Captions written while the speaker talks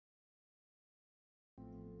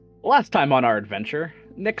Last time on our adventure,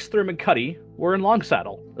 Nix, Thrim, and Cuddy were in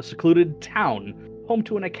Longsaddle, a secluded town home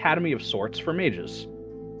to an academy of sorts for mages.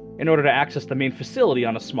 In order to access the main facility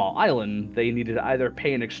on a small island, they needed to either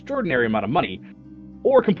pay an extraordinary amount of money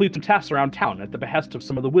or complete some tasks around town at the behest of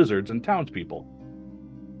some of the wizards and townspeople.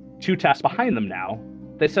 Two tasks behind them now,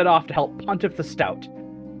 they set off to help Pontiff the Stout,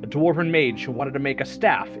 a dwarven mage who wanted to make a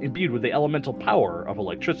staff imbued with the elemental power of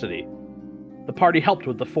electricity. The party helped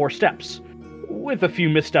with the 4 steps, with a few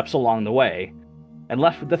missteps along the way, and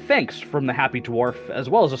left with the thanks from the happy dwarf as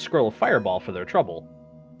well as a scroll of fireball for their trouble.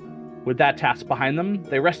 With that task behind them,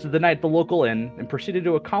 they rested the night at the local inn and proceeded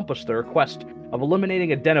to accomplish their quest of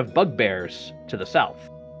eliminating a den of bugbears to the south.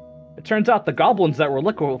 It turns out the goblins that were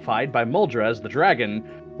liquefied by Muldrez the dragon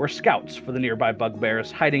were scouts for the nearby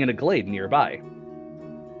bugbears hiding in a glade nearby.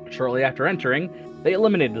 Shortly after entering, they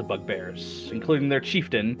eliminated the bugbears, including their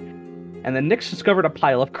chieftain, and then Nix discovered a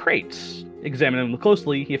pile of crates. Examining them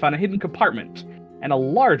closely, he found a hidden compartment and a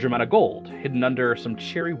large amount of gold hidden under some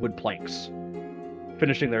cherry wood planks.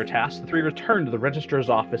 Finishing their task, the three returned to the registrar's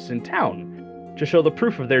office in town to show the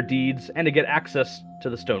proof of their deeds and to get access to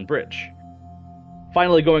the stone bridge.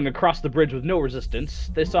 Finally going across the bridge with no resistance,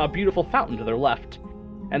 they saw a beautiful fountain to their left,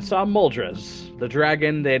 and saw Muldrez, the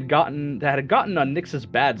dragon that had gotten on Nix's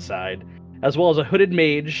bad side, as well as a hooded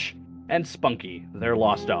mage, and Spunky, their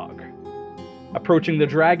lost dog. Approaching the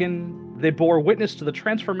dragon, they bore witness to the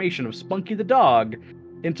transformation of Spunky the dog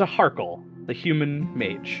into Harkle, the human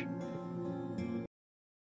mage.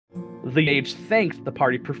 The mage thanked the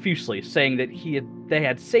party profusely, saying that they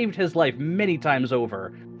had saved his life many times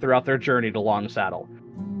over throughout their journey to Longsaddle.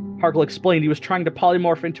 Harkle explained he was trying to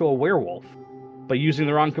polymorph into a werewolf, but using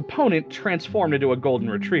the wrong component, transformed into a golden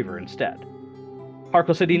retriever instead.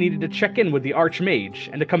 Harkle said he needed to check in with the Archmage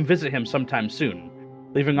and to come visit him sometime soon,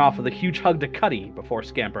 leaving off with a huge hug to Cuddy before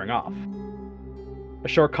scampering off. A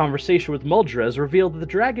short conversation with Muldrez revealed that the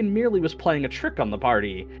dragon merely was playing a trick on the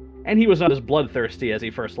party, and he was not as bloodthirsty as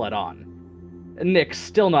he first let on. Nix,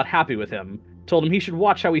 still not happy with him, told him he should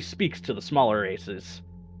watch how he speaks to the smaller races.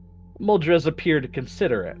 Muldrez appeared to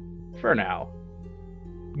consider it, for now.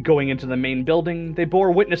 Going into the main building, they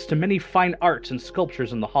bore witness to many fine arts and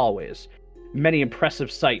sculptures in the hallways, many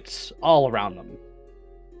impressive sights all around them.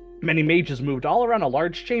 Many mages moved all around a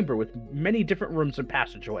large chamber with many different rooms and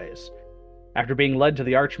passageways. After being led to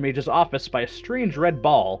the Archmage's office by a strange red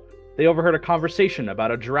ball, they overheard a conversation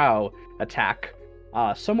about a drow attack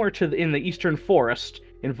somewhere in the eastern forest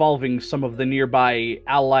involving some of the nearby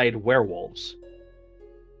allied werewolves.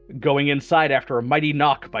 Going inside after a mighty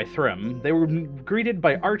knock by Thrim, they were greeted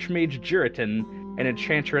by Archmage Jiritan and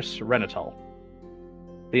Enchantress Renatal.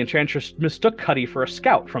 The Enchantress mistook Cuddy for a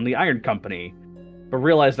scout from the Iron Company, but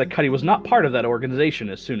realized that Cuddy was not part of that organization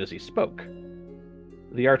as soon as he spoke.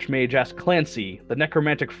 The Archmage asked Clancy, the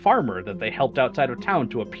necromantic farmer that they helped outside of town,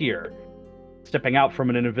 to appear. Stepping out from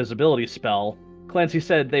an invisibility spell, Clancy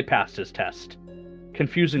said they passed his test.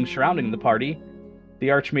 Confusing surrounding the party, the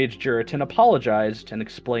Archmage Jiritan apologized and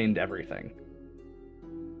explained everything.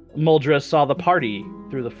 Muldrez saw the party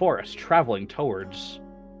through the forest traveling towards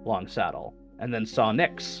Longsaddle, and then saw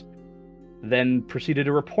Nix, then proceeded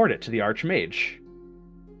to report it to the Archmage.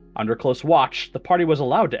 Under close watch, the party was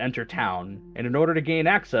allowed to enter town, and in order to gain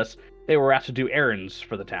access, they were asked to do errands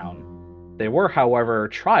for the town. They were, however,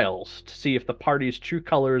 trials to see if the party's true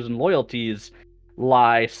colors and loyalties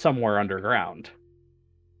lie somewhere underground.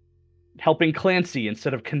 Helping Clancy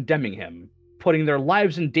instead of condemning him, putting their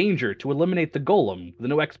lives in danger to eliminate the golem with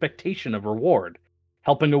no expectation of reward,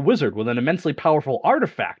 helping a wizard with an immensely powerful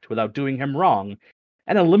artifact without doing him wrong,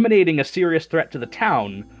 and eliminating a serious threat to the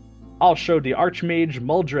town, all showed the Archmage,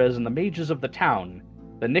 Muldrez, and the mages of the town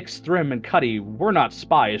that Nix, Thrim, and Cuddy were not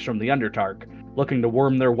spies from the Underdark, looking to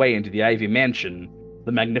worm their way into the Ivy Mansion,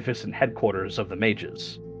 the magnificent headquarters of the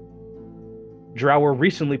mages. Drow were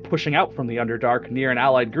recently pushing out from the Underdark near an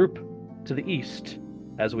allied group to the east,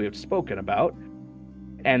 as we have spoken about,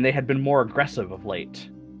 and they had been more aggressive of late,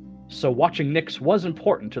 so watching Nix was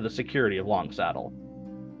important to the security of Longsaddle.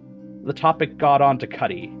 The topic got on to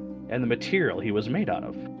Cuddy, and the material he was made out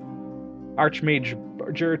of. Archmage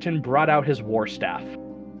Jiritan brought out his war staff,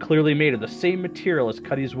 clearly made of the same material as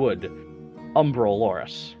Cuddy's wood, Umbral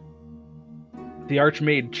Loris. The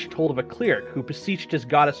Archmage told of a cleric who beseeched his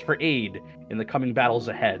goddess for aid in the coming battles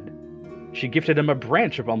ahead. She gifted him a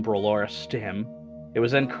branch of Umbral Loris to him. It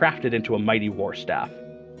was then crafted into a mighty war staff.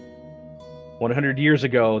 100 years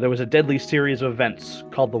ago, there was a deadly series of events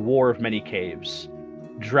called the War of Many Caves.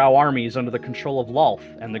 Drow armies under the control of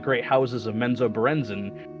Lolth and the great houses of Menzo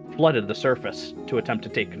Berenzin flooded the surface to attempt to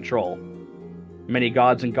take control. Many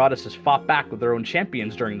gods and goddesses fought back with their own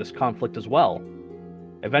champions during this conflict as well.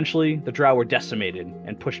 Eventually, the Drow were decimated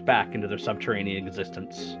and pushed back into their subterranean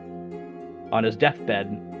existence. On his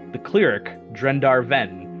deathbed, the cleric, Drendar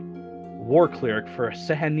Ven, war cleric for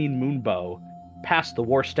Sehenin Moonbow, passed the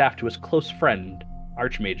war staff to his close friend,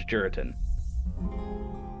 Archmage Juritan.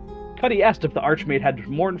 Cuddy asked if the Archmage had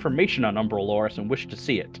more information on Umbral Loras and wished to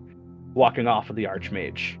see it, walking off with the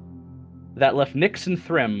Archmage. That left Nyx and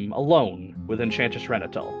Thrym alone with Enchantress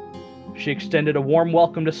Renatal. She extended a warm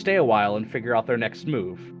welcome to stay a while and figure out their next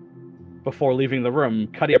move. Before leaving the room,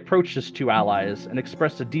 Cuddy approached his two allies and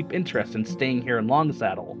expressed a deep interest in staying here in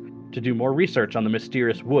Longsaddle to do more research on the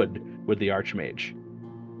mysterious wood with the Archmage.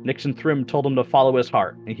 Nyx and Thrym told him to follow his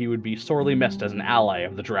heart, and he would be sorely missed as an ally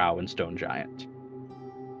of the Drow and Stone Giant.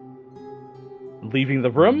 Leaving the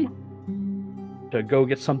room to go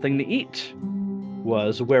get something to eat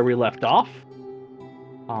was where we left off.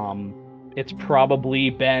 It's probably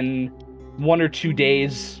been 1 or 2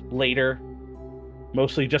 days later,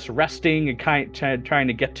 mostly just resting and trying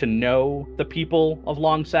to get to know the people of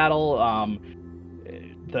Longsaddle.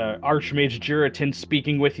 The Archmage Juritan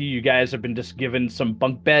speaking with you. You guys have been just given some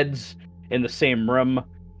bunk beds in the same room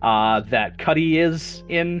that Cuddy is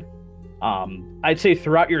in. I'd say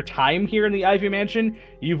throughout your time here in the Ivy Mansion,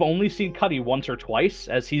 you've only seen Cuddy once or twice,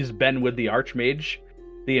 as he's been with the Archmage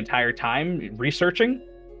the entire time, researching.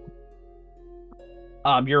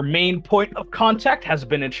 Your main point of contact has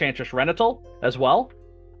been Enchantress Renatal as well.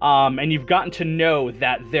 And you've gotten to know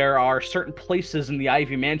that there are certain places in the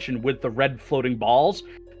Ivy Mansion with the red floating balls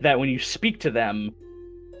that when you speak to them,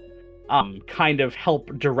 kind of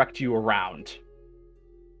help direct you around.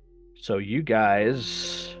 So you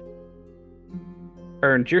guys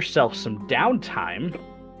earned yourself some downtime.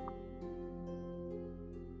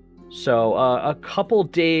 So a couple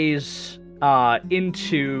days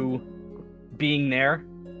into being there,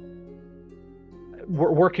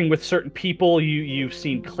 working with certain people, you've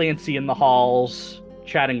seen Clancy in the halls,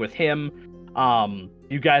 chatting with him.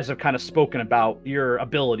 You guys have kind of spoken about your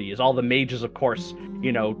abilities. All the mages, of course,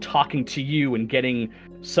 talking to you and getting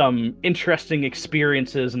some interesting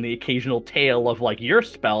experiences and the occasional tale of like your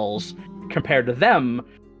spells compared to them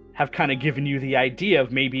have kind of given you the idea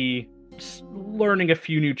of maybe learning a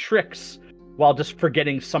few new tricks while just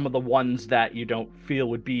forgetting some of the ones that you don't feel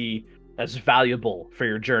would be as valuable for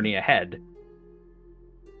your journey ahead.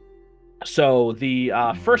 So the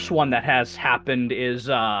first one that has happened is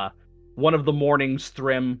one of the mornings,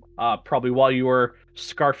 Thrym, probably while you were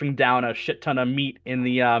scarfing down a shit ton of meat in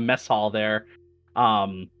the mess hall there,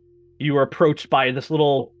 you were approached by this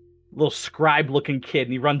little scribe-looking kid,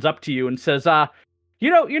 and he runs up to you and says, you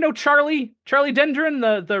know Charlie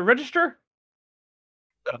Dendron, the registrar?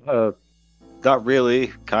 Not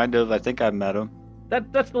really, kind of. I think I met him.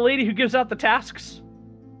 That's the lady who gives out the tasks?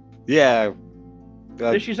 Yeah.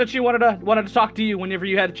 She said she wanted to talk to you whenever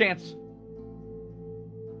you had a chance.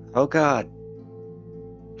 Oh God.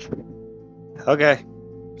 Okay.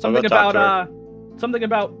 Something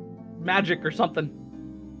about magic or something.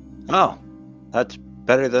 Oh, that's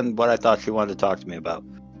better than what I thought she wanted to talk to me about.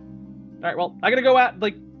 All right, well, I gotta go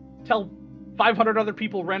tell 500 other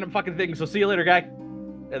people random fucking things. So see you later, guy.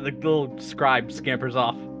 And the little scribe scampers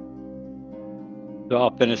off. So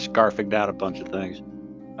I'll finish scarfing down a bunch of things.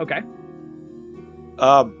 Okay.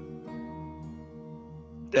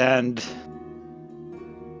 And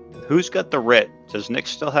who's got the writ? Does Nyx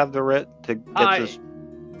still have the writ to get this?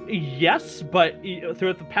 Yes, but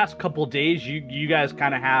throughout the past couple days, you guys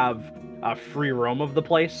kind of have a free roam of the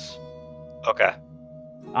place. Okay.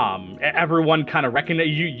 Everyone kind of recognize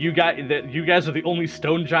you. You guys are the only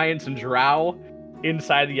stone giants and drow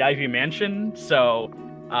inside the Ivy Mansion, so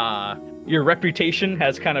your reputation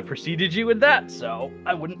has kind of preceded you with that. So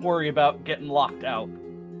I wouldn't worry about getting locked out.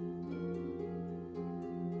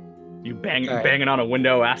 You banging on a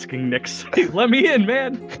window, asking Nyx, hey, "Let me in,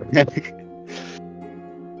 man."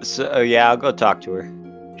 So yeah, I'll go talk to her.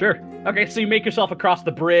 Sure. Okay, so you make yourself across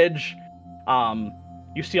the bridge.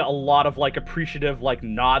 You see a lot of appreciative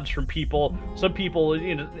nods from people. Some people,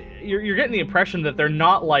 you're getting the impression that they're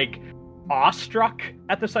not awestruck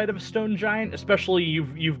at the sight of a stone giant. Especially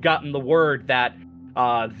you've gotten the word that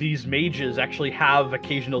these mages actually have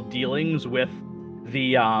occasional dealings with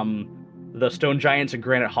the stone giants in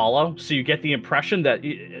Granite Hollow. So you get the impression that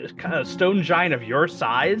a stone giant of your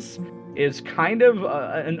size is kind of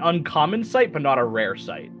an uncommon sight, but not a rare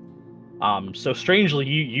sight. So strangely,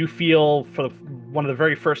 you feel for one of the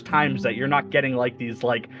very first times that you're not getting these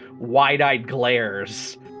wide-eyed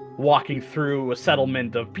glares walking through a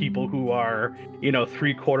settlement of people who are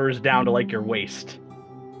 3/4 down to your waist.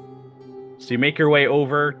 So you make your way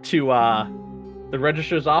over to the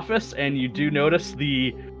registrar's office, and you do notice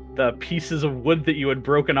the the pieces of wood that you had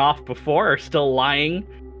broken off before are still lying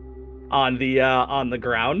on the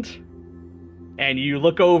ground. And you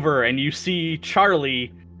look over and you see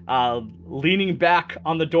Charlie leaning back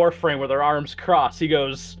on the door frame with her arms crossed. She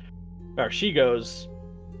goes,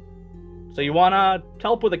 "So you wanna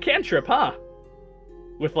help with a cantrip, huh?"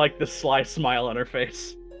 With like this sly smile on her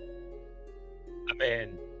face. I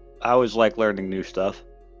mean, I always like learning new stuff.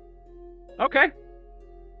 Okay.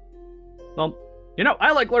 Well,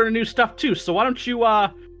 I like learning new stuff too, so why don't you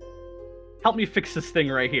help me fix this thing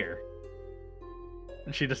right here?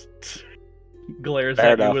 And she just glares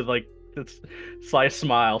at you with like this sly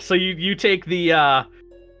smile. So you take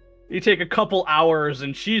a couple hours,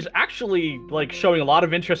 and she's actually like showing a lot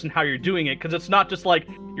of interest in how you're doing it, because it's not just like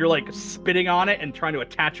you're like spitting on it and trying to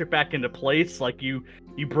attach it back into place. Like you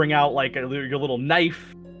bring out like your little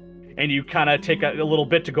knife, and you kind of take a little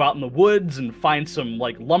bit to go out in the woods and find some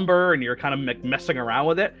like lumber, and you're kind of messing around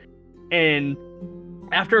with it. And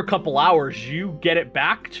after a couple hours, you get it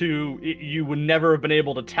back to, you would never have been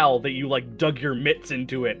able to tell that you like dug your mitts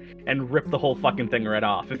into it and ripped the whole fucking thing right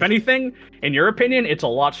off. If anything, in your opinion, it's a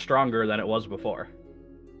lot stronger than it was before.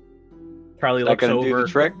 Charlie looks over. Do the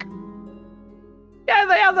trick?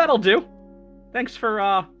 Yeah, that'll do. Thanks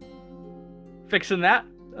for fixing that.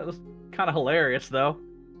 That was kind of hilarious, though.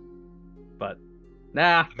 But,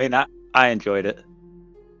 nah. I mean, I enjoyed it.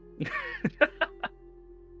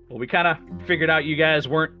 Well, we kind of figured out you guys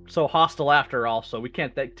weren't so hostile after all, so we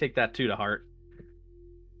can't take that too to heart.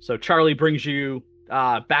 So Charlie brings you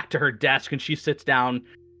back to her desk, and she sits down.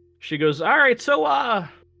 She goes, "All right, so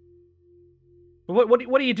what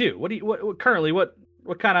do you do? What currently what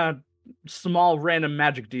kind of small random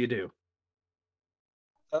magic do you do?"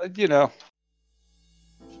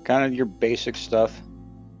 Kind of your basic stuff.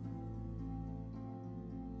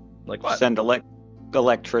 Like what? Send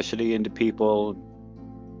electricity into people.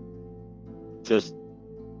 Just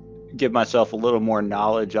give myself a little more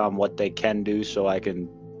knowledge on what they can do, so I can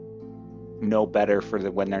know better for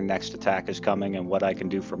when their next attack is coming, and what I can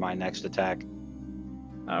do for my next attack.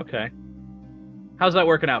 Okay. How's that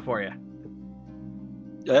working out for you?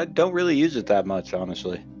 I don't really use it that much,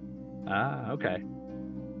 honestly. Okay.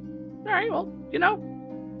 All right, well,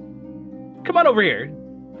 come on over here.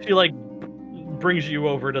 She like brings you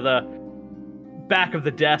over to the back of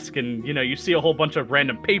the desk, and you see a whole bunch of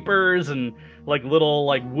random papers and like little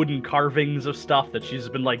like wooden carvings of stuff that she's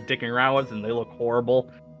been like dicking around with, and they look horrible.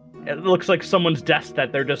 It looks like someone's desk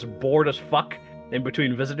that they're just bored as fuck in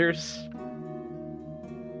between visitors.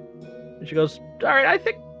 And she goes, "All right, I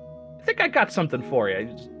think I got something for you.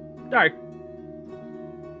 All right.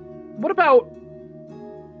 What about,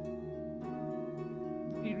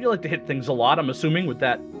 you like to hit things a lot, I'm assuming, with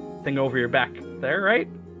that thing over your back there, right?"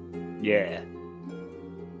 Yeah.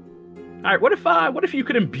 All right, what if you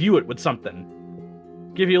could imbue it with something?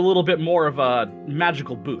 Give you a little bit more of a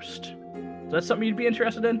magical boost. Is that something you'd be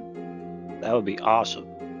interested in? That would be awesome.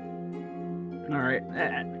 All right.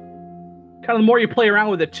 Kind of the more you play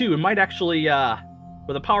around with it, too, it might actually,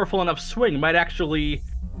 with a powerful enough swing, might actually,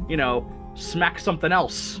 smack something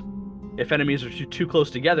else if enemies are too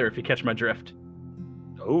close together, if you catch my drift.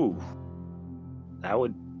 Ooh. That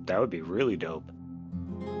would be really dope.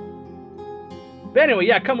 But anyway,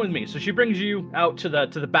 yeah, come with me. So she brings you out to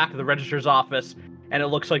the back of the registrar's office, and it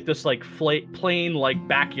looks like this like plain like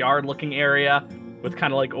backyard looking area with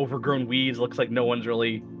kind of like overgrown weeds. Looks like no one's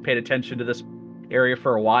really paid attention to this area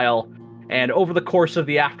for a while. And over the course of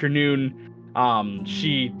the afternoon,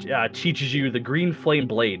 she teaches you the Green Flame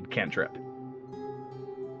Blade cantrip.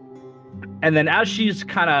 And then as she's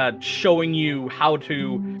kind of showing you how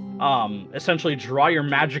to essentially draw your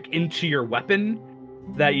magic into your weapon,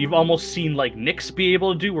 that you've almost seen like Nyx be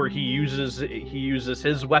able to do, where he uses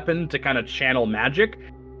his weapon to kind of channel magic.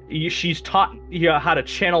 She's taught you how to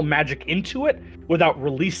channel magic into it without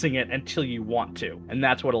releasing it until you want to, and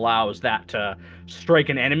that's what allows that to strike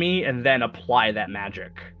an enemy and then apply that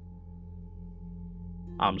magic.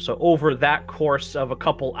 So over that course of a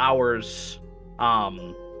couple hours,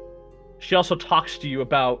 she also talks to you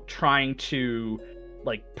about trying to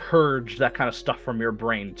like purge that kind of stuff from your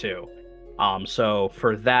brain too. So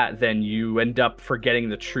for that, then you end up forgetting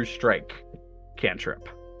the True Strike cantrip.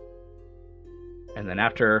 And then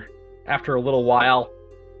after a little while,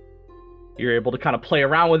 you're able to kind of play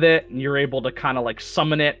around with it, and you're able to kind of like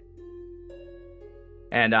summon it.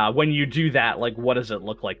 And when you do that, like, what does it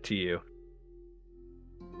look like to you?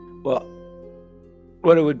 Well,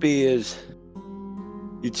 what it would be is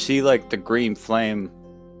you'd see like the green flame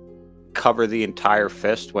cover the entire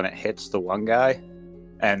fist when it hits the one guy,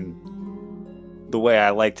 and the way I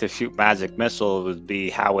like to shoot magic missile would be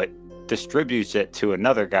how it distributes it to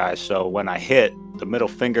another guy. So when I hit, the middle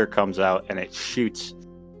finger comes out and it shoots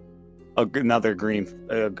another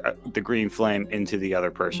the green flame into the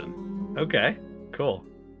other person. Okay, cool.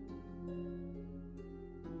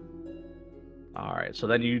 All right, so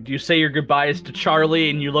then you say your goodbyes to Charlie,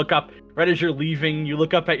 and you look up right as you're leaving. You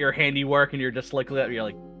look up at your handiwork, and you're just looking at it. You're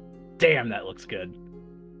like, "Damn, that looks good."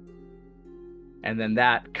 And then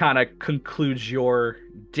that kind of concludes your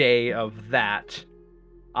day of that.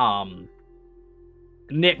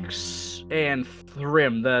 Nyx and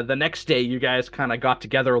Thrym, the next day, you guys kind of got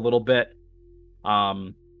together a little bit.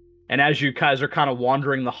 And as you guys are kind of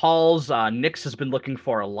wandering the halls, Nyx has been looking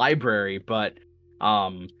for a library, but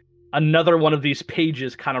another one of these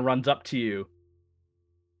pages kind of runs up to you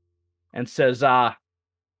and says,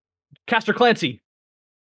 Caster Clancy.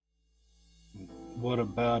 What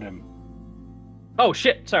about him? Oh,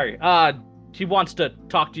 shit, sorry. He wants to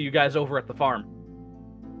talk to you guys over at the farm.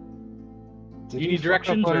 Did you he need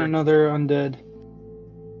directions? fuck up on Or another undead?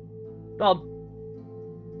 Well,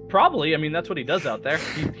 probably. I mean, that's what he does out there.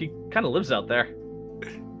 He kind of lives out there.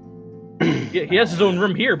 He has his own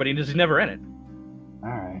room here, but he's never in it.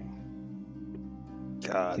 Alright.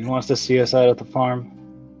 God. He wants to see us out at the farm?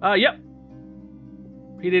 Yep.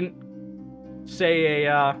 He didn't say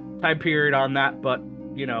a time period on that, but,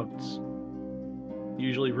 you know, it's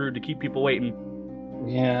usually rude to keep people waiting.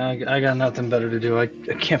 Yeah, I got nothing better to do. I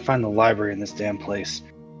can't find the library in this damn place.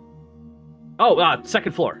 Oh,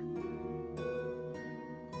 second floor.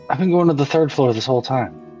 I've been going to the third floor this whole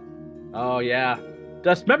time. Oh, yeah.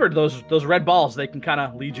 Just remember, those red balls, they can kind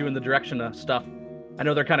of lead you in the direction of stuff. I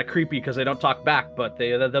know they're kind of creepy because they don't talk back, but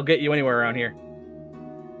they'll get you anywhere around here.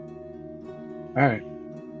 Alright.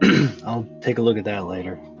 I'll take a look at that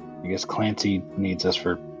later. I guess Clancy needs us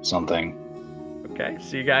for something. Okay,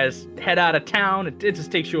 so you guys head out of town. It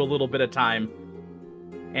just takes you a little bit of time.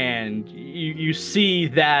 And you see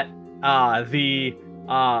that the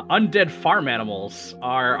undead farm animals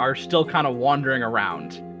are still kind of wandering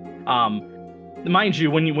around. Mind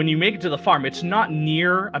you, when you make it to the farm, it's not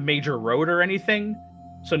near a major road or anything.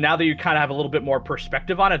 So now that you kind of have a little bit more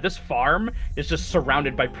perspective on it, this farm is just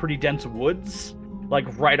surrounded by pretty dense woods, like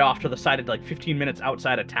right off to the side of like 15 minutes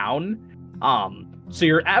outside of town. So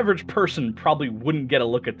your average person probably wouldn't get a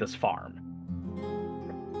look at this farm.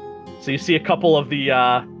 So you see a couple of the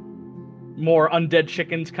more undead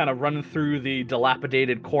chickens kind of running through the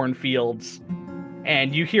dilapidated cornfields,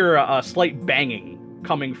 and you hear a slight banging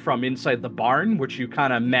coming from inside the barn, which you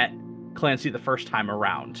kind of met Clancy the first time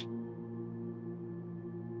around.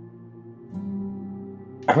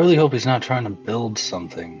 I really hope he's not trying to build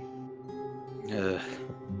something. I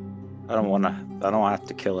don't have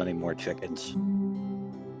to kill any more chickens.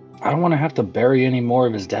 I don't want to have to bury any more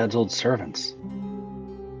of his dad's old servants.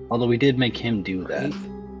 Although we did make him do that.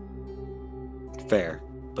 Fair,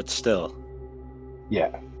 but still.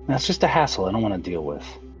 Yeah, that's just a hassle I don't want to deal with.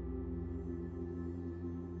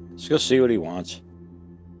 Let's go see what he wants.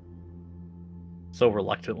 So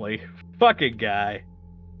reluctantly. Fucking guy.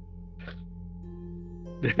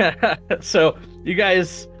 So you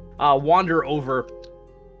guys wander over,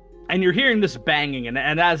 and you're hearing this banging, and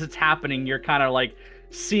as it's happening, you're kind of like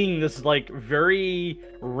seeing this like very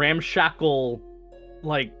ramshackle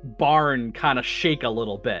like barn kind of shake a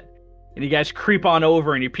little bit. And you guys creep on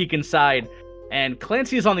over and you peek inside, and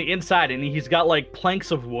Clancy's on the inside, and he's got like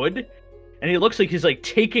planks of wood, and he looks like he's like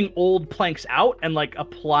taking old planks out and like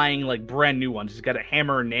applying like brand new ones. He's got a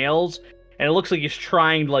hammer and nails, and it looks like he's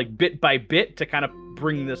trying like bit by bit to kind of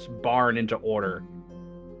bring this barn into order.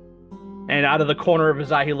 And out of the corner of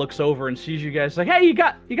his eye, he looks over and sees you guys like, "Hey, you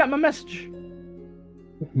got my message."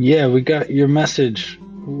 Yeah, we got your message.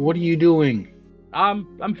 What are you doing?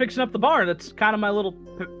 I'm fixing up the barn. That's kind of my little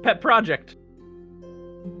pet project.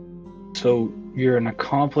 So you're an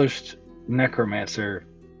accomplished necromancer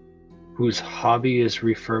whose hobby is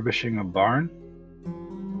refurbishing a barn?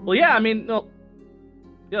 Well, yeah, I mean,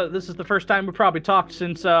 this is the first time we probably talked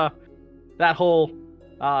since that whole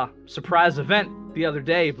surprise event the other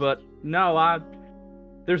day. But no,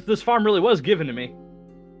 this farm really was given to me.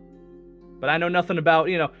 But I know nothing about,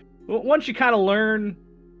 once you kind of learn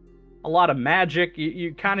a lot of magic,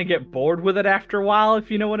 you kind of get bored with it after a while, if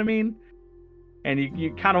you know what I mean. And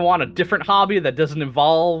you kind of want a different hobby that doesn't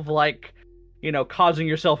involve, like, causing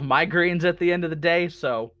yourself migraines at the end of the day.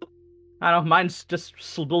 So, I don't know, mine's just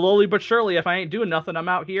slowly but surely, if I ain't doing nothing, I'm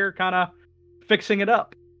out here kind of fixing it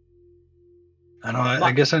up. I know,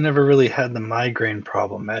 I guess I never really had the migraine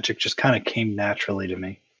problem. Magic just kind of came naturally to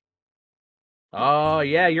me. Oh,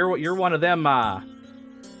 yeah, you're one of them,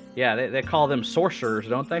 yeah, they call them sorcerers,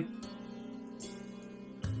 don't they?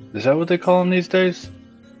 Is that what they call them these days?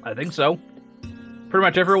 I think so. Pretty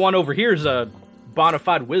much everyone over here is a bona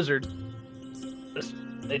fide wizard.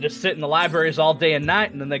 They just sit in the libraries all day and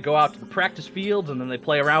night, and then they go out to the practice fields, and then they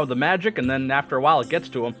play around with the magic, and then after a while it gets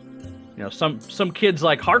to them. You know, some kids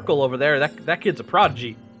like Harkle over there, that kid's a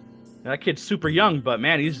prodigy. That kid's super young, but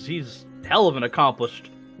man, he's hell of an accomplished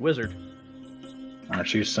wizard.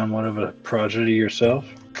 Aren't you somewhat of a prodigy yourself?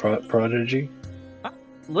 Prodigy? A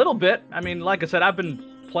little bit. I mean, like I said, I've been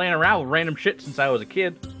playing around with random shit since I was a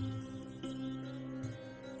kid.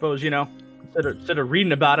 Suppose, instead of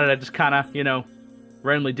reading about it, I just kind of,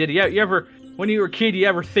 randomly did it. You ever, when you were a kid, you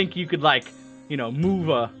ever think you could move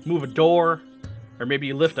a door, or maybe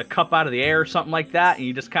you lift a cup out of the air or something like that, and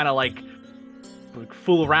you just kind of like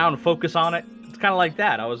fool around and focus on it? It's kind of like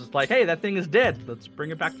that. I was just like, hey, that thing is dead. Let's bring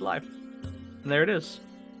it back to life. And there it is.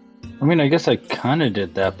 I mean, I guess I kind of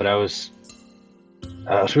did that, but I was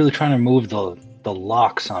really trying to move the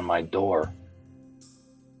locks on my door.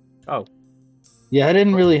 Oh. Yeah, I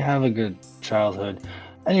didn't really have a good childhood.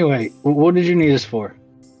 Anyway, what did you need us for?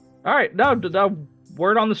 All right, no,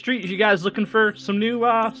 word on the street. You guys looking for some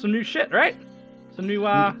new shit, right? Some new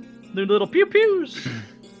little pew pews.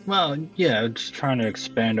 Well, yeah, just trying to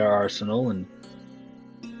expand our arsenal, and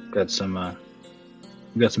got some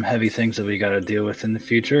heavy things that we got to deal with in the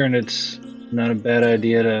future, and it's not a bad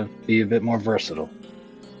idea to be a bit more versatile.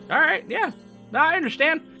 All right, yeah, no, I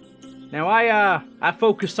understand. Now I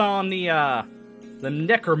focus on the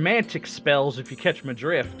necromantic spells, if you catch my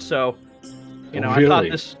drift. So,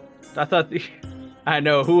 Really? I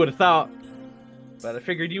know, who would have thought? But I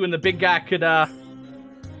figured you and the big guy could,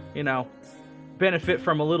 benefit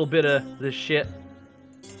from a little bit of this shit.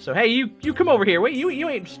 So hey, you come over here. Wait, you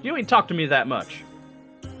ain't talked to me that much.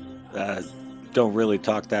 Don't really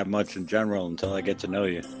talk that much in general until I get to know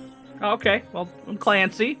you. Oh, okay, well, I'm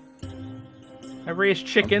Clancy. I raised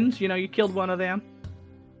chickens. You killed one of them.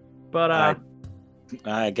 But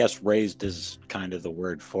I guess raised is kind of the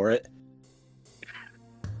word for it.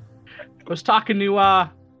 I was talking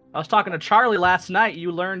to Charlie last night.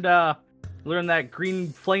 You learned that green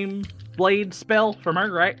flame blade spell from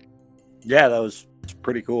her, right? Yeah, it's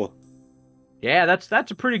pretty cool. Yeah,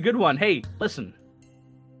 that's a pretty good one. Hey, listen.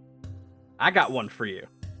 I got one for you.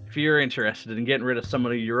 If you're interested in getting rid of some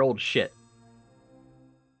of your old shit.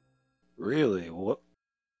 Really? What?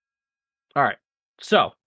 All right.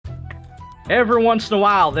 So, every once in a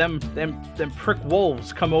while, them prick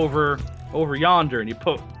wolves come over yonder, and you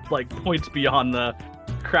put points beyond the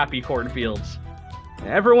crappy cornfields.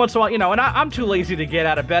 Every once in a while, and I'm too lazy to get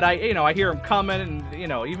out of bed. I hear them coming,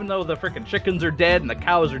 and even though the freaking chickens are dead and the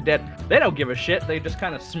cows are dead, they don't give a shit. They just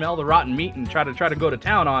kind of smell the rotten meat and try to go to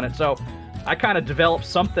town on it. So, I kind of developed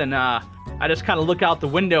something. I just kind of look out the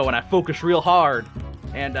window and I focus real hard,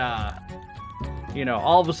 and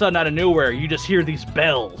all of a sudden out of nowhere, you just hear these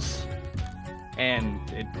bells. And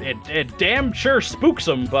it damn sure spooks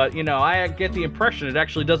them, but, I get the impression it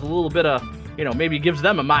actually does a little bit of, maybe gives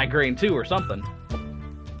them a migraine too or something.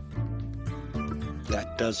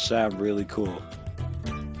 That does sound really cool.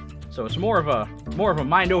 So it's more of a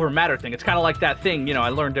mind over matter thing. It's kind of like that thing, I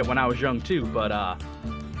learned it when I was young too, but,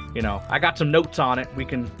 I got some notes on it. We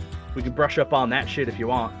can brush up on that shit if you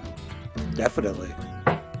want. Definitely.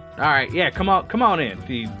 All right, yeah, come on in.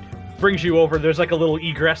 He brings you over. There's like a little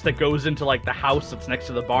egress that goes into like the house that's next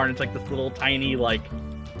to the barn. It's like this little tiny,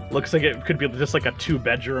 looks like it could be just like a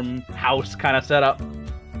 2-bedroom house kind of setup.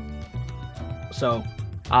 So,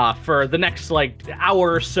 for the next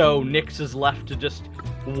hour or so, Nyx is left to just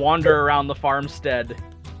wander around the farmstead.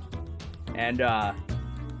 And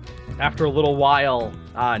after a little while,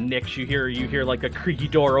 Nyx, you hear like a creaky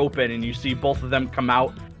door open, and you see both of them come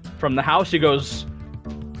out from the house. He goes,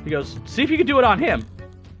 see if you can do it on him.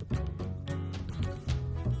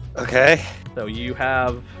 Okay. So you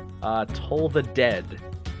have Toll the Dead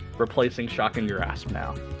replacing Shocking Grasp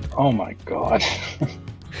now. Oh my god.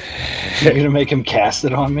 You're gonna make him cast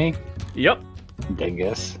it on me? Yep.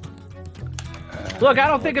 Dingus. Look, I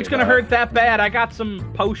don't think it's gonna hurt that bad. I got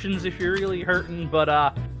some potions if you're really hurting,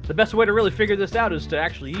 but the best way to really figure this out is to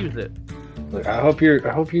actually use it. Look, I hope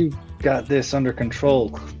you got this under control,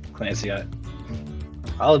 Clancy.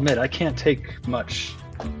 I'll admit I can't take much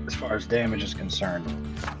as far as damage is concerned.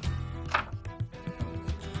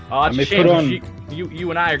 Oh, it's a shame. You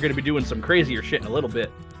and I are going to be doing some crazier shit in a little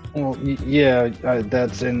bit. Well, yeah,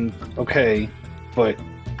 that's okay, but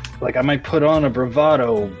I might put on a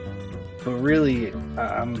bravado, but really,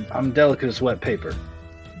 I'm delicate as wet paper.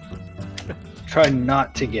 Try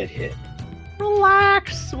not to get hit. Relax.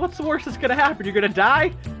 relax. What's the worst that's gonna happen? You're gonna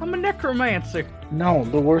die? I'm a necromancer. No,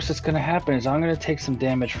 the worst that's gonna happen is I'm gonna take some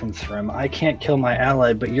damage from Thrym. I can't kill my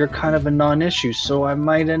ally, but you're kind of a non-issue, so I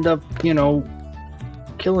might end up,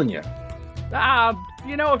 killing you.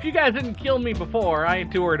 If you guys didn't kill me before, I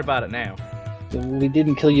ain't too worried about it now. We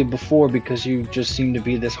didn't kill you before because you just seem to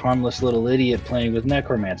be this harmless little idiot playing with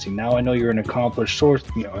necromancy. Now I know you're an accomplished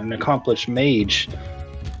an accomplished mage.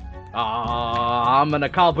 I'm an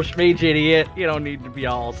accomplished mage idiot. You don't need to be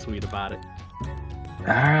all sweet about it.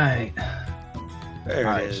 Alright.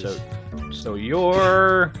 There it is. So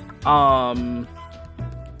you're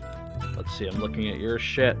let's see, I'm looking at your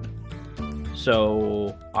shit.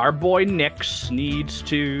 So our boy Nyx needs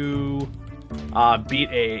to beat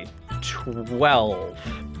a 12.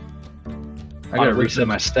 I gotta reset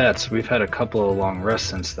my stats. We've had a couple of long rests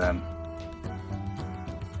since then.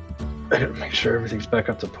 I gotta make sure everything's back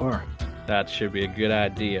up to par. That should be a good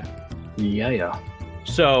idea. Yeah.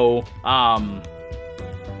 So,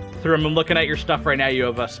 Thrym, I'm looking at your stuff right now. You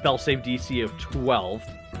have a spell save DC of 12.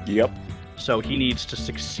 Yep. So he needs to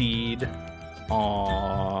succeed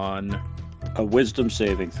on A wisdom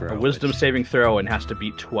saving throw. a wisdom saving throw and has to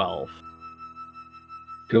beat 12.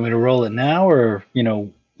 Do you want me to roll it now, or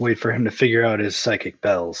wait for him to figure out his psychic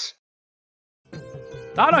bells?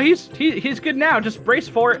 Oh no, he's good now. Just brace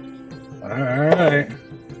for it. All right.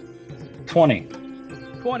 20.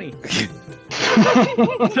 20.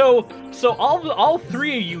 So all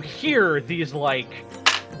three of you hear these like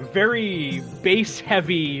very bass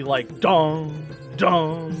heavy like dong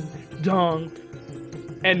dong dong,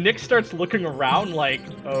 and Nick starts looking around like,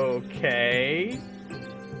 okay.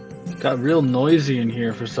 Got real noisy in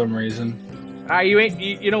here for some reason.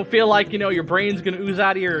 You don't feel like your brain's gonna ooze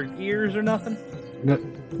out of your ears or nothing?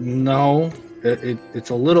 No, it's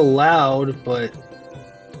a little loud, but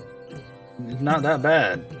it's not that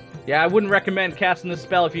bad. Yeah, I wouldn't recommend casting this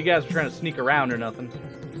spell if you guys are trying to sneak around or nothing.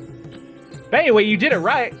 But anyway, you did it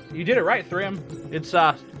right. You did it right, Thrym. It's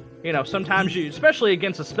sometimes especially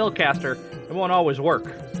against a spellcaster, it won't always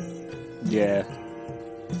work. Yeah.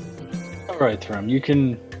 All right, Thrym, you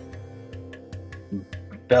can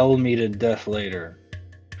bell me to death later.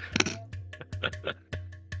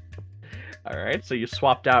 All right, so you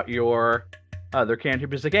swapped out your other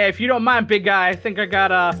cantrip. He's like, hey, if you don't mind, big guy, I think I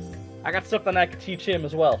got something I could teach him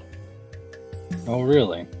as well. Oh,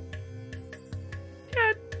 really?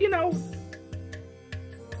 Yeah,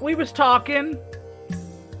 we was talking,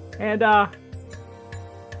 and I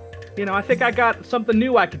think I got something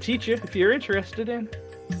new I could teach you if you're interested in.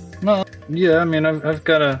 No, yeah, I mean, I've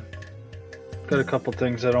got a couple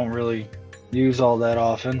things I don't really use all that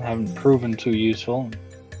often. Haven't proven too useful.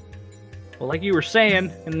 Well, like you were saying,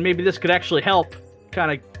 and maybe this could actually help.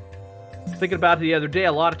 Kind of thinking about it the other day.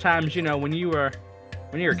 A lot of times, when you're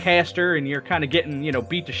a caster and you're kind of getting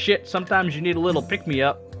beat to shit, sometimes you need a little pick me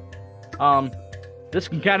up. This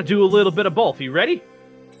can kind of do a little bit of both. You ready?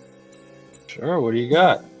 Sure. What do you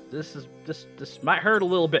got? This might hurt a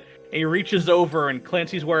little bit. And he reaches over, and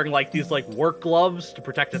Clancy's wearing like these like work gloves to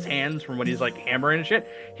protect his hands from when he's like hammering and shit.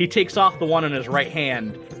 He takes off the one on his right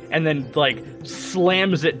hand and then like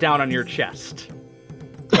slams it down on your chest.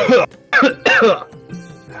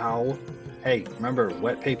 Ow. Hey, remember,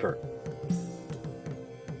 wet paper.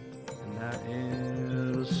 And that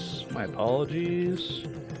is my apologies.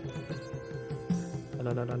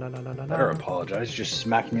 Better apologize. Just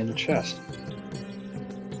smacked me in the chest.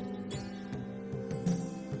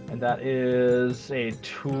 And that is a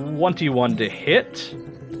 21 to hit.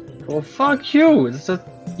 Well, fuck you.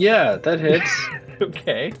 Yeah, that hits.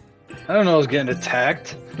 Okay. I don't know I was getting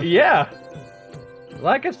attacked. Yeah.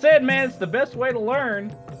 Like I said, man, it's the best way to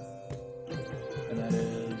learn. And that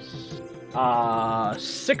is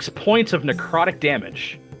 6 points of necrotic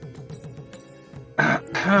damage.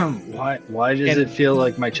 Why does it feel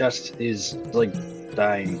like my chest is like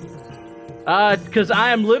dying? Because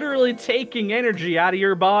I am literally taking energy out of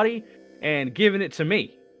your body and giving it to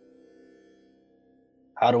me.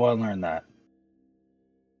 How do I learn that?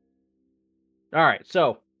 All right,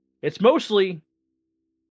 so it's mostly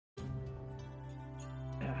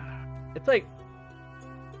it's like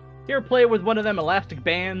you ever play with one of them elastic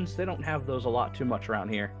bands? They don't have those a lot too much around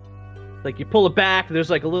here. Like you pull it back, there's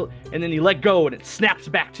like a little, and then you let go and it snaps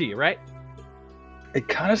back to you, right? It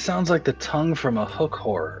kind of sounds like the tongue from a Hook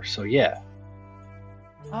horror, so yeah.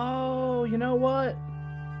 Oh, you know what?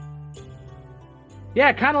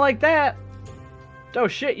 Yeah, kind of like that. Oh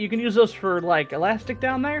shit, you can use those for like elastic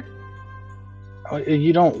down there?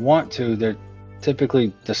 You don't want to. They're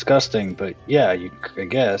typically disgusting, but yeah, I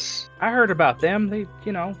guess. I heard about them. They,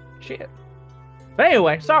 shit. But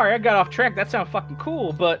anyway, sorry, I got off track. That sounds fucking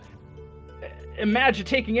cool, but imagine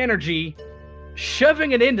taking energy,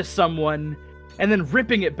 shoving it into someone, and then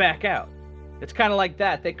ripping it back out. It's kind of like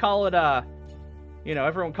that. They call it,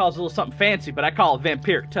 everyone calls it a little something fancy, but I call it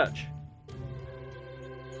vampiric touch.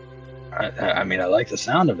 I mean, I like the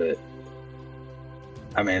sound of it.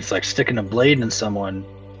 I mean, it's like sticking a blade in someone,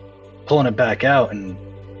 pulling it back out, and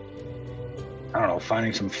I don't know,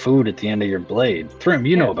 finding some food at the end of your blade. Thrym,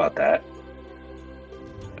 you know about that.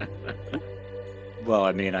 Well,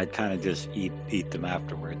 I mean, I'd kind of just eat them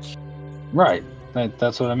afterwards. Right.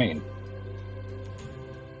 That's what I mean.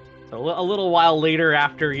 So a little while later,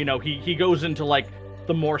 after he goes into like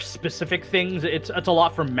the more specific things. It's a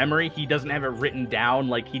lot from memory. He doesn't have it written down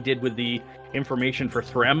like he did with the information for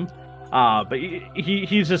Thrym. But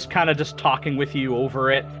he's just kind of just talking with you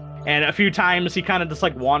over it. And a few times he kind of just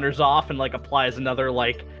like wanders off and like applies another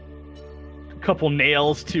like couple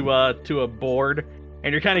nails to a board.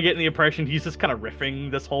 And you're kind of getting the impression he's just kind of riffing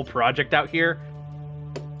this whole project out here.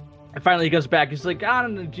 And finally he goes back. He's like,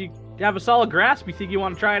 do you have a solid grasp? You think you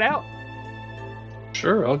want to try it out?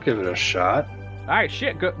 Sure, I'll give it a shot. Alright,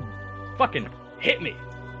 shit, go. Fucking hit me.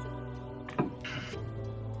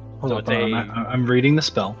 Hold up, I'm reading the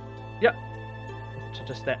spell. Yep. So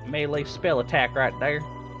just that melee spell attack right there.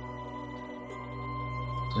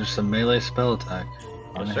 There's a melee spell attack.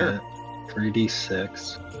 Yes, sir.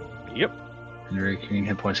 3d6. Yep. And your recurring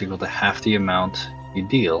hit points equal to half the amount you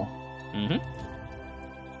deal. Mm-hmm.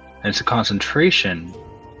 And it's a concentration.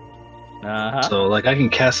 Uh-huh. So, like, I can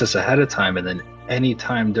cast this ahead of time, and then any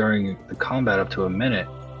time during the combat up to a minute,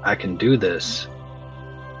 I can do this.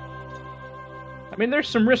 I mean, there's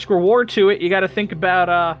some risk-reward to it. You got to think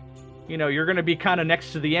about, you're going to be kind of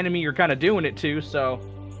next to the enemy you're kind of doing it to, so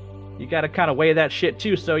you got to kind of weigh that shit,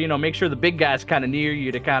 too. So, make sure the big guy's kind of near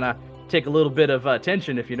you to kind of take a little bit of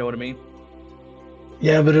attention, if you know what I mean.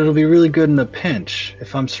 Yeah, but it'll be really good in a pinch.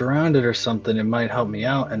 If I'm surrounded or something, it might help me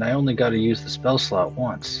out, and I only got to use the spell slot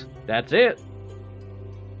once. That's it.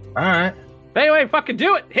 All right. Anyway, fucking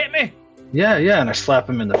do it. Hit me. Yeah, and I slap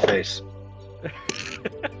him in the face.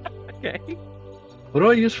 Okay. What do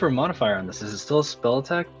I use for a modifier on this? Is it still a spell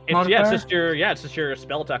attack modifier? It's just your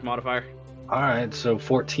spell attack modifier. All right, so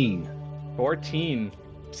 14. 14.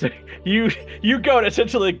 So you go to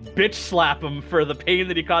essentially like bitch slap him for the pain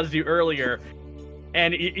that he caused you earlier,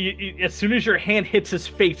 and as soon as your hand hits his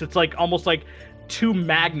face, it's like almost like two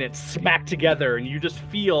magnets smack together, and you just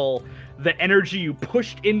feel the energy you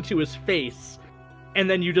pushed into his face, and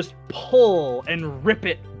then you just pull and rip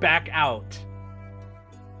it back out.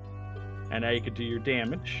 And now you can do your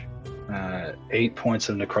damage. 8 points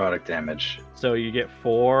of necrotic damage. So you get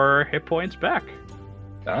 4 hit points back.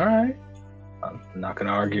 All right. I'm not going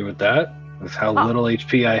to argue with that. With how little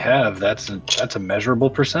HP I have, that's a measurable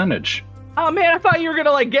percentage. Oh man, I thought you were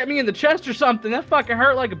gonna like get me in the chest or something. That fucking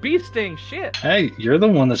hurt like a bee sting. Shit. Hey, you're the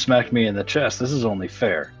one that smacked me in the chest. This is only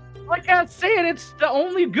fair. Like I was saying, it's the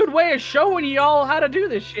only good way of showing y'all how to do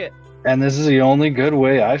this shit. And this is the only good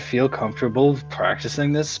way I feel comfortable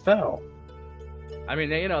practicing this spell. I mean,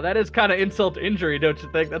 that is kind of insult to injury, don't you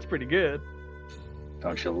think? That's pretty good.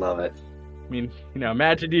 Don't you love it? I mean,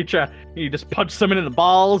 imagine you just punch someone in the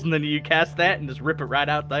balls and then you cast that and just rip it right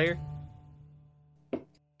out there.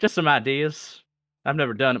 Just some ideas. I've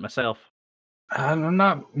never done it myself. I'm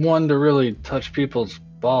not one to really touch people's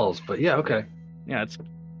balls, but yeah, okay. Yeah, it's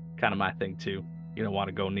kind of my thing too. You don't want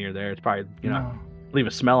to go near there. It's probably, leave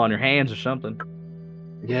a smell on your hands or something.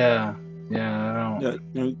 Yeah, I don't.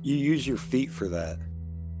 You use your feet for that.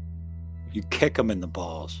 You kick them in the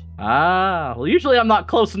balls. Ah, well, usually I'm not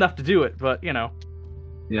close enough to do it, but Yeah,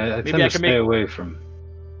 I tend to stay away from.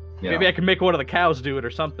 Maybe I can make one of the cows do it or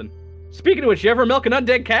something. Speaking of which, you ever milk an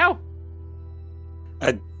undead cow?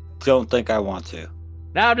 I don't think I want to.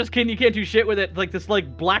 Nah, I'm just kidding. You can't do shit with it. Like this,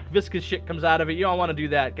 like black viscous shit comes out of it. You don't want to do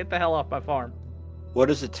that. Get the hell off my farm. What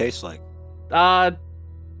does it taste like?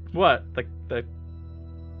 What? Like the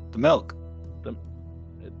milk.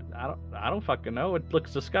 I don't fucking know. It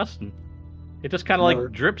looks disgusting. It just kind of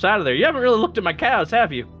like drips out of there. You haven't really looked at my cows,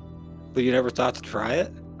 have you? But you never thought to try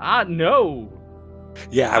it? No.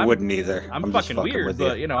 Yeah, I wouldn't either. I'm fucking weird,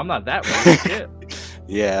 but I'm not that weird. Shit.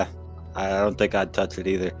 Yeah, I don't think I'd touch it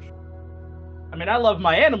either. I mean, I love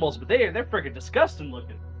my animals, but they're freaking disgusting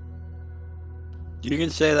looking. You can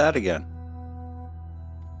say that again.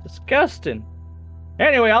 Disgusting.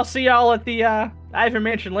 Anyway, I'll see y'all at the Ivan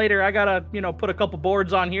Mansion later. I gotta, put a couple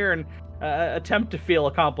boards on here and attempt to feel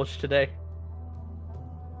accomplished today.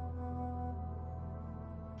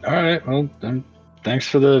 All right. Well, then, thanks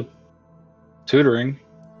for the tutoring.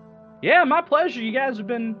 Yeah, my pleasure. You guys have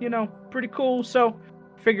been, pretty cool. So,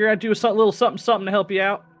 figure I'd do a little something to help you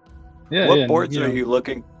out. Yeah. What boards are you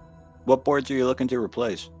looking What boards are you looking to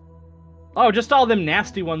replace? Oh, just all them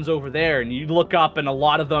nasty ones over there, and you look up, and a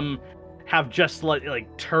lot of them have just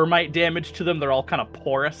like termite damage to them. They're all kind of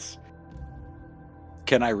porous.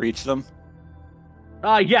 Can I reach them?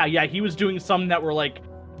 Yeah. He was doing some that were like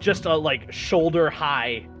just like shoulder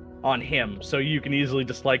high on him, so you can easily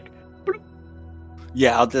just like. Bloop.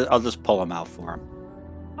 Yeah, I'll just pull them out for him.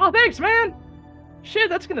 Oh, thanks, man. Shit,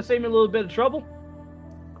 that's gonna save me a little bit of trouble.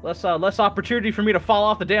 Less opportunity for me to fall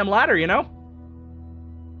off the damn ladder, you know?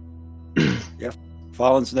 Yeah,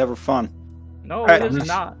 falling's never fun. No, Right, it is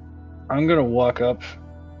not. I'm gonna walk up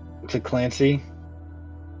to Clancy.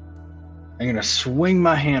 I'm gonna swing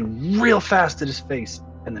my hand real fast at his face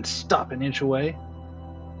and then stop an inch away,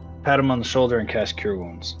 pat him on the shoulder, and cast Cure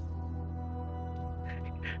Wounds.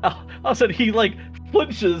 All of a sudden, he like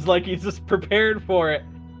flinches, like he's just prepared for it,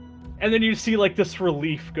 and then you see like this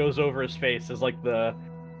relief goes over his face as like the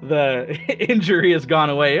injury has gone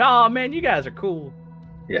away. Oh man, you guys are cool.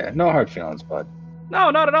 Yeah, no hard feelings, bud. No,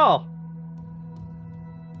 not at all.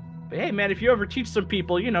 But hey, man, if you ever teach some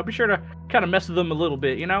people, you know, be sure to kind of mess with them a little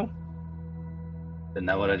bit, you know? Isn't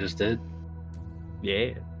that what I just did?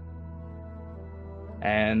 Yeah.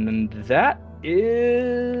 And that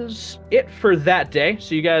is it for that day.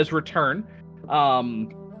 So you guys return.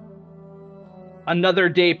 Another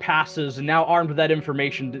day passes, and now armed with that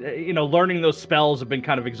information, you know, learning those spells have been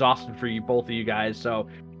kind of exhausted for you, both of you guys. So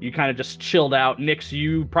you kind of just chilled out. Nix,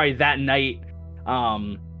 you probably that night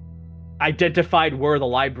identified where the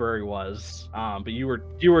library was, but you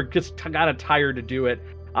were just kind of tired to do it.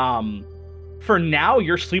 For now,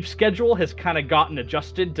 your sleep schedule has kind of gotten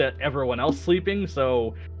adjusted to everyone else sleeping,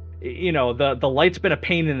 so you know the light's been a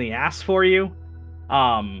pain in the ass for you,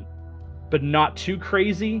 but not too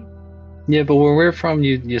crazy. Yeah, but where we're from,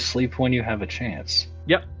 you sleep when you have a chance.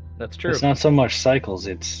 Yep, that's true. It's not so much cycles,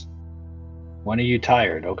 it's when are you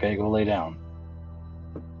tired? Okay, go lay down.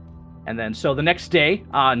 And then, so the next day,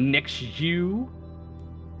 Nix, you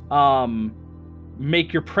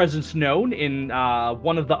make your presence known in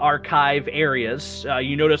one of the archive areas.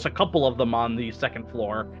 You notice a couple of them on the second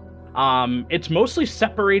floor. It's mostly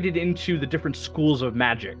separated into the different schools of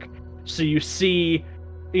magic. So you see,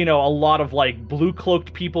 you know, a lot of like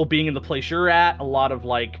blue-cloaked people being in the place you're at, a lot of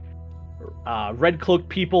like red-cloaked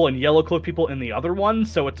people and yellow-cloaked people in the other one.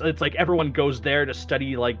 So it's like everyone goes there to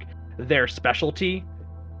study like their specialty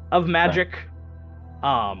of magic.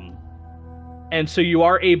 Right. And so you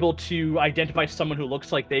are able to identify someone who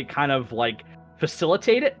looks like they kind of like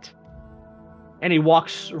facilitate it. And he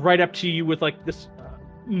walks right up to you with like this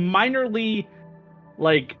minorly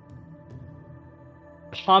like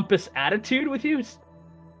pompous attitude with you.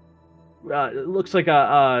 It looks like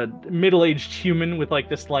a middle-aged human with like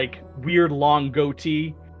this like weird long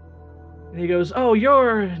goatee. And he goes, "Oh,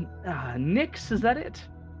 you're Nix, is that it?"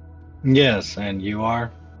 Yes, and you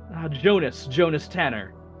are? Jonas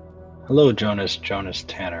Tanner. Hello, Jonas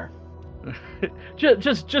Tanner.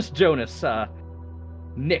 just Jonas.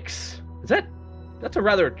 Nix. That's a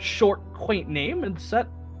rather short, quaint name. Is that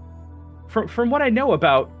from what I know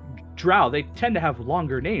about Drow, they tend to have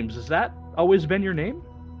longer names. Has that always been your name?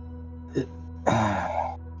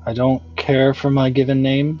 I don't care for my given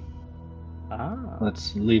name.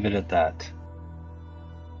 Let's leave it at that.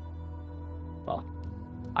 Well,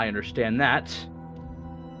 I understand that.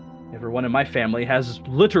 Everyone in my family has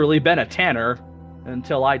literally been a tanner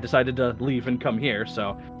until I decided to leave and come here,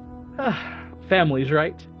 so families,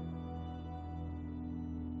 right?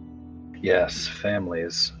 Yes,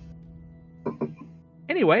 families.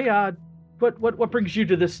 Anyway, what brings you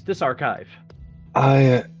to this archive?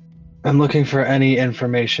 I am looking for any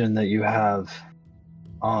information that you have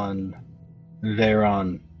on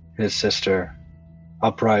Veyron, his sister,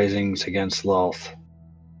 uprisings against Lolth.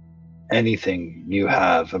 Anything you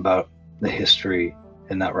have about the history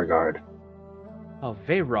in that regard. Oh,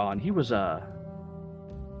 Veyron, he was a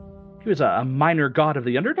minor god of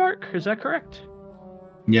the Underdark, is that correct?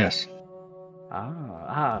 Yes.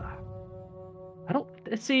 I don't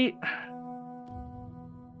see.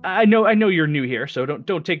 I know you're new here, so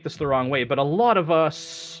don't take this the wrong way, but a lot of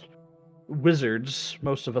us wizards,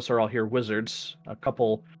 most of us are all here wizards, a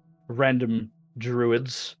couple random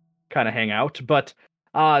druids kind of hang out, but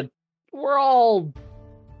we're all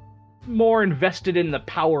more invested in the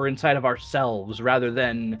power inside of ourselves rather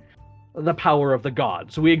than the power of the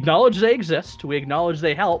gods. We acknowledge they exist, we acknowledge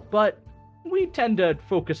they help, but we tend to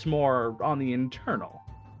focus more on the internal.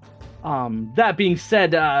 That being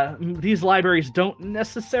said, these libraries don't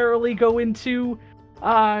necessarily go into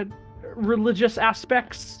religious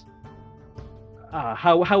aspects.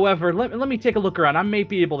 However, let me take a look around. I may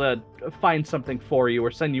be able to find something for you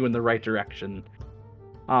or send you in the right direction.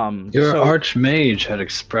 Your So archmage had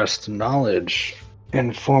expressed knowledge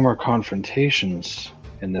in former confrontations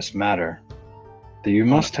in this matter. That you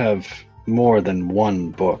must have more than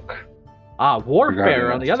one book. warfare,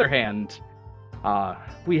 regarding on the this. other hand,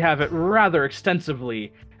 we have it rather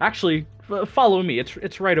extensively. Actually, follow me.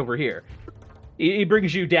 It's right over here. He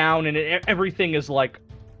brings you down, and everything is like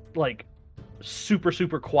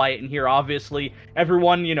super quiet in here. Obviously,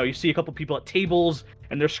 everyone, you see a couple people at tables,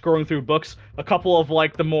 and they're scrolling through books. A couple of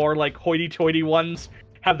like the more like hoity-toity ones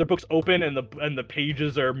have their books open, and the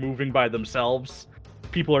pages are moving by themselves.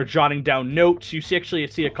 People are jotting down notes. You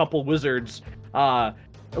see a couple wizards.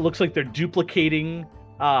 It looks like they're duplicating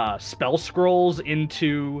spell scrolls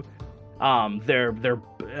into their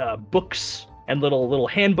books and little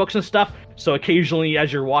handbooks and stuff. So occasionally,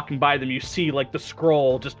 as you're walking by them, you see like the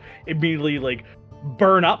scroll just immediately like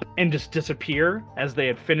burn up and just disappear as they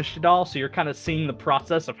had finished it all. So you're kind of seeing the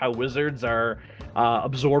process of how wizards are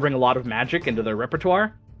absorbing a lot of magic into their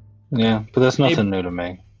repertoire. Yeah, but that's nothing new to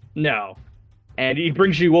me. No. And he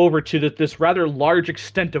brings you over to this rather large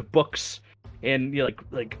extent of books, and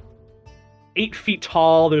like 8 feet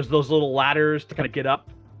tall. There's those little ladders to kind of get up,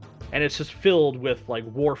 and it's just filled with like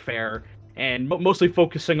warfare, and mostly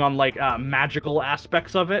focusing on like magical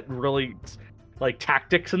aspects of it, really like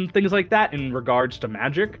tactics and things like that in regards to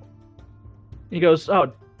magic. He goes,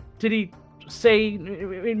 "Oh, did he say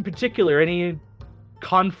in particular any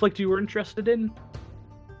conflict you were interested in?"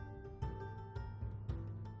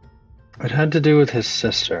 It had to do with his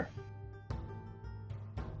sister,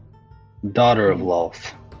 daughter of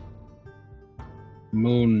Lolth.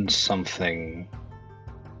 Moon something.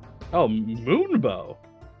 Oh, Moonbow.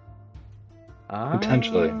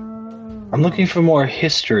 Potentially. I'm looking for more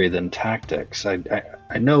history than tactics. I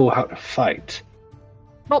know how to fight.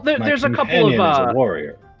 Well, My there's a couple companion of is a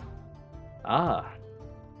warrior.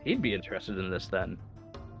 He'd be interested in this then,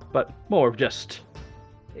 but more of just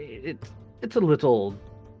it's a little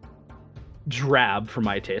drab for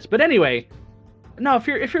my taste. But anyway, no, if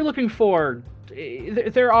you're looking for,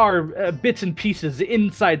 there are bits and pieces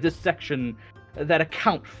inside this section that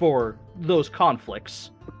account for those conflicts.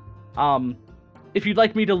 If you'd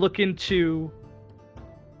like me to look into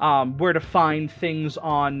where to find things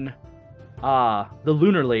on the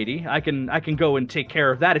Lunar Lady, I can go and take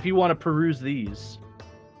care of that if you want to peruse these.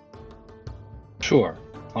 Sure.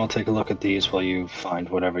 I'll take a look at these while you find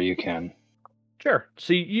whatever you can. Sure.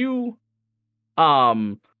 So you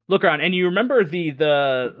look around, and you remember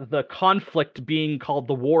the conflict being called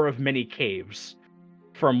the War of Many Caves,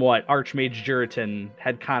 from what Archmage Juritan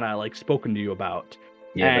had kind of like spoken to you about.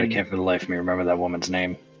 Yeah, but I can't for the life of me remember that woman's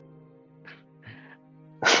name.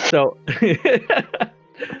 So,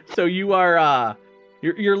 so you are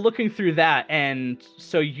you're looking through that, and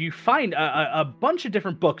so you find a bunch of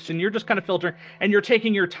different books, and you're just kind of filtering, and you're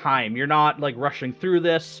taking your time. You're not like rushing through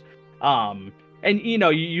this. And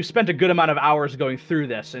you spent a good amount of hours going through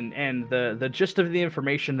this, and the gist of the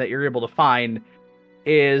information that you're able to find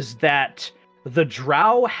is that the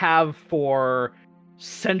Drow have for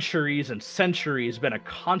centuries and centuries been a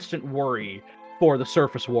constant worry for the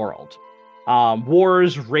surface world.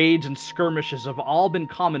 Wars, raids, and skirmishes have all been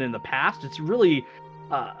common in the past. It's really,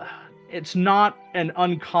 it's not an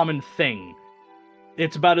uncommon thing.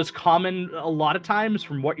 It's about as common a lot of times,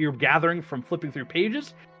 from what you're gathering from flipping through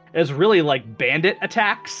pages, as really like bandit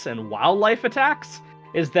attacks and wildlife attacks,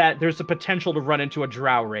 is that there's a potential to run into a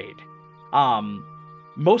drow raid.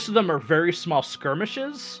 Most of them are very small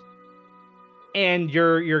skirmishes, and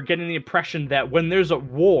you're getting the impression that when there's a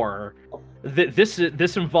war,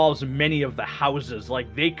 this involves many of the houses.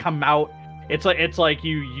 Like they come out, it's like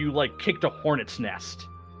you like kicked a hornet's nest,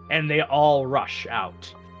 and they all rush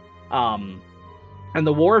out. And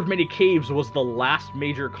the War of Many Caves was the last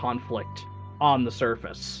major conflict on the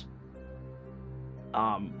surface.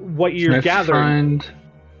 What you're gathering...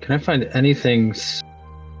 Can I find anything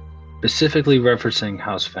specifically referencing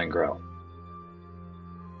House Fangrel?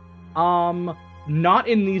 Not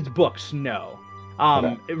in these books, no.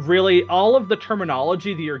 Okay. Really, all of the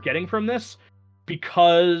terminology that you're getting from this,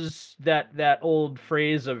 because that old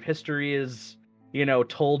phrase of history is,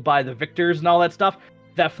 told by the victors and all that stuff,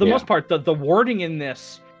 that for the most part, the wording in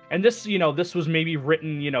this, and this, this was maybe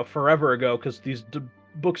written, forever ago, because these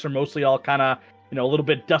books are mostly all kind of, a little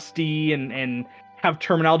bit dusty and have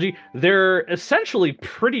terminology. They're essentially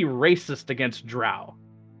pretty racist against Drow.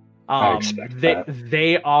 I expect that.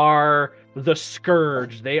 They are the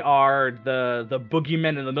scourge. They are the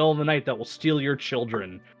boogeymen in the middle of the night that will steal your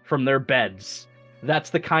children from their beds. That's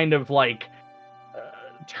the kind of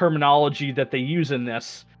terminology that they use in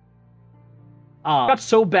this. It got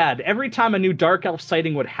so bad. Every time a new Dark Elf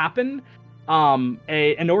sighting would happen,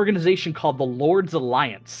 an organization called the Lord's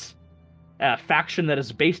Alliance, a faction that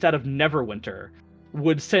is based out of Neverwinter,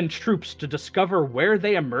 would send troops to discover where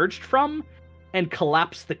they emerged from and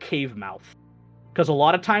collapse the cave mouth. Because a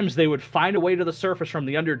lot of times they would find a way to the surface from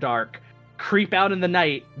the Underdark, creep out in the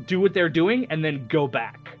night, do what they're doing, and then go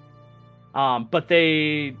back. But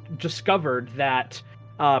they discovered that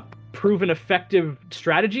proven effective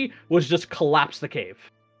strategy was just collapse the cave.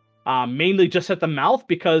 Mainly just at the mouth,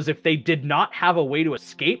 because if they did not have a way to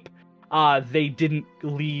escape, they didn't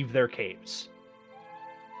leave their caves.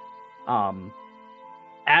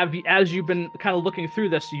 As you've been kind of looking through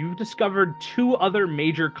this, you've discovered 2 other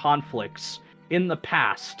major conflicts in the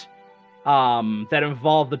past that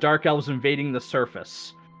involve the Dark Elves invading the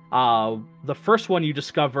surface. The first one you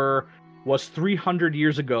discover was 300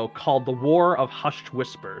 years ago, called the War of Hushed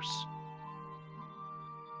Whispers.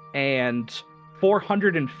 And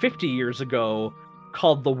 450 years ago,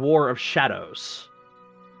 called the War of Shadows.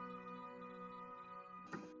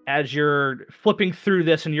 As you're flipping through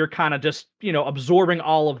this and you're kind of just, absorbing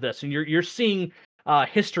all of this, and you're seeing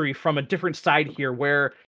history from a different side here,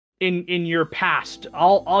 where in your past,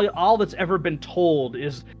 all that's ever been told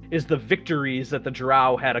is the victories that the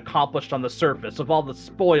Drow had accomplished on the surface, of all the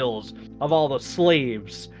spoils, of all the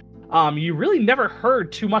slaves. You really never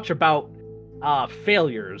heard too much about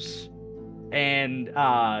failures and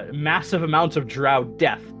massive amounts of Drow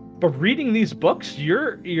death. But reading these books,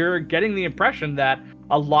 you're getting the impression that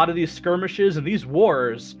a lot of these skirmishes and these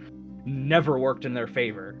wars never worked in their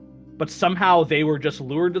favor. But somehow they were just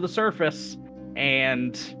lured to the surface,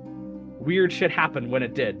 and weird shit happened when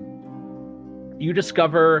it did. You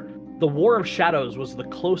discover the War of Shadows was the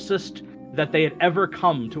closest that they had ever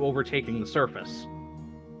come to overtaking the surface.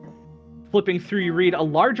 Flipping through, you read, a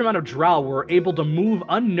large amount of Drow were able to move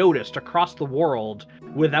unnoticed across the world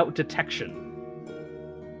without detection,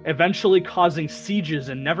 eventually causing sieges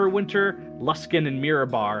in Neverwinter, Luskan, and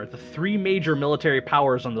Mirabar, the 3 major military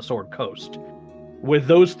powers on the Sword Coast. With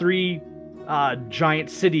those 3 giant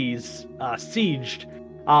cities sieged,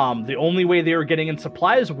 the only way they were getting in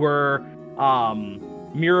supplies were Luskan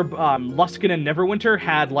and Neverwinter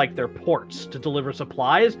had their ports to deliver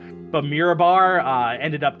supplies, but Mirabar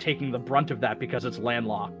ended up taking the brunt of that because it's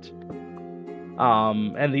landlocked.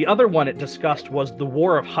 And the other one it discussed was the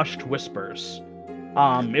War of Hushed Whispers.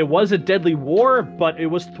 It was a deadly war, but it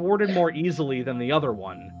was thwarted more easily than the other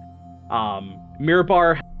one.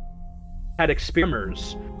 Mirabar had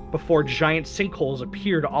experiments before giant sinkholes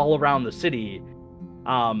appeared all around the city.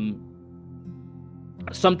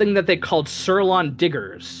 Something that they called Surlon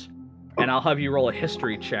Diggers. And I'll have you roll a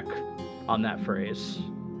history check on that phrase.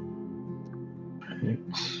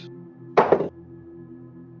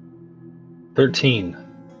 13.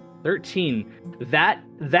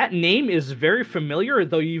 That name is very familiar,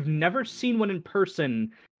 though you've never seen one in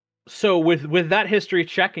person. So with that history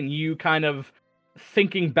check and you kind of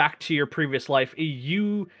thinking back to your previous life,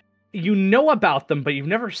 you know about them, but you've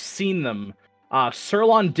never seen them.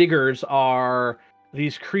 Surlon Diggers are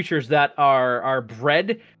these creatures that are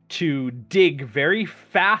bred to dig very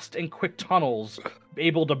fast and quick tunnels,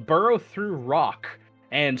 able to burrow through rock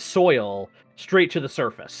and soil straight to the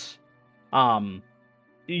surface.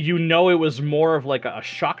 It was more of a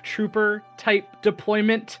shock trooper type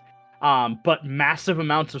deployment, but massive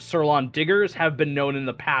amounts of Surlon Diggers have been known in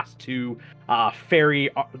the past to ferry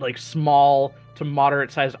small to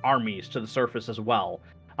moderate sized armies to the surface as well.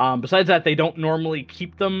 Besides that, they don't normally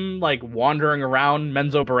keep them wandering around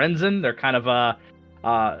Menzo Berenzin. They're kind of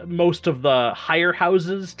most of the higher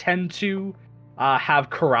houses tend to have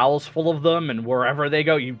corrals full of them, and wherever they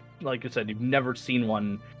go, like you said, you've never seen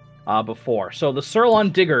one before. So the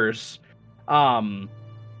Surlon Diggers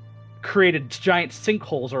created giant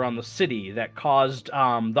sinkholes around the city that caused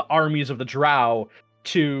the armies of the Drow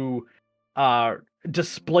to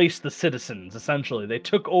displace the citizens, essentially. They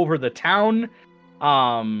took over the town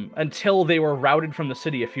until they were routed from the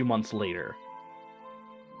city a few months later.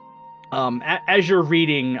 As you're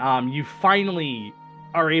reading, you finally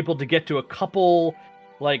are able to get to a couple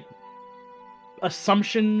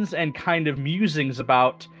assumptions and kind of musings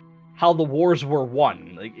about how the wars were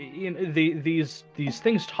won. These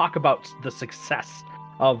things talk about the success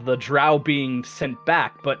of the Drow being sent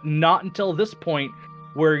back, but not until this point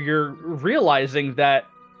where you're realizing that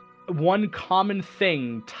one common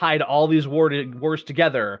thing tied all these wars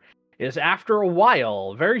together is, after a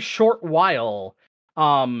while, very short while,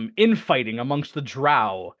 infighting amongst the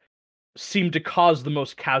Drow seemed to cause the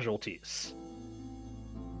most casualties.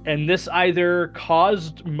 And this either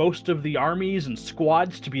caused most of the armies and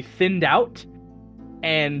squads to be thinned out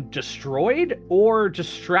and destroyed, or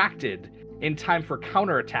distracted in time for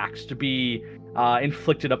counterattacks to be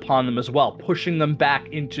inflicted upon them as well, pushing them back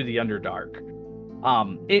into the Underdark.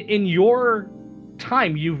 In your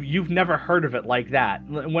time, you've never heard of it like that.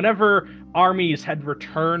 Whenever armies had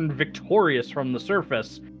returned victorious from the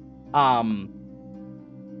surface,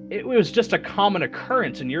 it was just a common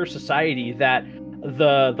occurrence in your society that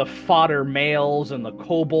the fodder males and the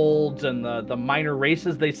kobolds and the minor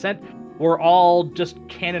races they sent were all just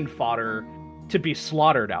cannon fodder to be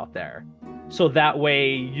slaughtered out there. So that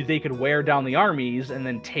way they could wear down the armies and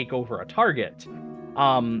then take over a target.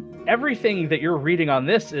 Everything that you're reading on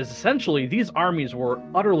this is essentially these armies were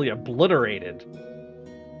utterly obliterated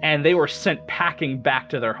and they were sent packing back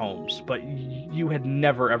to their homes, but you had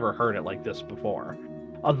never ever heard it like this before.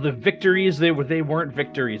 The victories, they weren't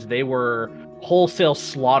victories, they were wholesale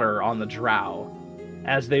slaughter on the Drow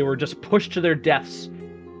as they were just pushed to their deaths.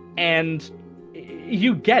 And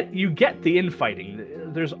you get the infighting.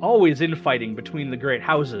 There's always infighting between the great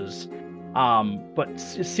houses. But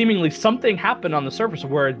seemingly something happened on the surface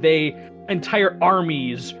where entire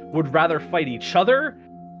armies would rather fight each other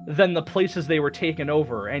than the places they were taken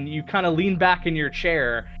over. And you kind of lean back in your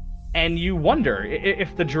chair and you wonder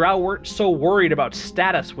if the Drow weren't so worried about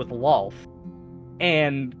status with Lolth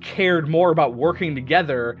and cared more about working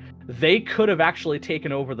together, they could have actually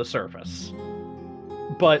taken over the surface.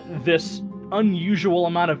 But this unusual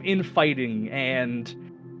amount of infighting and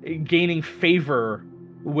gaining favor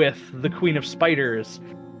with the Queen of Spiders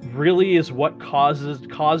really is what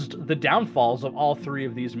caused the downfalls of all three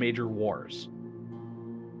of these major wars.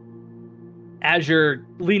 As you're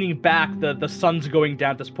leaning back, the sun's going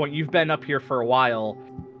down at this point. You've been up here for a while.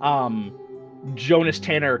 Jonas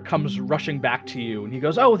Tanner comes rushing back to you, and he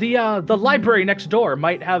goes, "Oh, the library next door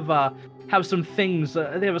might have some things.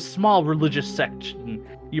 They have a small religious section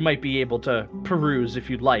you might be able to peruse if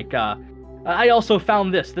you'd like. I also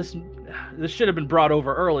found this. This should have been brought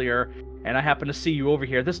over earlier, and I happen to see you over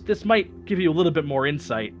here. This might give you a little bit more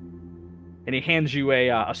insight." And he hands you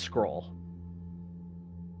a scroll.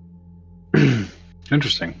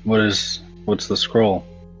 Interesting. What's the scroll?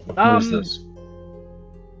 What is this?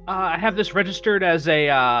 I have this registered as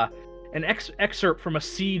an excerpt from a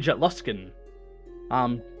siege at Luskan.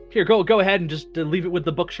 Here, go ahead and just leave it with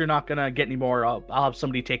the books. You're not gonna get any more. I'll have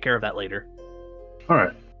somebody take care of that later. All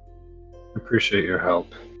right. Appreciate your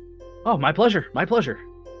help. Oh, my pleasure. My pleasure.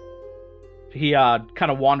 He kind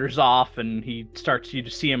of wanders off, and you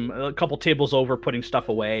just see him a couple tables over putting stuff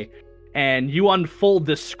away, and you unfold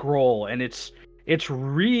this scroll, and it's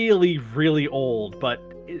really, really old, but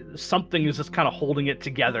something is just kind of holding it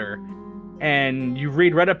together. And you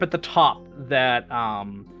read right up at the top that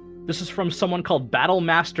this is from someone called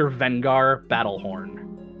Battlemaster Vengar Battlehorn.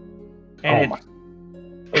 And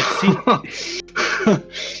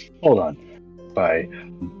hold on. By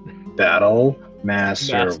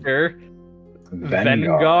Battlemaster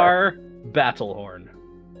Vengar Battlehorn.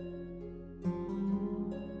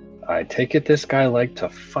 I take it this guy liked to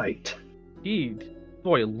fight. He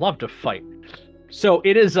loved to fight. So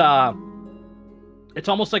it is it's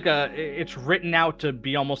almost like it's written out to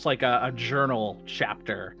be almost like a journal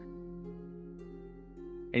chapter.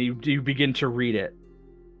 And you begin to read it.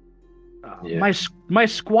 My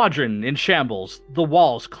squadron in shambles, the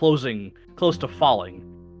walls close to falling.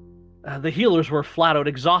 The healers were flat out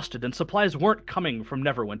exhausted, and supplies weren't coming from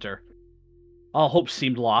Neverwinter. All hope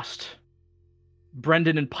seemed lost.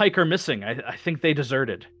 Brendan and Pike are missing. I think they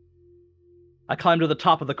deserted. I climbed to the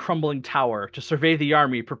top of the crumbling tower to survey the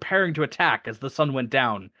army preparing to attack as the sun went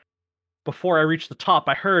down. Before I reached the top,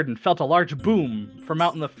 I heard and felt a large boom from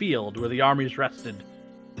out in the field where the armies rested.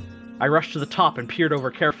 I rushed to the top and peered over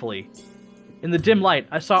carefully. In the dim light,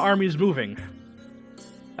 I saw armies moving.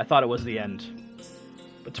 I thought it was the end.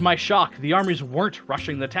 But to my shock, the armies weren't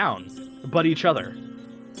rushing the town, but each other.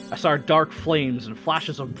 I saw dark flames and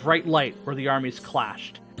flashes of bright light where the armies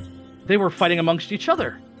clashed. They were fighting amongst each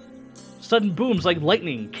other. Sudden booms like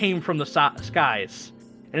lightning came from the skies,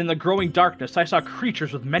 and in the growing darkness I saw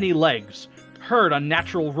creatures with many legs, heard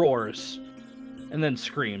unnatural roars, and then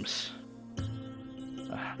screams.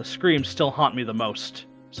 The screams still haunt me the most,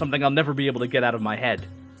 something I'll never be able to get out of my head.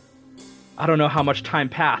 I don't know how much time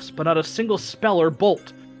passed, but not a single spell or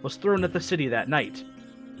bolt was thrown at the city that night.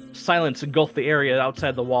 Silence engulfed the area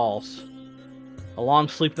outside the walls. A long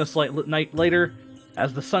sleepless night later,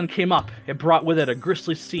 as the sun came up, it brought with it a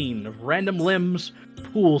grisly scene of random limbs,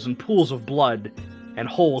 pools and pools of blood, and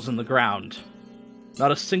holes in the ground.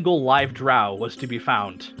 Not a single live drow was to be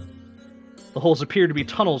found. The holes appeared to be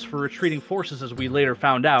tunnels for retreating forces, as we later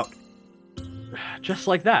found out. Just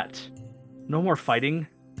like that. No more fighting.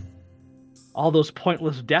 All those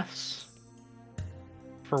pointless deaths.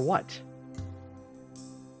 For what?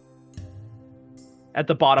 at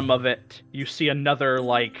the bottom of it, you see another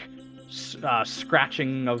like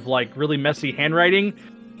scratching of like really messy handwriting,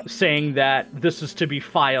 saying that this is to be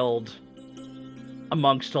filed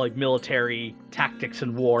amongst like military tactics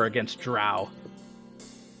and war against Drow.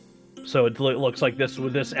 So it looks like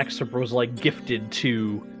this excerpt was like gifted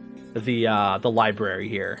to the library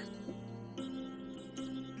here.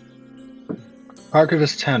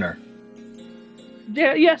 Archivist Tanner.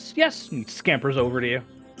 Yeah, yes. He scampers over to you.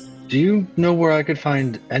 Do you know where I could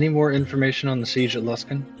find any more information on the siege at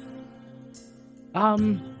Luskan?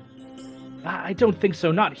 I don't think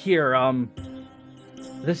so. Not here.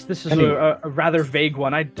 This is a rather vague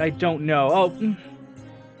one. I don't know. Oh,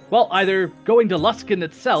 well, either going to Luskan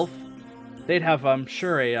itself, they'd have, I'm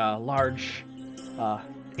sure, a large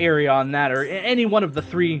area on that, or any one of the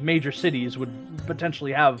 3 major cities would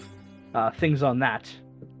potentially have things on that.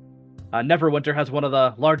 Neverwinter has one of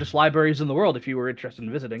the largest libraries in the world if you were interested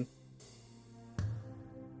in visiting.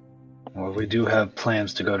 Well, we do have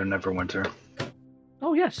plans to go to Neverwinter.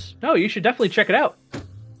 Oh, yes. No, you should definitely check it out.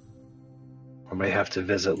 I may have to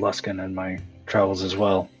visit Luskan in my travels as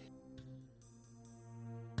well.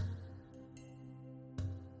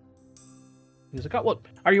 He's like, oh, well,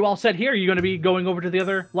 are you all set here? Are you going to be going over to the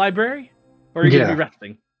other library? Or are you going to be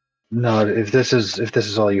resting? No, if this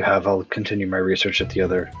is all you have, I'll continue my research at the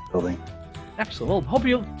other building. Excellent. Well, hope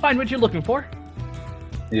you'll find what you're looking for.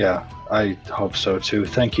 Yeah, I hope so too.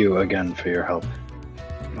 Thank you again for your help.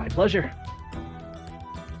 My pleasure.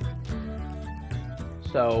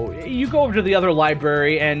 So you go over to the other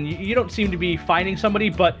library, and you don't seem to be finding somebody,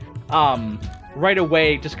 but right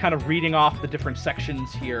away, just kind of reading off the different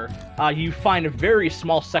sections here, you find a very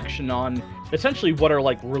small section on essentially what are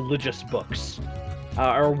like religious books.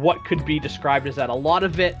 Or what could be described as that. A lot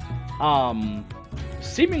of it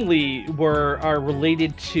seemingly are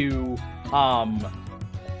related to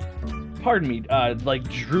like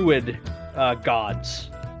druid gods,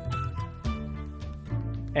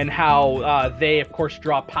 and how they of course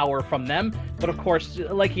draw power from them, but of course,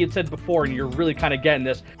 like he had said before, and you're really kind of getting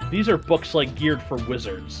this, these are books like geared for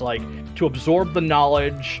wizards, like to absorb the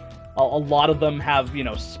knowledge. A lot of them have,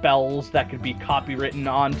 spells that could be copywritten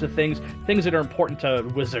onto things that are important to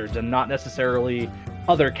wizards and not necessarily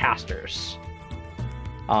other casters.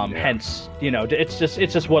 Hence, it's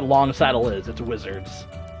just what Long Saddle is. It's wizards.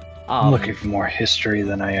 I'm looking for more history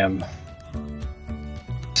than I am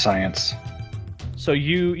science. So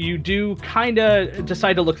you do kind of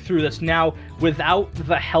decide to look through this now without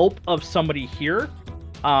the help of somebody here.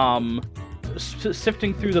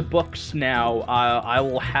 Sifting through the books now, I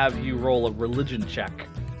will have you roll a religion check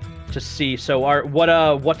to see. So,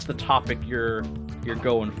 what's the topic you're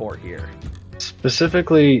going for here?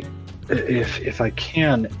 Specifically, if I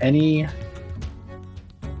can, any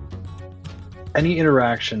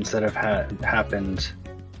interactions that have happened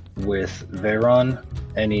with Veyron,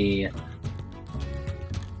 any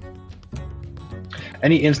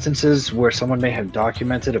instances where someone may have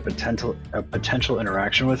documented a potential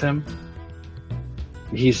interaction with him.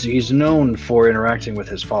 He's known for interacting with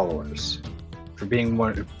his followers, for being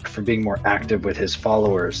more active with his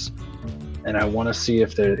followers, and I want to see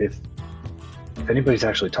if anybody's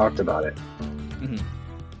actually talked about it. Mm-hmm.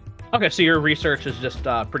 Okay, so your research is just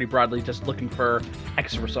pretty broadly just looking for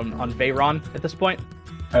experts on Veyron at this point?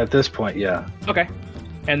 At this point, yeah. Okay.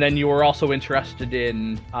 And then you were also interested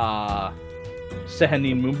in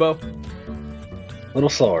Sehanine Moonbow? A little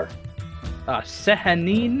slower.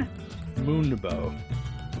 Sehanine Moonbow.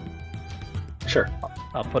 Sure.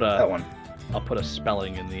 I'll put that one. I'll put a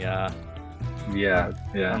spelling in the yeah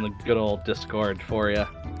on the good old Discord for you.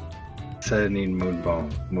 Sehanine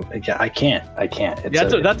Moonbow. Yeah, I can't.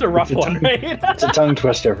 That's a rough one, right? It's a tongue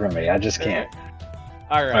twister for me. I just can't.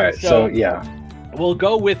 All right. All right. So yeah, we'll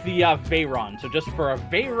go with the Veyron. So just for a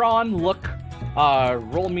Veyron look,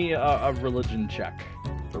 roll me a religion check.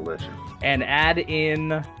 Religion. And add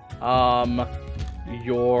in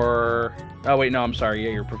your. Oh wait, no, I'm sorry. Yeah,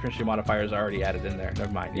 your proficiency modifier is already added in there.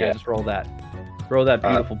 Never mind. Yeah, just roll that. Roll that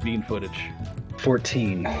beautiful bean footage.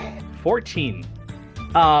 14. 14.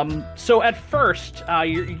 So at first,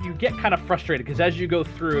 you get kind of frustrated because as you go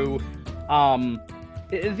through,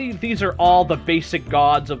 these are all the basic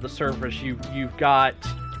gods of the surface. You've got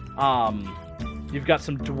some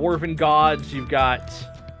dwarven gods. You've got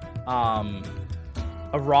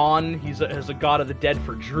Aran. He's a god of the dead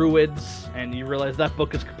for druids, and you realize that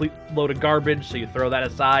book is a complete load of garbage, so you throw that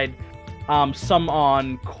aside. Some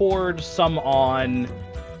on Cord, some on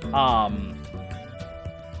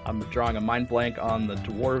I'm drawing a mind blank on the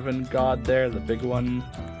dwarven god there, the big one.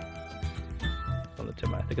 On the tip,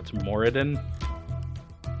 I think it's Moradin.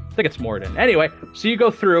 Anyway, so you go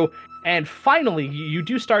through, And finally, you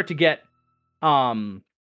do start to get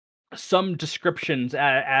some descriptions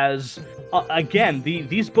as again,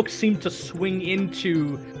 these books seem to swing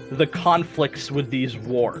into the conflicts with these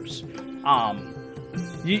wars.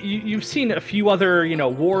 You've seen a few other,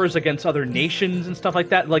 wars against other nations and stuff like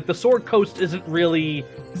that. Like, the Sword Coast isn't really,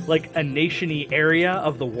 like, a nation-y area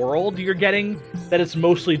of the world you're getting. That it's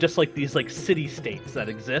mostly just, like, these, like, city-states that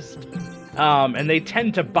exist. And they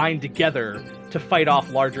tend to bind together to fight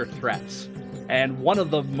off larger threats. And one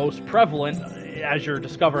of the most prevalent, as you're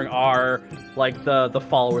discovering, are, like, the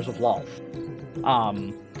followers of Lolth.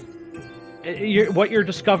 What you're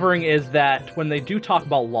discovering is that when they do talk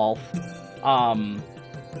about Lolth,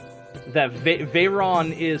 that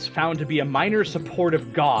Veyron is found to be a minor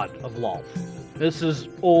supportive god of Lolth. This is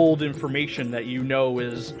old information that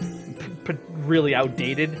is really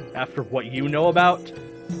outdated after what you know about.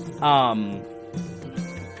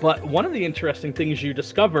 But one of the interesting things you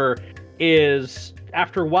discover is,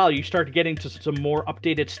 after a while, you start getting to some more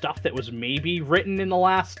updated stuff that was maybe written in the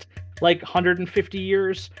last, 150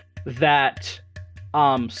 years, that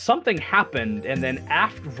something happened, and then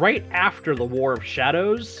right after the War of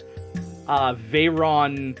Shadows,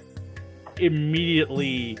 Veyron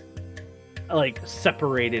immediately,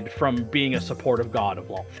 separated from being a supportive god of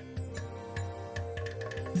Lolth.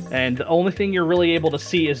 And the only thing you're really able to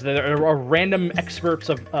see is that there are random excerpts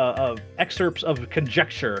of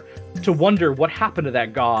conjecture to wonder what happened to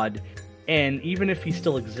that god, and even if he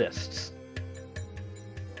still exists.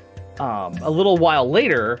 A little while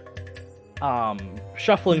later,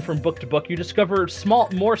 shuffling from book to book, you discover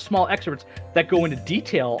more small excerpts that go into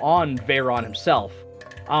detail on Veyron himself.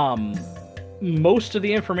 Most of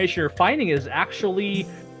the information you're finding is actually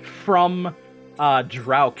from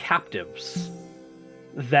drow captives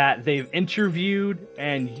that they've interviewed,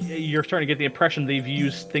 and you're starting to get the impression they've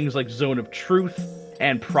used things like Zone of Truth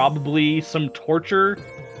and probably some torture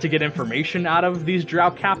to get information out of these drow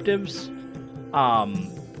captives.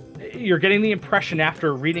 You're getting the impression,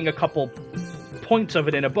 after reading a couple points of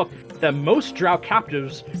it in a book, that most drow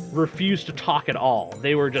captives refused to talk at all.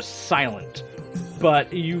 They were just silent. But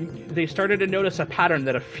they started to notice a pattern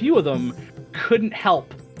that a few of them couldn't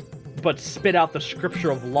help but spit out the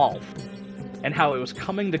scripture of Lolth, and how it was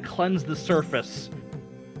coming to cleanse the surface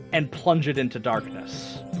and plunge it into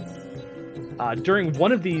darkness. During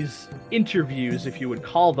one of these interviews, if you would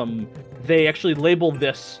call them, they actually labeled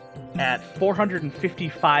this at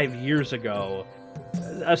 455 years ago.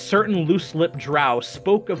 A certain loose-lipped drow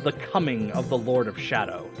spoke of the coming of the Lord of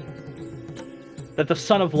Shadow. That the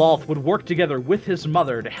son of Lolth would work together with his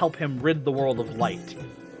mother to help him rid the world of light.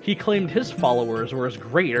 He claimed his followers were as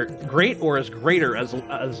great as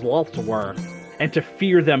Lolth's were, and to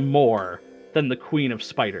fear them more than the Queen of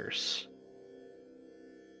Spiders.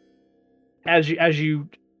 As you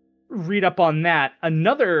read up on that,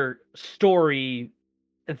 another story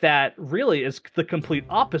that really is the complete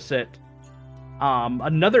opposite.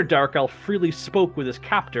 Another Dark Elf freely spoke with his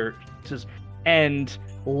captors and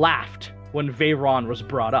laughed when Veyron was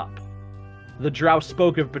brought up. The drow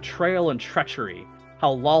spoke of betrayal and treachery,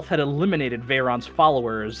 how Lolth had eliminated Veyron's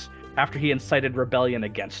followers after he incited rebellion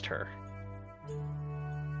against her.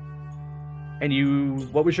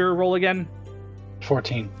 And what was your roll again?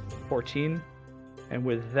 14. 14. And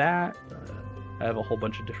with that, I have a whole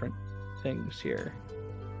bunch of different things here.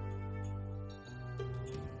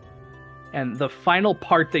 And the final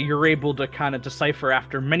part that you're able to kind of decipher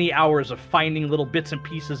after many hours of finding little bits and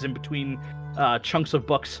pieces in between chunks of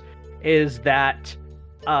books is that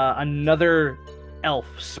another elf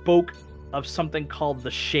spoke of something called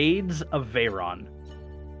the Shades of Veyron.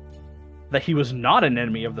 That he was not an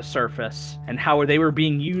enemy of the surface, and how they were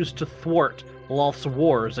being used to thwart Lolth's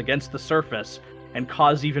wars against the surface and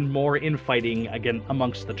cause even more infighting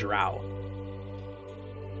amongst the drow.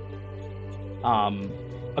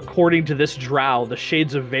 According to this drow, the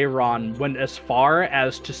Shades of Veyron went as far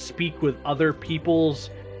as to speak with other people's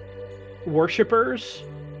worshippers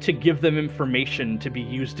to give them information to be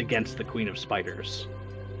used against the Queen of Spiders.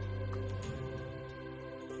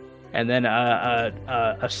 And then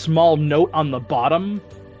a small note on the bottom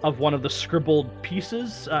of one of the scribbled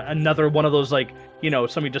pieces, another one of those,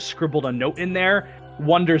 somebody just scribbled a note in there,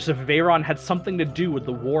 wonders if Veyron had something to do with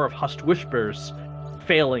the War of Hushed Whispers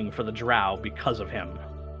failing for the drow because of him.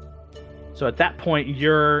 So at that point,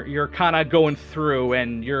 you're kind of going through,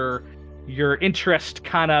 and your interest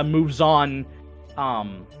kind of moves on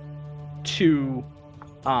to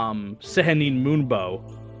Sehanine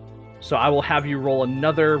Moonbow. So I will have you roll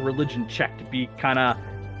another religion check to be kind of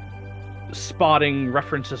spotting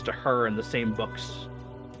references to her in the same books.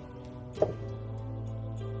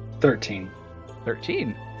 13.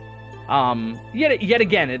 13. Yet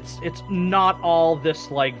again, it's not all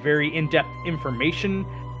this like very in-depth information,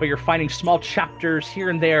 but you're finding small chapters here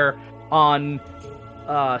and there on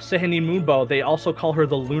Sehanine Moonbow. They also call her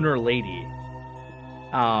the Lunar Lady.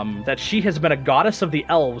 That she has been a goddess of the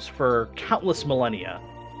elves for countless millennia.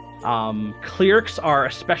 Clerics are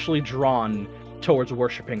especially drawn towards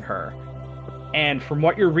worshipping her. And from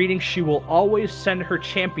what you're reading, she will always send her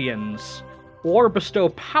champions or bestow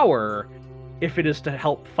power if it is to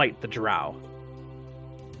help fight the Drow.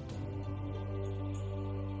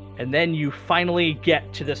 And then you finally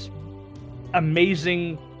get to this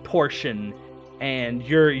amazing portion, and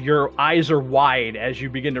your eyes are wide as you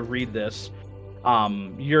begin to read this.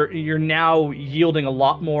 You're now yielding a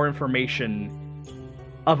lot more information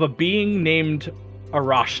of a being named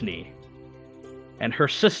Arashni and her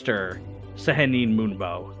sister, Sehanine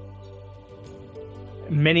Moonbow.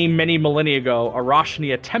 Many, many millennia ago,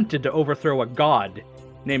 Arashni attempted to overthrow a god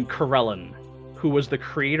named Corellon, who was the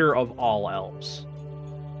creator of all elves.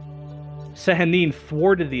 Sehanine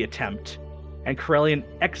thwarted the attempt, and Corellon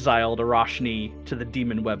exiled Arashni to the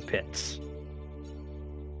Demon Web Pits.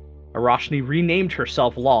 Arashni renamed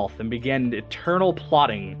herself Lolth and began eternal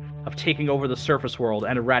plotting of taking over the surface world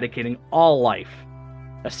and eradicating all life,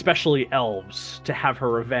 especially elves, to have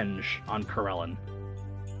her revenge on Corellon.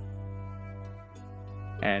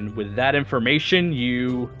 And with that information,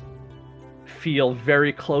 you feel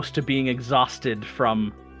very close to being exhausted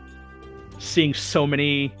from seeing so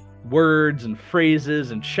many words and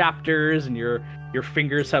phrases and chapters, and your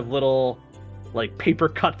fingers have little like paper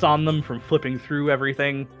cuts on them from flipping through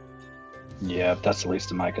everything. Yeah, that's the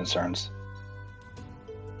least of my concerns.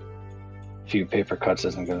 A few paper cuts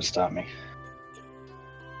isn't going to stop me.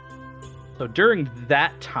 So during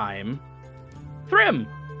that time, Thrym!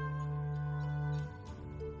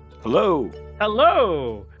 Hello!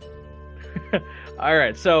 Hello!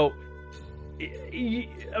 Alright, so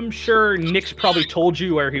I'm sure Nyx probably told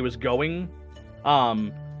you where he was going.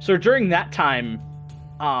 So during that time,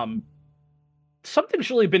 something's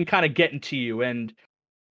really been kind of getting to you, and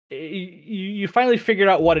you finally figured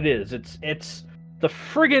out what it is. It's the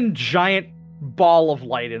friggin' giant ball of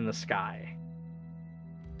light in the sky.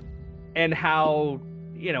 And how,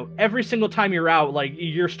 every single time you're out, like,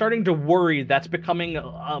 you're starting to worry that's becoming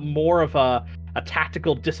more of a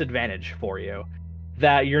tactical disadvantage for you.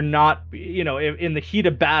 That you're not, in the heat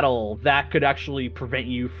of battle, that could actually prevent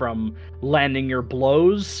you from landing your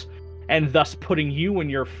blows, and thus putting you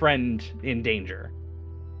and your friend in danger.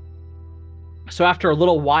 So after a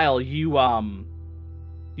little while, you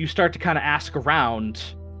start to kind of ask around,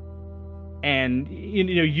 and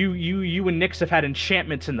you and Nyx have had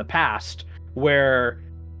enchantments in the past where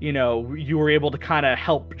you were able to kind of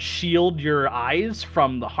help shield your eyes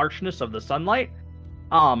from the harshness of the sunlight.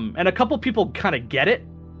 And a couple people kind of get it,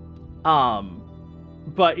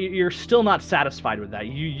 but you're still not satisfied with that.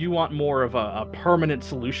 You want more of a permanent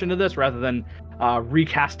solution to this rather than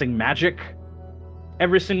recasting magic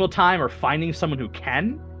every single time or finding someone who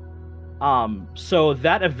can. So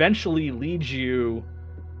that eventually leads you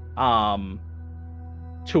to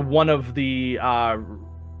one of the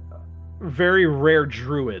very rare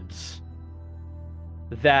druids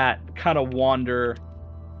that kind of wander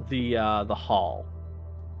the hall.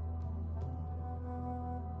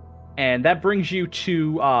 And that brings you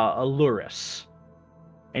to Luris.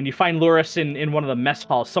 And you find Luris in one of the mess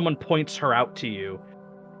halls. Someone points her out to you.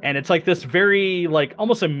 And it's like this very, like,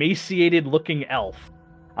 almost emaciated looking elf.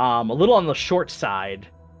 A little on the short side.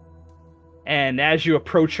 And as you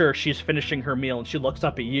approach her, she's finishing her meal, and she looks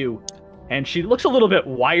up at you. And she looks a little bit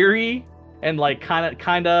wiry and like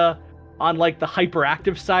kind of on like the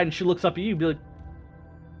hyperactive side. And she looks up at you and be like,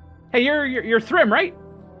 "Hey, you're Thrym, right?"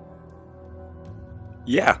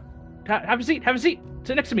 Yeah. Have a seat.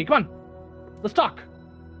 Sit next to me. Come on. Let's talk.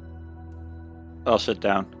 I'll sit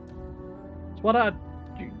down. What,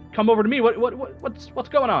 you come over to me. What's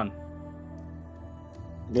going on?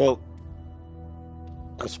 Well,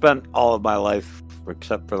 I spent all of my life,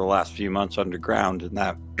 except for the last few months, underground in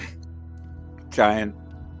that giant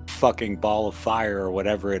fucking ball of fire or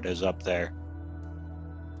whatever it is up there.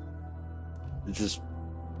 It just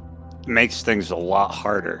makes things a lot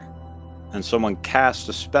harder. And someone cast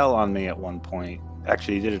a spell on me at one point.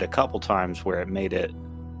 Actually, he did it a couple times where it made it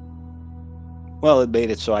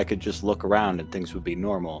so I could just look around and things would be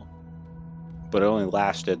normal. But it only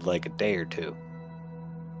lasted like a day or two.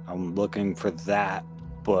 I'm looking for that,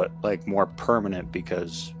 but like more permanent,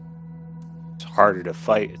 because it's harder to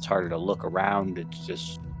fight, it's harder to look around, it's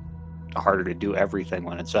just harder to do everything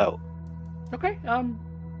when it's out. Okay,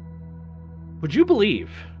 would you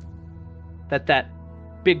believe that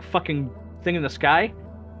big fucking thing in the sky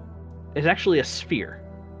is actually a sphere.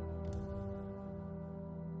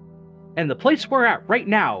 And the place we're at right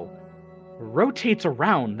now rotates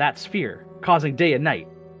around that sphere, causing day and night.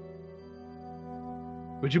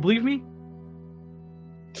 Would you believe me?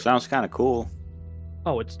 Sounds kind of cool.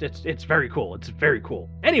 Oh, it's very cool. It's very cool.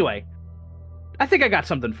 Anyway, I think I got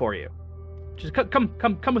something for you. Just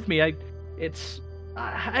come with me. I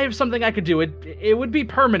have something I could do. It would be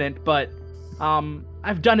permanent, but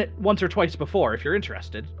I've done it once or twice before. If you're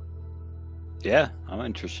interested. Yeah, I'm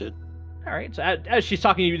interested. All right. So as she's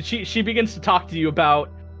talking to you, she begins to talk to you about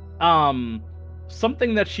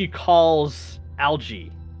something that she calls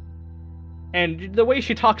algae. And the way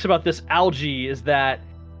she talks about this algae is that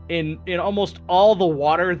in almost all the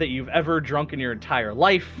water that you've ever drunk in your entire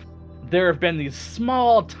life, there have been these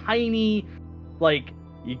small, tiny,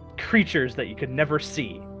 creatures that you could never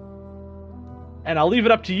see. And I'll leave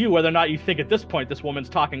it up to you whether or not you think at this point this woman's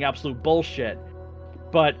talking absolute bullshit.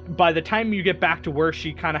 But by the time you get back to where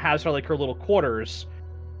she kind of has her her little quarters,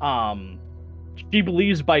 she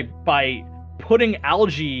believes by putting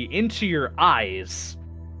algae into your eyes,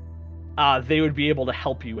 they would be able to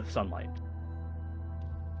help you with sunlight.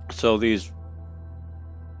 So these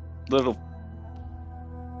little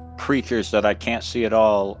creatures that I can't see at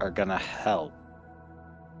all are gonna help.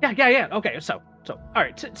 Yeah. Okay, so all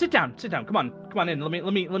right, sit down. Come on in. Let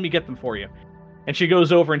me get them for you. And she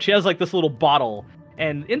goes over and she has this little bottle,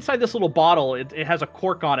 and inside this little bottle, it has a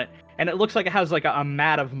cork on it, and it looks like it has a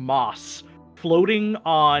mat of moss floating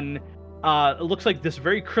on. It looks like this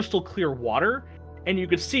very crystal clear water, and you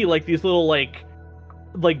could see these little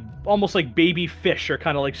almost like baby fish are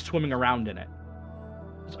kind of swimming around in it.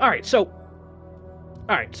 All right, so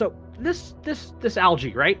this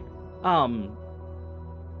algae, right?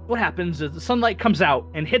 What happens is the sunlight comes out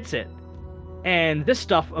and hits it, and this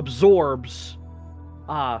stuff absorbs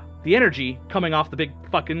the energy coming off the big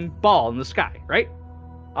fucking ball in the sky, right?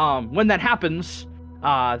 When that happens,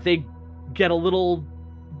 they get a little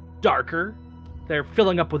darker. They're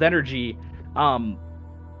filling up with energy.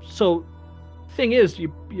 So thing is, you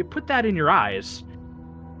put that in your eyes.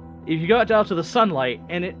 If you go out to the sunlight,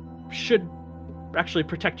 and it should actually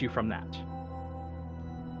protect you from that.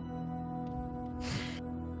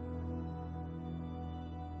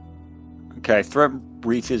 Okay, Thrym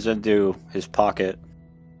reaches into his pocket,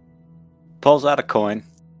 pulls out a coin,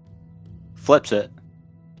 flips it,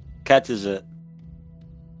 catches it,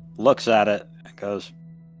 looks at it, and goes,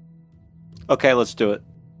 "Okay, let's do it."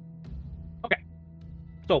 Okay.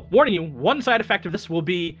 So, warning you, one side effect of this will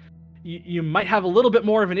be you might have a little bit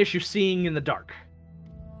more of an issue seeing in the dark.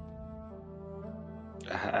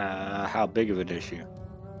 How big of an issue?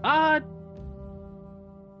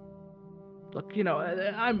 Look,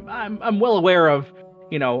 I'm well aware of,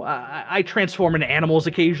 I transform into animals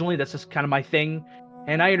occasionally. That's just kind of my thing,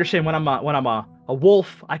 and I understand when I'm a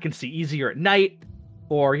wolf, I can see easier at night,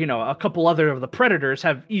 or a couple other of the predators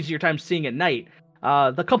have easier time seeing at night.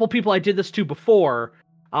 The couple people I did this to before,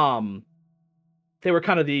 they were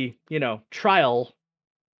kind of the trial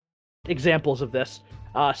examples of this.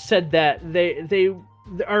 Said that they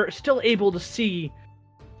are still able to see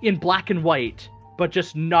in black and white, but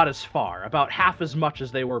just not as far, about half as much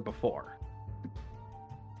as they were before.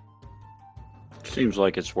 Seems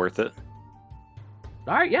like it's worth it.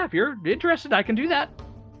 All right, yeah, if you're interested, I can do that.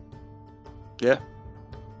 Yeah.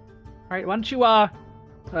 All right, why don't you,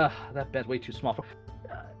 that bed's way too small.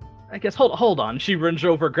 I guess, hold on. She runs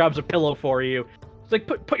over, grabs a pillow for you. It's like,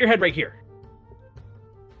 put your head right here.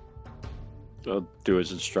 I'll do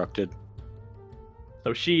as instructed.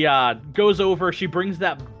 So she goes over, she brings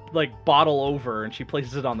that bottle over, and she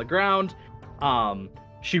places it on the ground.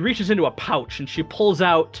 She reaches into a pouch and she pulls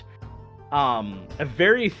out a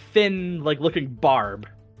very thin looking barb.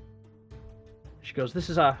 She goes, "This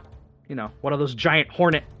is one of those giant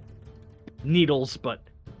hornet needles, but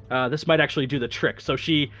this might actually do the trick." So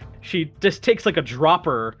she just takes a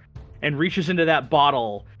dropper and reaches into that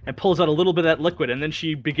bottle and pulls out a little bit of that liquid, and then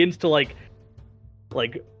she begins to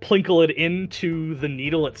plinkle it into the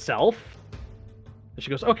needle itself. And she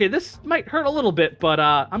goes, "Okay, this might hurt a little bit, but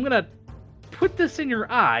I'm gonna put this in your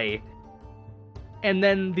eye, and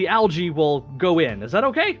then the algae will go in. Is that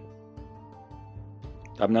okay?"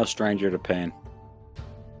 I'm no stranger to pain.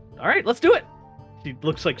 All right, let's do it. She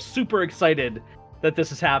looks super excited that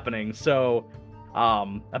this is happening. So,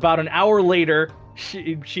 about an hour later,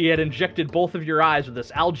 she had injected both of your eyes with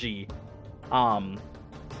this algae,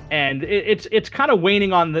 and it's kind of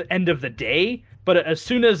waning on the end of the day. But as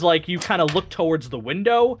soon as you kind of look towards the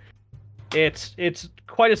window, it's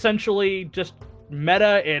quite essentially just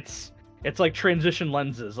meta. It's like transition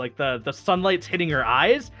lenses. The sunlight's hitting your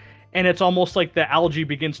eyes, and it's almost like the algae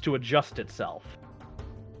begins to adjust itself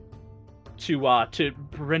to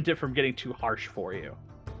prevent it from getting too harsh for you.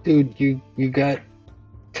 Dude, you got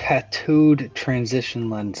tattooed transition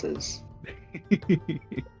lenses.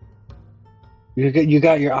 You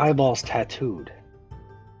got your eyeballs tattooed.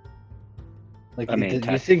 Like, I mean,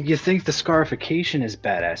 you think the scarification is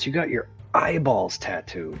badass? You got your eyeballs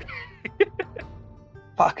tattooed.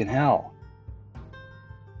 Fucking hell.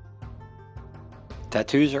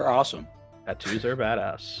 tattoos are awesome. Tattoos are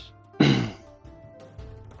badass.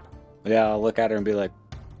 Yeah, I'll look at her and be like,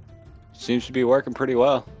 seems to be working pretty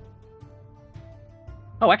well.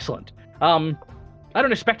 Oh, excellent. I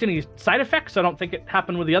don't expect any side effects. I don't think it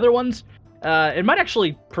happened with the other ones. It might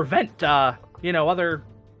actually prevent, other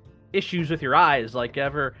issues with your eyes. Like, you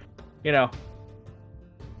ever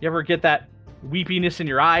get that weepiness in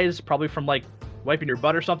your eyes, probably from, like, wiping your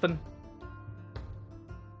butt or something?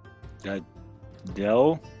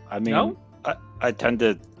 No. I mean, No? I tend to,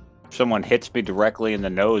 if someone hits me directly in the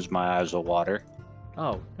nose, my eyes will water.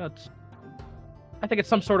 Oh, I think it's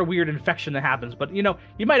some sort of weird infection that happens, but, you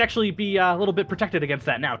might actually be a little bit protected against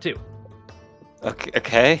that now, too.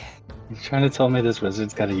 Okay. You trying to tell me this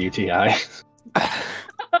wizard's got a UTI?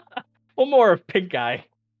 Well, more of pink eye.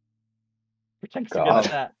 Protects against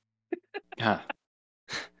that. Yeah.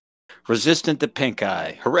 Resistant to pink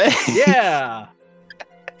eye. Hooray! Yeah!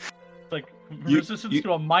 It's like You- resistance you-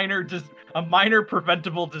 to a minor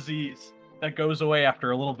preventable disease that goes away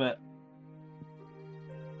after a little bit.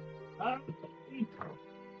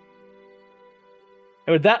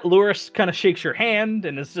 And with that, Luris kind of shakes your hand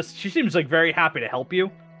and she seems like very happy to help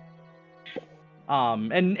you.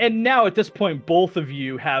 And now at this point, both of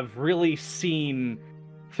you have really seen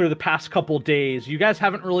through the past couple days, you guys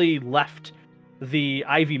haven't really left the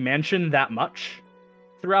Ivy Mansion that much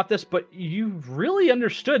throughout this, but you've really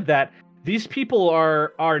understood that these people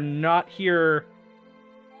are not here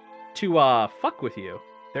to fuck with you.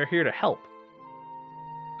 They're here to help.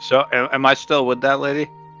 So, am I still with that lady?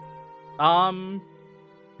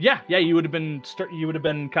 Yeah, you would have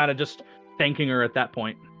been kind of just thanking her at that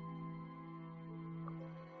point.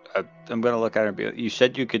 I'm gonna look at her and be like, you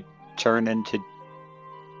said you could turn into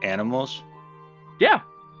animals? Yeah,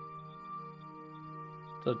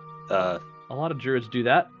 Uh, a lot of druids do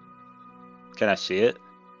that. can I see it?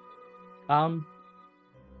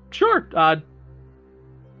 Sure.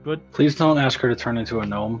 But Please don't ask her to turn into a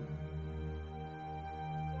gnome.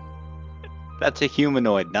 That's a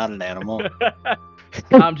humanoid, not an animal.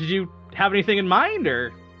 did you have anything in mind,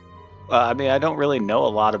 or? I mean, I don't really know a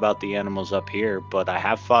lot about the animals up here, but I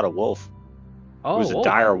have fought a wolf. Oh, It was a wolf.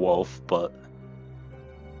 dire wolf, but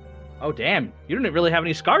Oh, damn. You don't really have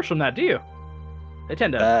any scars from that, do you? They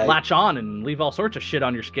tend to latch on and leave all sorts of shit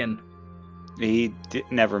on your skin. he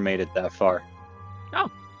never made it that far.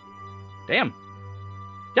 Damn.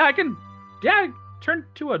 Yeah, I can turn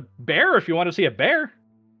to a bear if you want to see a bear.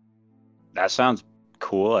 That sounds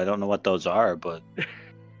cool. I don't know what those are, but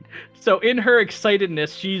So in her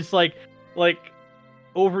excitedness, she's like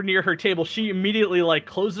over near her table. She immediately like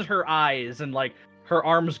closes her eyes and like her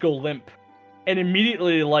arms go limp, and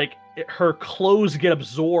immediately like her clothes get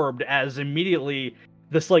absorbed as immediately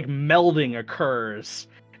this like melding occurs,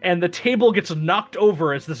 and the table gets knocked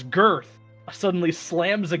over as this girth suddenly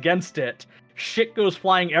slams against it. Shit goes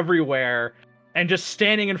flying everywhere, and just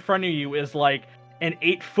standing in front of you is like an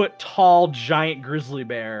 8-foot tall giant grizzly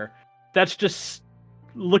bear that's just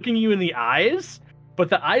looking you in the eyes, but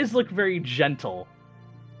the eyes look very gentle.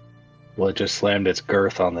 Well, it just slammed its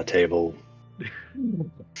girth on the table.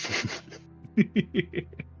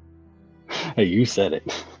 Hey, you said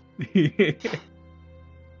it.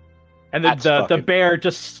 And That's the fucking- bear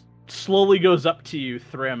just slowly goes up to you,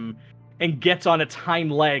 Thrym, and gets on its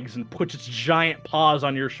hind legs and puts its giant paws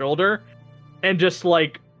on your shoulder and just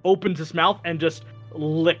like opens its mouth and just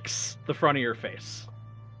licks the front of your face.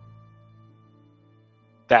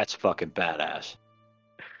 that's fucking badass.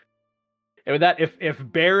 And with that, if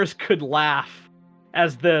bears could laugh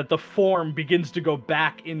as the form begins to go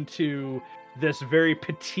back into this very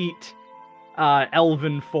petite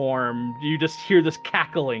elven form, you just hear this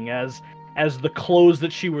cackling as the clothes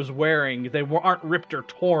that she was wearing, aren't ripped or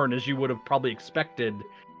torn as you would have probably expected.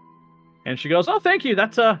 And she goes, "Oh, thank you.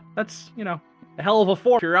 That's a hell of a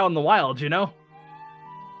form if you're out in the wild, you know?"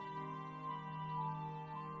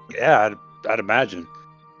 Yeah, I'd imagine.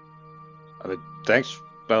 I mean, thanks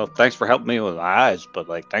for helping me with my eyes, but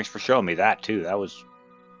like, thanks for showing me that too. That was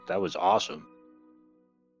awesome.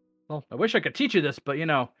 Well, I wish I could teach you this, but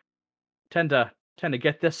tend to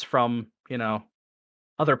get this from,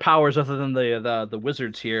 other powers other than the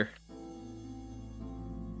wizards here.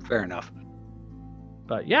 Fair enough.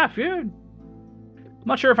 But yeah, I'm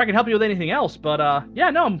not sure if I can help you with anything else, but yeah,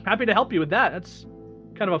 no, I'm happy to help you with that. That's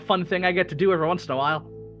kind of a fun thing I get to do every once in a while.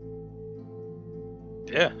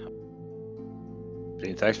 Yeah.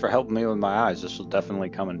 Gee, thanks for helping me with my eyes. This will definitely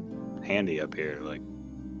come in handy up here. Like,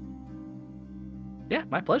 yeah,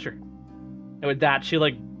 my pleasure. And with that, she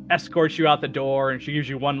like escorts you out the door, and she gives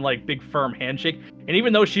you one like big firm handshake. And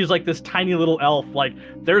even though she's like this tiny little elf, like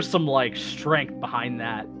there's some like strength behind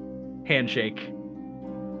that handshake.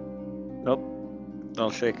 nope.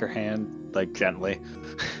 I'll shake her hand, like, gently.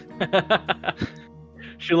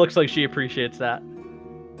 She looks like she appreciates that.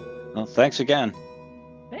 Well, thanks again.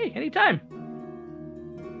 Hey, anytime.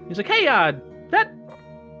 He's like, hey, that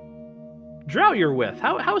drow you're with,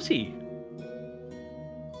 how's he?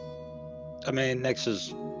 I mean, Nyx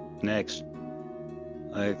is Nyx.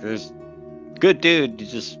 Like, there's good dude. You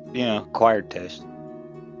just, acquired taste.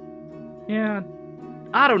 Yeah,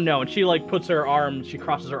 I don't know. And she like puts her arms, she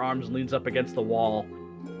crosses her arms and leans up against the wall.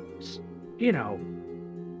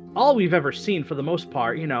 All we've ever seen for the most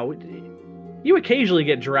part, you occasionally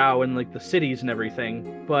get drow in like the cities and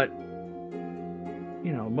everything, but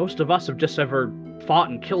most of us have just ever fought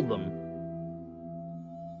and killed them.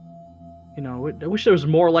 I wish there was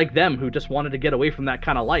more like them who just wanted to get away from that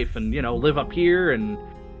kind of life and, live up here and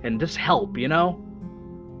just help, Yeah.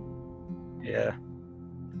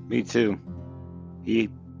 Me too. He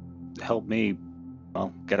helped me,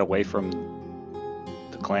 get away from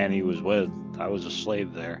the clan he was with. I was a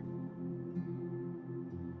slave there.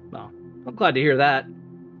 Well, I'm glad to hear that.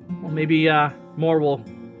 Well, maybe more will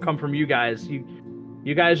come from you guys.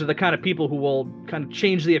 You guys are the kind of people who will kind of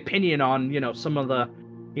change the opinion on, some of the,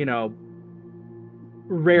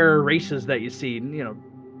 rare races that you see.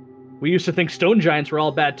 We used to think stone giants were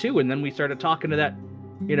all bad too, and then we started talking to that,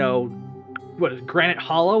 what is it, Granite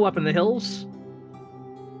Hollow up in the hills?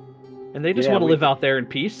 And they just want to live out there in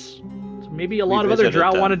peace. So maybe a lot of other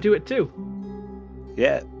drow want to do it too.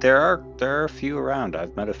 Yeah, there are a few around.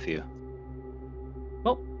 I've met a few.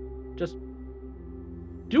 Well, just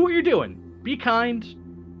do what you're doing. Be kind.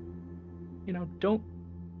 Don't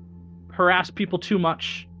harass people too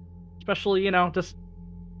much. Especially, just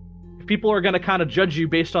if people are going to kind of judge you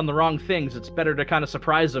based on the wrong things, it's better to kind of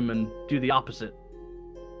surprise them and do the opposite.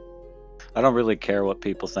 I don't really care what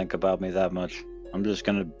people think about me that much. I'm just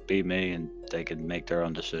going to be me, and they can make their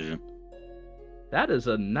own decision. That is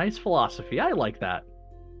a nice philosophy. I like that.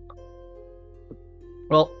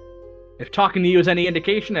 Well, if talking to you is any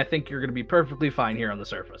indication, I think you're going to be perfectly fine here on the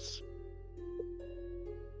surface.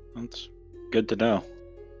 That's good to know.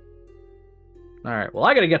 All right, well,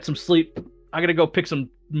 I got to get some sleep. I got to go pick some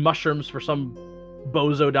mushrooms for some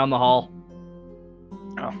bozo down the hall.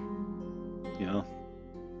 Oh.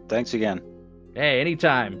 Thanks again. Hey,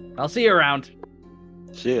 anytime. I'll see you around.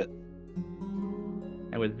 See ya.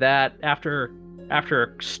 And with that, after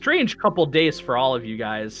a strange couple days for all of you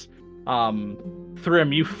guys,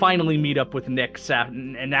 Thrym, you finally meet up with Nyx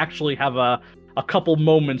and actually have a couple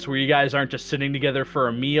moments where you guys aren't just sitting together for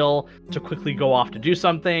a meal to quickly go off to do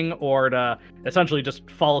something or to essentially just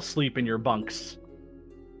fall asleep in your bunks.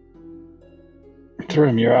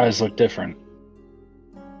 Thrym, your eyes look different.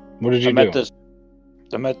 What did you do?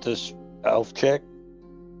 I met this elf chick,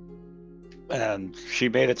 and she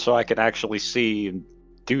made it so I could actually see and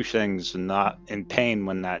do things and not in pain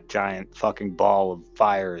when that giant fucking ball of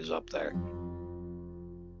fire is up there.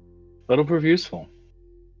 That'll prove useful.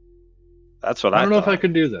 That's what I don't know thought. if I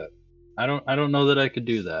could do that. I don't know that I could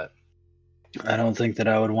do that. I don't think that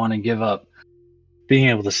I would want to give up being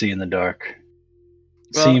able to see in the dark.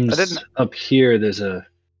 Well, Seems up here there's an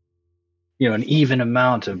even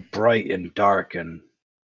amount of bright and dark, and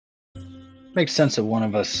makes sense that one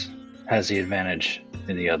of us has the advantage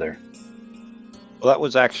in the other. Well, that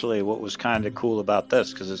was actually what was kind of cool about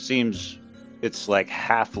this, because it seems it's like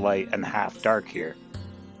half light and half dark here.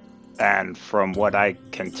 And from what I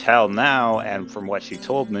can tell now, and from what she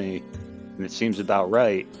told me, and it seems about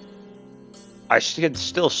right, I could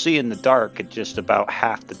still see in the dark at just about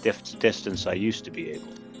half the distance I used to be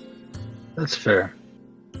able. That's fair.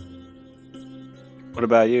 What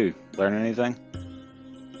about you? Learn anything?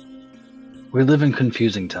 We live in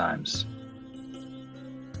confusing times.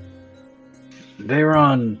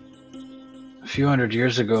 Veyron, a few hundred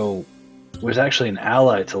years ago, was actually an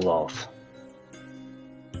ally to Lolth.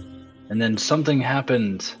 And then something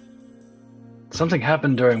happened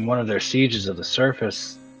during one of their sieges of the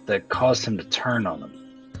surface that caused him to turn on them.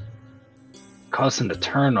 Caused him to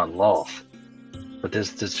turn on Lolth. But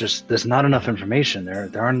there's not enough information.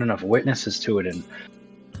 There aren't enough witnesses to it, and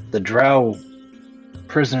the drow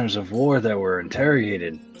prisoners of war that were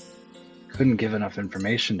interrogated couldn't give enough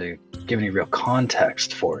information to give any real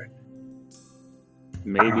context for it.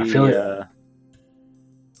 Maybe, feel it.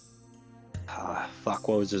 Fuck,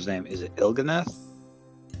 what was his name? Is it Il'gynoth?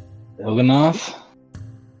 Il'gynoth?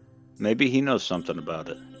 Maybe he knows something about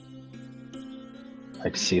it. I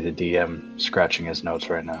can see the DM scratching his notes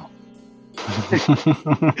right now.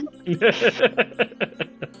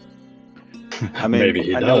 I mean, maybe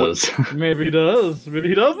he I know- does. Maybe he does. Maybe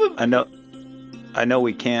he doesn't. I know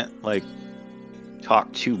we can't, like,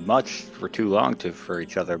 talk too much for too long for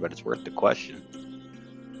each other, but it's worth the question.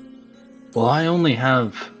 Well, I only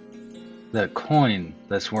have that coin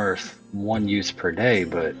that's worth 1 use per day,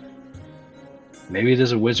 but maybe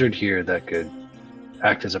there's a wizard here that could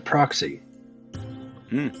act as a proxy.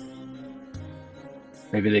 Maybe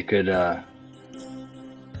they could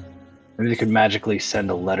magically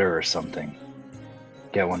send a letter or something.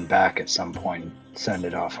 Get one back at some point, send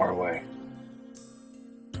it off our way.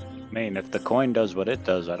 I mean, if the coin does what it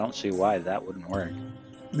does, I don't see why that wouldn't work.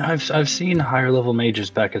 I've seen higher level mages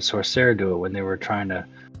back at Sorcera do it when they were trying to,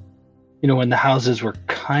 when the houses were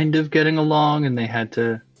kind of getting along and they had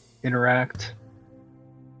to interact.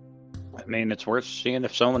 I mean, it's worth seeing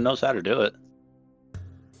if someone knows how to do it.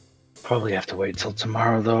 Probably have to wait till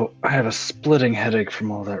tomorrow, though. I have a splitting headache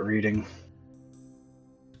from all that reading.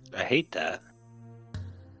 I hate that.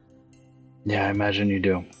 Yeah, I imagine you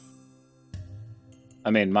do. I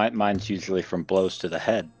mean, mine's usually from blows to the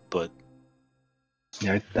head, but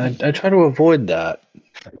Yeah, I try to avoid that.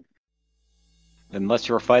 unless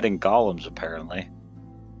you're fighting golems, apparently.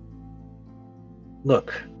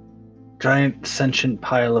 Look, giant sentient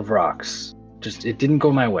pile of rocks. Just, it didn't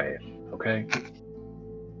go my way, okay?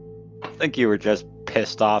 I think you were just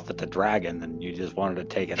pissed off at the dragon and you just wanted to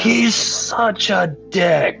take it out. He's such a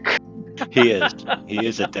dick! He is. He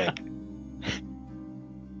is a dick.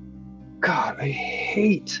 God, I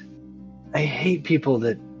hate people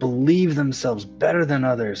that believe themselves better than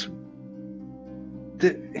others.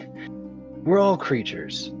 We're all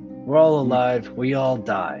creatures. We're all alive. We all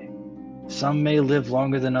die. Some may live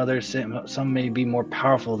longer than others. Some may be more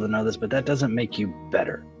powerful than others, but that doesn't make you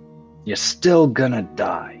better. You're still gonna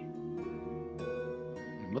die.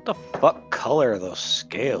 What the fuck color are those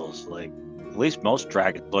scales? Like, at least most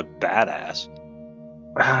dragons look badass.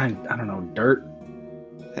 I don't know, dirt.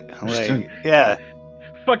 Like, yeah.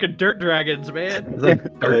 Fucking dirt dragons, man. The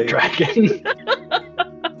dirt dragon.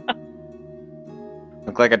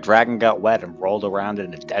 Look like a dragon got wet and rolled around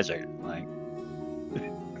in a desert. Like,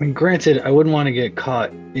 I mean, granted, I wouldn't want to get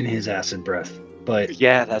caught in his acid breath, but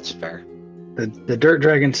yeah, that's fair. the dirt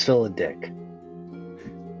dragon's still a dick.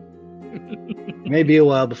 Maybe a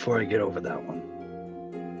while before I get over that one.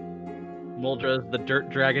 Muldra's the dirt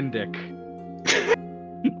dragon dick.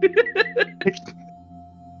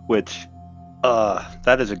 Which,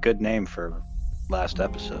 that is a good name for last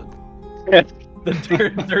episode.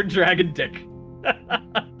 The dirt dragon dick.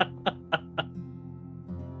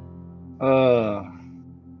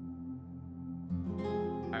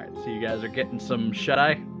 Alright, so you guys are getting some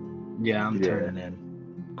shut-eye? Yeah, I'm Yeah. turning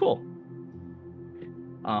in. Cool.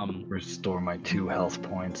 Restore my 2 health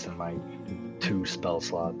points and my 2 spell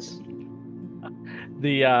slots.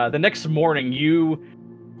 The next morning you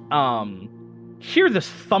hear this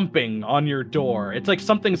thumping on your door. It's like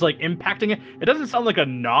something's like impacting it. It doesn't sound like a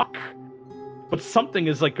knock, but something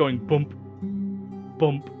is like going bump,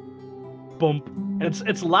 bump, bump, and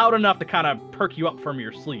it's loud enough to kind of perk you up from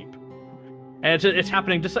your sleep. And it's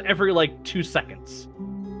happening just every like 2 seconds.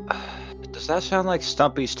 Does that sound like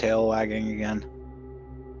Stumpy's tail wagging again?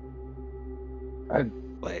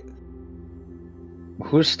 Wait,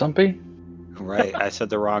 Who's Stumpy? right, I said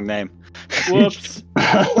the wrong name. Whoops.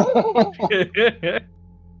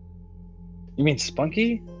 You mean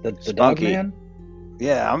Spunky? The dog Spunky. man?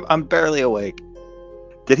 Yeah, I'm barely awake.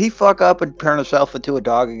 Did he fuck up and turn himself into a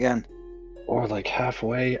dog again? Or like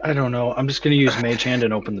halfway? I don't know. I'm just gonna use Mage Hand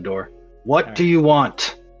and open the door. What Alright. do you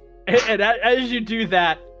want? And as you do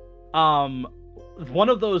that, one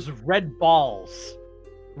of those red balls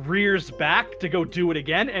rears back to go do it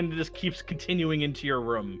again, and it just keeps continuing into your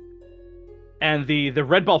room. And the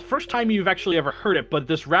red ball, first time you've actually ever heard it, but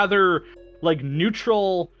this rather like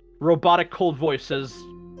neutral, robotic, cold voice says,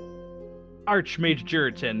 "Archmage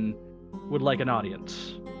Juritan would like an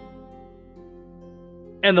audience."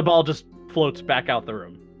 And the ball just floats back out the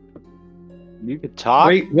room. You could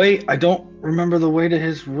talk? Wait, I don't remember the way to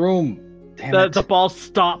his room. Damn it. The ball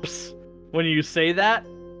stops when you say that,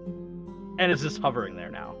 and it's just hovering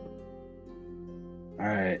there now.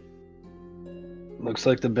 Alright. Looks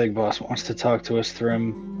like the big boss wants to talk to us,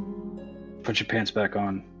 Thrim. Put your pants back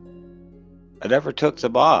on. I never took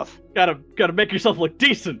them off. Gotta make yourself look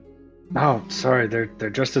decent. Oh, sorry, they're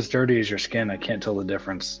just as dirty as your skin. I can't tell the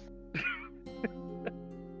difference.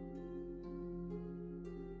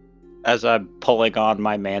 As I'm pulling on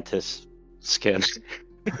my mantis skin.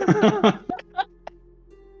 That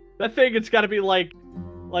thing, it's got to be like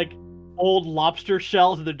old lobster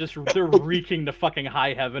shells. And they're reeking to fucking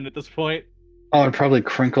high heaven at this point. Oh, it probably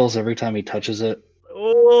crinkles every time he touches it.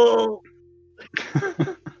 Oh.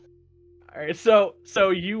 All right, so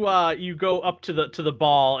you go up to the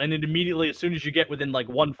ball, and it immediately, as soon as you get within like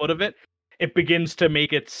 1 foot of it, it begins to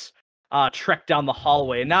make its trek down the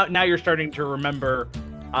hallway. And now you're starting to remember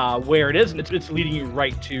where it is, and it's leading you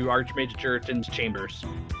right to Archmage Juritan's chambers,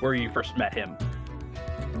 where you first met him.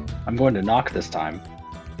 I'm going to knock this time.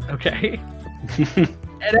 Okay.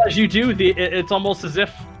 And as you do, it's almost as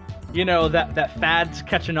if, you know, that fad's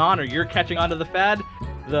catching on, or you're catching on to the fad.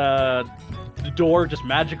 The door just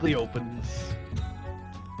magically opens.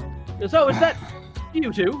 So is that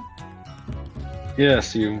you two?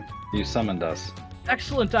 Yes, you summoned us.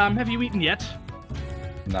 Excellent. Have you eaten yet?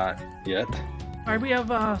 Not yet. All right, we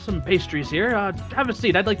have some pastries here. Have a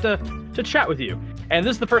seat. I'd like to chat with you. And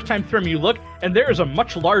this is the first time, Thrym, you look, and there is a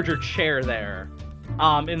much larger chair there,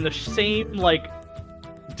 in the same like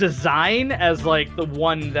design as like the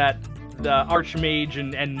one that the Archmage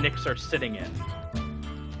and Nyx are sitting in.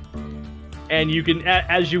 And you can,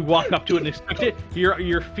 as you walk up to it and expect it,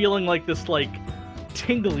 you're feeling like this like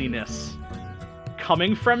tingliness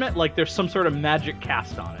coming from it, like there's some sort of magic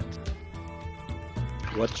cast on it.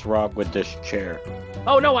 What's wrong with this chair?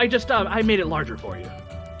 Oh no, I just I made it larger for you.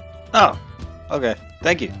 Oh, okay.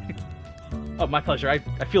 Thank you. Oh, my pleasure. I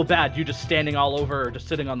feel bad you just standing all over or just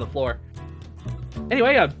sitting on the floor.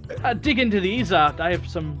 Anyway, dig into these. I have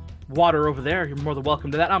some water over there. You're more than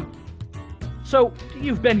welcome to that. So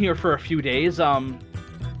you've been here for a few days. There's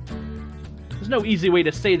no easy way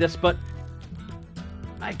to say this, but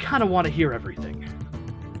I kind of want to hear everything.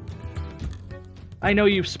 I know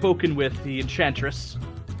you've spoken with the Enchantress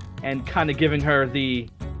and kind of giving her the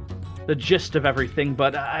gist of everything,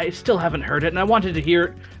 but I still haven't heard it, and I wanted to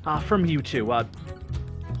hear it from you two.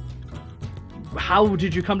 How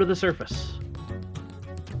did you come to the surface?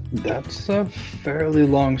 That's a fairly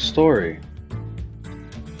long story.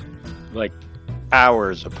 Like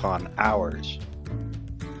hours upon hours.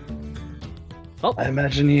 Well, I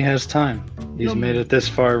imagine he has time. He's made it this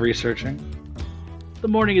far researching. the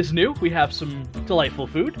morning is new. We have some delightful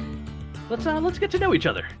food. Let's get to know each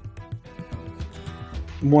other.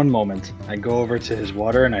 One moment. I go over to his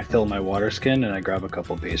water and I fill my water skin and I grab a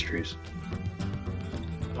couple pastries.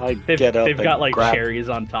 I They've get up got and like grab, cherries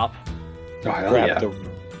on top. Oh, hell grab yeah. the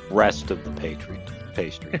rest of the pastry.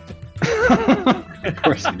 Of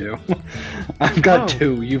course you do. I've got Oh.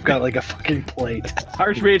 2. You've got like a fucking plate.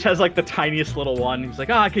 Archmage has like the tiniest little one. He's like,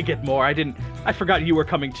 I could get more. I forgot you were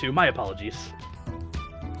coming too. My apologies.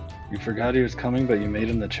 You forgot he was coming, but you made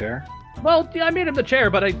him the chair? Well, yeah, I made him the chair,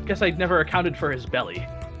 but I guess I never accounted for his belly.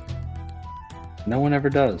 No one ever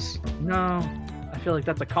does. No, I feel like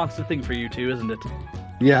that's a constant thing for you two, isn't it?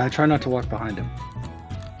 Yeah, I try not to walk behind him.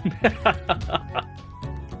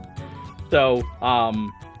 So,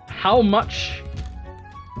 how much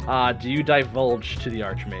do you divulge to the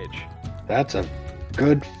Archmage? That's a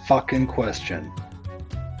good fucking question.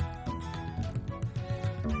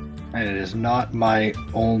 And it is not my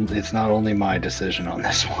own. It's not only my decision on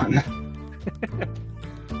this one.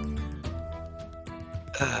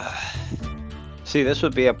 See, this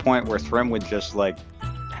would be a point where Thrym would just like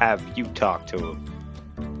have you talk to him.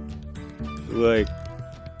 Like,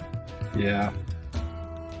 Yeah.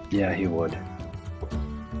 Yeah, he would.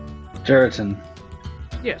 Jeritan,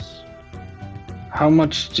 Yes. how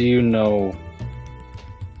much do you know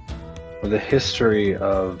of the history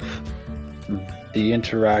of the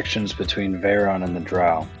interactions between Veyron and the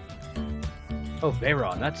Drow? Oh,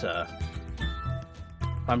 Veyron, that's if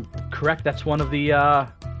I'm correct, that's one of the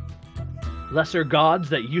lesser gods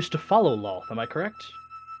that used to follow Lolth. Am I correct?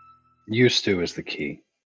 Used to is the key.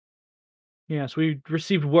 Yes, we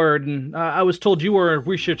received word, and I was told you were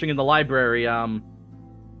researching in the library.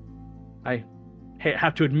 I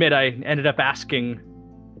have to admit, I ended up asking,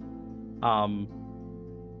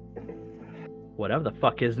 whatever the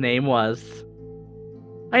fuck his name was.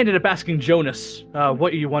 I ended up asking Jonas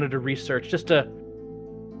what you wanted to research, just to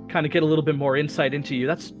kind of get a little bit more insight into you.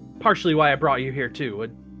 That's partially why I brought you here, too.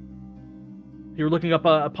 You were looking up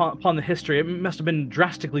upon the history. It must have been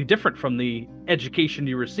drastically different from the education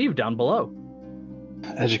you received down below.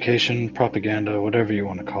 Education, propaganda, whatever you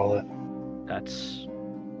want to call it. That's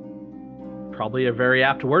probably a very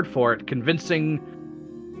apt word for it. Convincing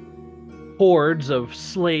hordes of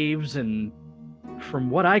slaves and, from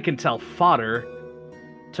what I can tell, fodder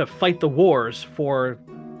to fight the wars for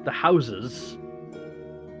the houses.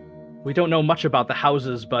 We don't know much about the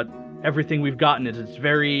houses, but everything we've gotten is it's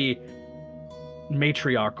very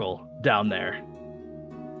matriarchal down there.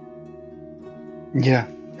 Yeah,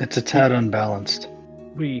 it's a tad unbalanced.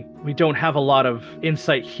 We don't have a lot of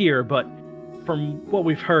insight here, but from what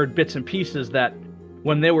we've heard bits and pieces, that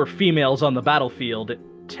when there were females on the battlefield, it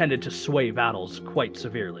tended to sway battles quite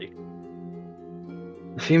severely.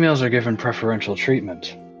 The females are given preferential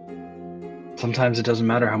treatment. Sometimes it doesn't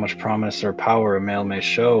matter how much promise or power a male may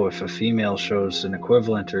show. If a female shows an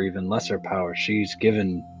equivalent or even lesser power, she's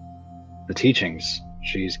given the teachings.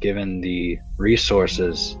 She's given the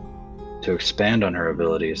resources to expand on her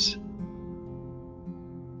abilities.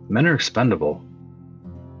 Men are expendable.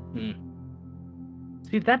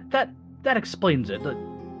 See, that explains it.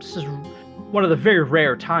 This is one of the very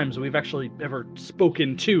rare times we've actually ever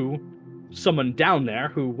spoken to someone down there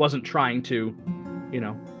who wasn't trying to,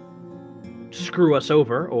 screw us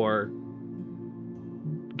over or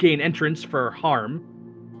gain entrance for harm.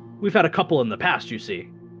 We've had a couple in the past, you see.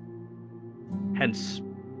 Hence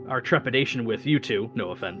our trepidation with you two,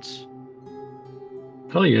 no offense.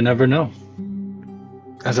 Oh, you never know.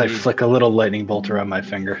 As I flick a little lightning bolt around my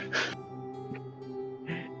finger.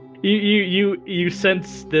 You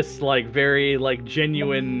sense this very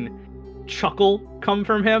genuine chuckle come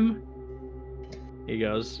from him. He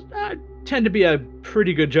goes, I tend to be a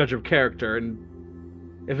pretty good judge of character,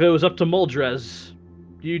 and if it was up to Moldrez,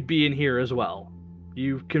 you'd be in here as well.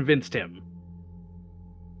 You've convinced him.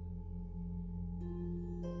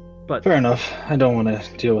 But fair enough. I don't want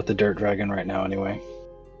to deal with the dirt dragon right now anyway.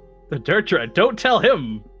 The dirt dragon? Don't tell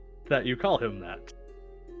him that you call him that.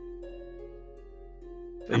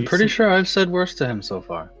 I'm pretty sure I've said worse to him so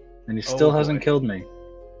far, and he still hasn't killed me.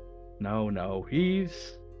 No,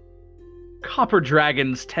 he's... Copper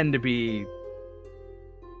dragons tend to be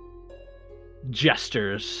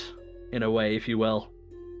jesters, in a way, if you will.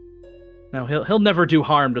 Now, he'll never do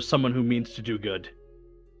harm to someone who means to do good.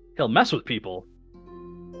 He'll mess with people.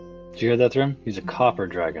 Did you hear that, Thrym? He's a copper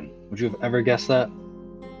dragon. Would you have ever guessed that?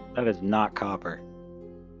 That is not copper.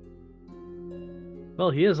 Well,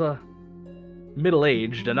 he is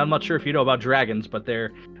middle-aged, and I'm not sure if you know about dragons, but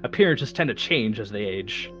their appearances tend to change as they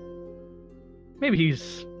age. Maybe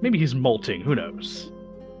he's molting, who knows?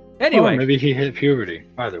 Anyway. Oh, maybe he hit puberty.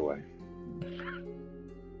 Either way.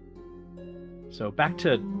 So back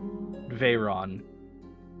to Veyron.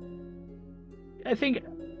 I think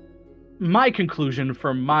my conclusion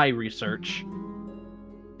from my research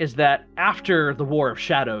is that after the War of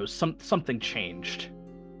Shadows, something changed.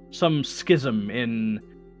 Some schism in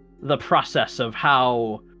the process of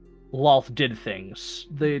how Lolth did things.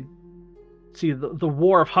 The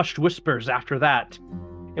War of Hushed Whispers after that,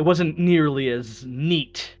 it wasn't nearly as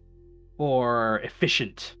neat or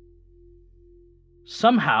efficient.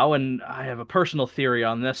 Somehow, and I have a personal theory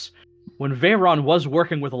on this, when Veyron was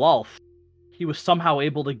working with Lolth, he was somehow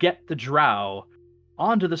able to get the drow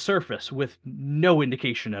onto the surface with no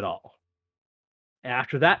indication at all.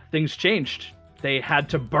 After that, things changed. They had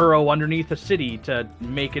to burrow underneath a city to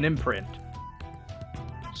make an imprint.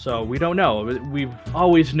 So we don't know. We've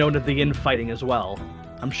always known of the infighting as well.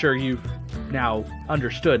 I'm sure you've now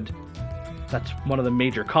understood that's one of the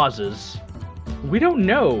major causes. We don't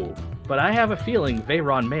know, but I have a feeling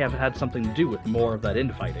Veyron may have had something to do with more of that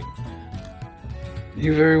infighting.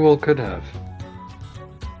 You very well could have.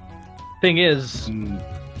 Thing is,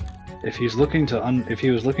 if he was looking to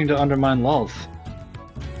undermine Lolth,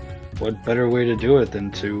 what better way to do it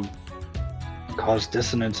than to cause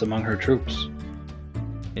dissonance among her troops?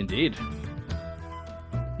 Indeed.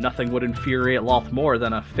 Nothing would infuriate Lolth more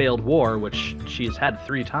than a failed war, which she's had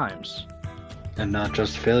 3 times. And not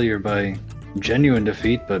just failure by genuine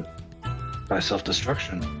defeat, but by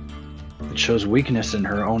self-destruction. It shows weakness in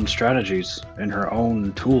her own strategies, in her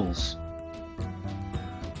own tools.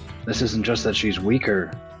 This isn't just that she's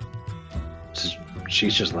weaker,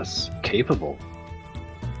 she's just less capable.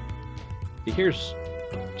 Here's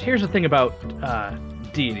the thing about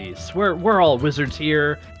deities. We're all wizards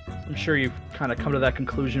here. I'm sure you've kind of come to that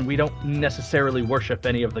conclusion. We don't necessarily worship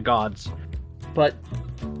any of the gods, but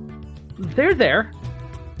they're there.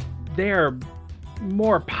 They're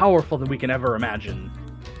more powerful than we can ever imagine.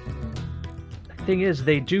 The thing is,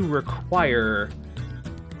 they do require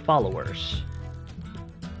followers.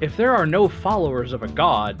 If there are no followers of a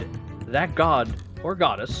god, that god or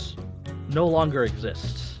goddess no longer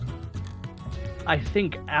exists. I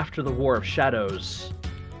think after the War of Shadows,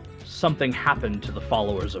 something happened to the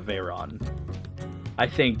followers of Veyron. I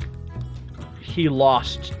think he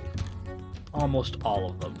lost almost all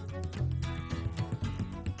of them.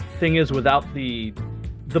 Thing is, without the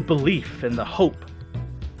the belief and the hope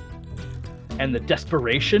and the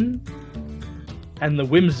desperation and the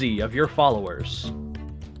whimsy of your followers.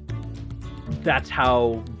 That's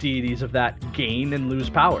how deities of that gain and lose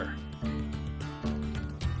power.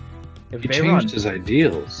 If He Veyron- changed his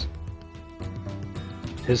ideals.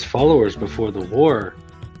 His followers before the war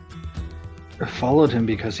followed him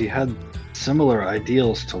because he had similar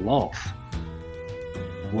ideals to Lolth.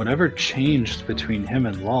 Whatever changed between him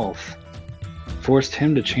and Lolth forced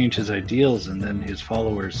him to change his ideals, and then his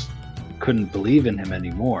followers couldn't believe in him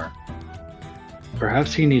anymore.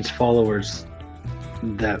 Perhaps he needs followers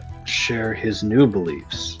that share his new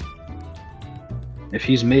beliefs. If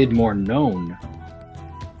he's made more known,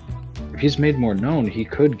 he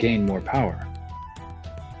could gain more power.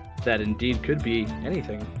 That indeed could be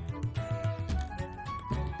anything.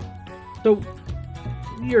 So,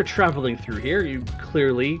 you're traveling through here. You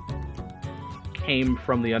clearly came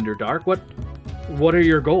from the Underdark. What are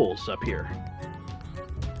your goals up here?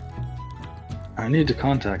 I need to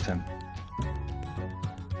contact him.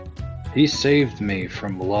 He saved me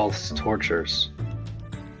from Lolth's tortures.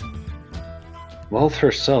 Lolth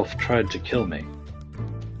herself tried to kill me,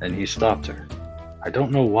 and he stopped her. I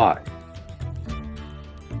don't know why,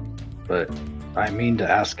 but I mean to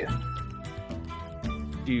ask him.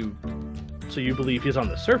 So you believe he's on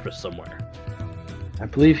the surface somewhere? I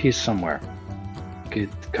believe he's somewhere.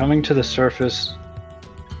 Coming to the surface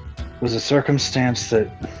was a circumstance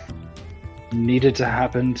that needed to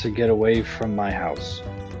happen to get away from my house.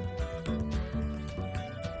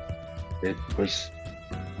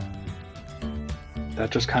 That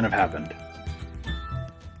just kind of happened.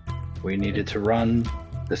 We needed to run.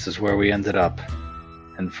 This is where we ended up.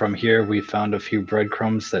 And from here, we found a few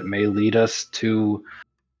breadcrumbs that may lead us to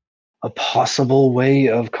a possible way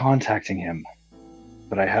of contacting him.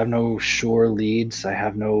 But I have no sure leads. I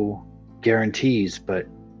have no guarantees, but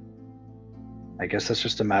I guess that's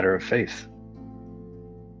just a matter of faith.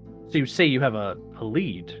 So you say you have a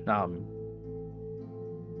lead.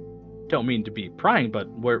 Don't mean to be prying, but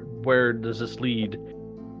where does this lead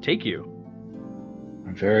take you?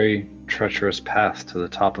 A very treacherous path to the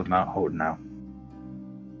top of Mount Hotenau.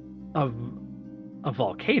 Of a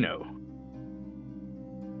volcano?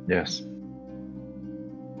 Yes.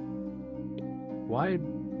 Why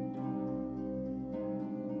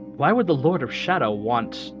would the Lord of Shadow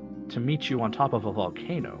want to meet you on top of a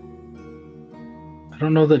volcano? I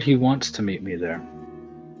don't know that he wants to meet me there.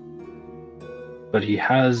 But he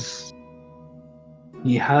has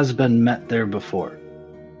been met there before.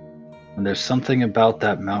 And there's something about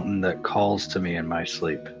that mountain that calls to me in my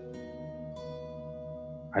sleep.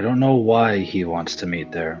 I don't know why he wants to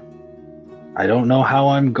meet there. I don't know how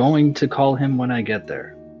I'm going to call him when I get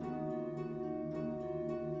there.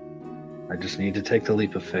 I just need to take the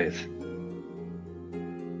leap of faith.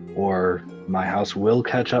 Or my house will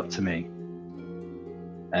catch up to me.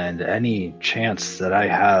 And any chance that I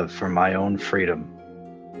have for my own freedom,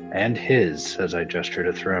 and his, as I gesture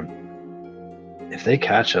to Thrym, if they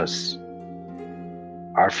catch us,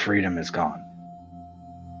 our freedom is gone.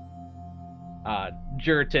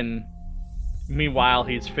 Juritan, meanwhile,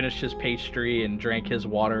 he's finished his pastry and drank his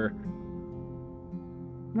water.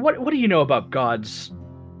 What do you know about gods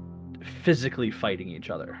physically fighting each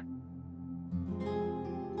other?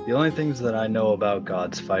 The only things that I know about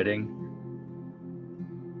gods fighting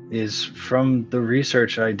is from the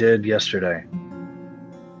research I did yesterday.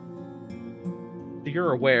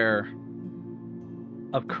 You're aware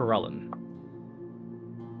of Corellin.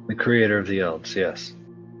 The creator of the elves, yes.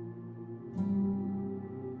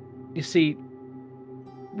 You see,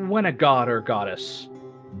 when a god or goddess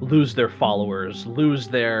lose their followers, lose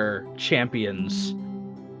their champions,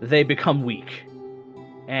 they become weak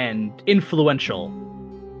and influential.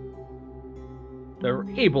 They're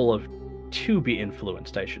able to be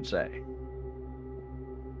influenced, I should say.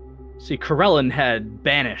 See, Corellin had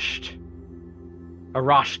banished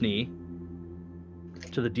Arashni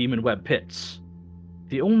to the Demon Web Pits.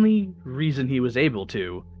 The only reason he was able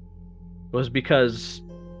to was because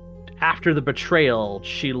after the betrayal,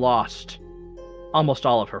 she lost almost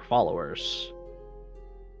all of her followers.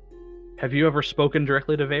 Have you ever spoken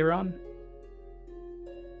directly to Veyron?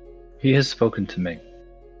 He has spoken to me,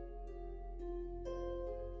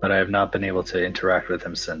 but I have not been able to interact with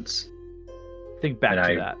him since. Think back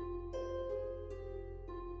to that.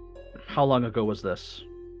 How long ago was this?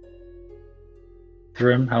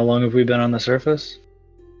 Thrym, how long have we been on the surface?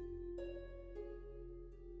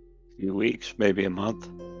 A few weeks, maybe a month.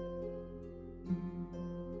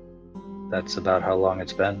 That's about how long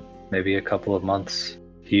it's been. Maybe a couple of months.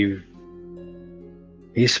 He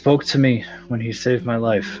spoke to me when he saved my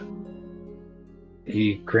life.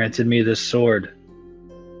 He granted me this sword,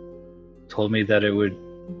 told me that it would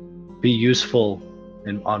be useful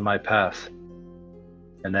on my path,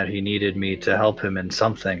 and that he needed me to help him in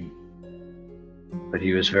something. But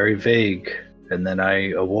he was very vague, and then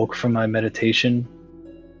I awoke from my meditation.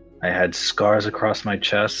 I had scars across my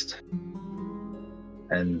chest,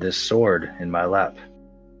 and this sword in my lap.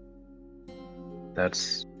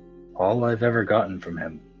 That's all I've ever gotten from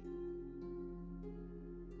him.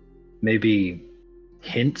 Maybe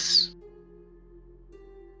hints?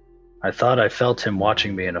 I thought I felt him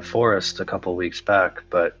watching me in a forest a couple weeks back,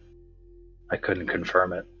 but I couldn't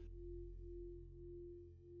confirm it.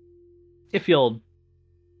 If you'll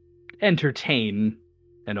entertain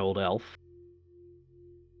an old elf,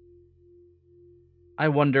 I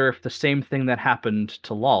wonder if the same thing that happened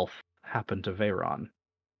to Lolth happened to Veyron.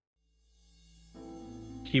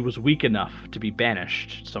 He was weak enough to be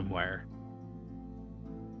banished somewhere,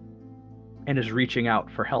 and is reaching out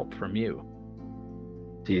for help from you.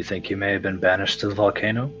 Do you think he may have been banished to the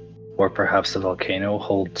volcano? Or perhaps the volcano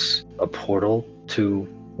holds a portal to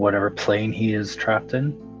whatever plane he is trapped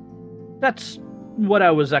in? That's what I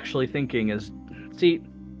was actually thinking is, see,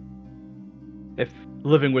 if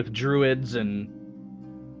living with druids and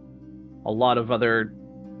a lot of other,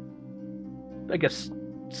 I guess,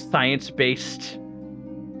 science-based...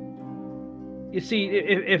 You see,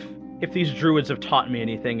 if these druids have taught me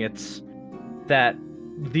anything, it's that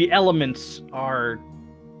the elements are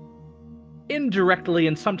indirectly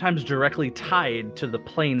and sometimes directly tied to the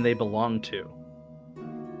plane they belong to.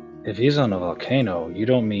 If he's on a volcano, you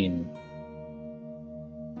don't mean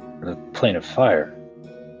the plane of fire.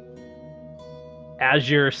 As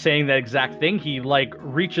you're saying that exact thing, he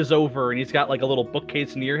reaches over and he's got a little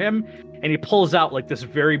bookcase near him, and he pulls out this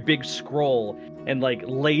very big scroll and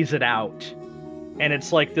lays it out. And it's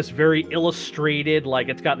this very illustrated,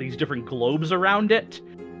 it's got these different globes around it.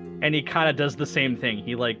 And he kind of does the same thing.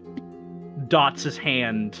 He dots his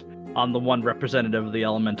hand on the one representative of the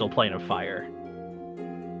elemental plane of fire.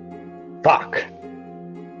 Fuck!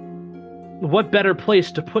 What better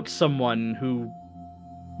place to put someone who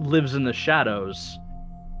lives in the shadows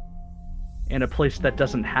in a place that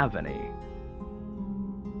doesn't have any?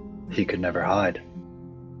 He could never hide.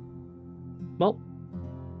 Well,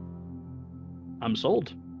 I'm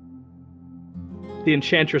sold. The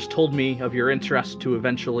Enchantress told me of your interest to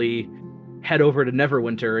eventually head over to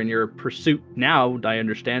Neverwinter in your pursuit now, I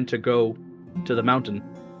understand, to go to the mountain.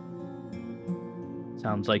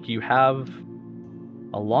 Sounds like you have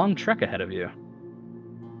a long trek ahead of you.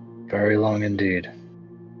 Very long indeed.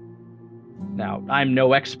 Now, I'm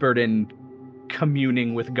no expert in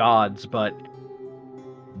communing with gods, but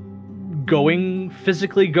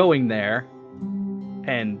physically going there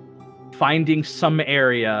and finding some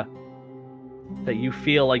area that you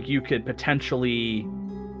feel like you could potentially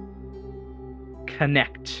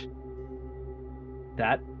connect,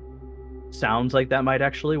 that sounds like that might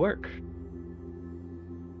actually work.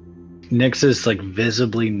 Nyx is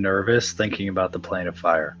visibly nervous thinking about the plane of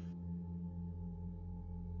fire.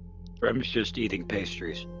 Rem's just eating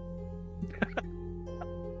pastries.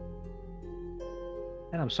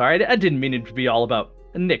 And I'm sorry, I didn't mean it to be all about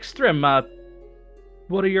Nyx. Thrym,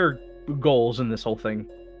 what are your goals in this whole thing?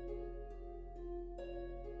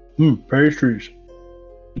 Pastries.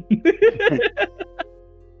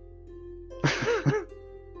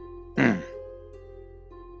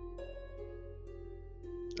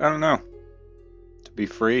 I don't know. To be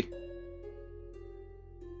free.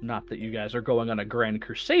 Not that you guys are going on a grand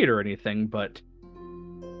crusade or anything, but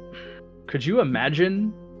could you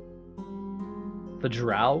imagine the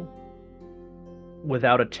Drow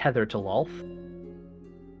without a tether to Lolth?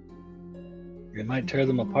 It might tear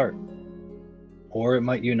them apart, or it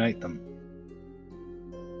might unite them.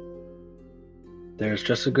 There's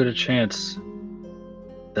just as good a chance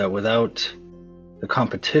that without the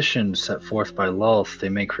competition set forth by Lolth, they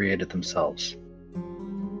may create it themselves.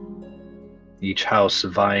 Each house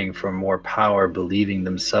vying for more power, believing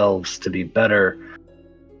themselves to be better,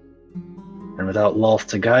 and without Lolth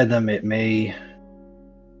to guide them, it may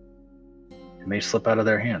slip out of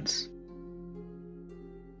their hands.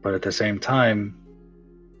 But at the same time,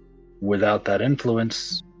 without that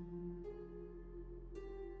influence,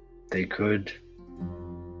 they could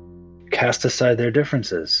cast aside their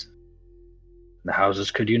differences. The houses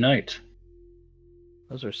could unite.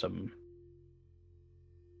 Those are some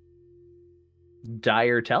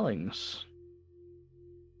dire tellings.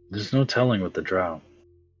 There's no telling with the Drow.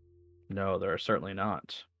 No, there are certainly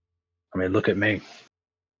not. I mean, look at me.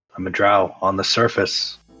 I'm a Drow on the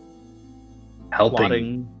surface,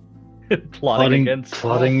 helping, Plotting against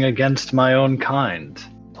plotting against my own kind,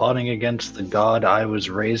 plotting against the god I was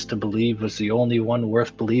raised to believe was the only one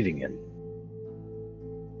worth believing in.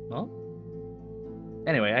 Well,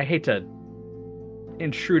 anyway, I hate to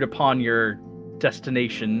intrude upon your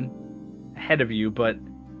destination ahead of you, but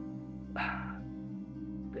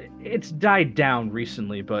it's died down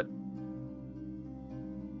recently, but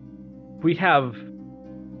we have,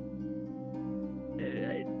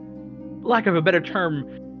 lack of a better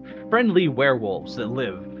term, friendly werewolves that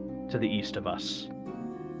live to the east of us.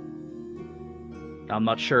 I'm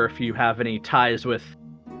not sure if you have any ties with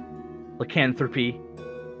lycanthropy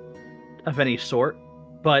of any sort,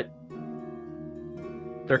 but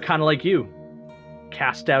they're kind of like you,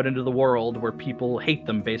 cast out into the world where people hate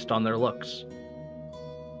them based on their looks.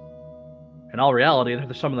 In all reality,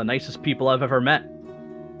 they're some of the nicest people I've ever met.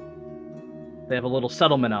 They have a little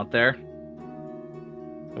settlement out there,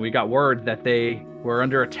 and we got word that they were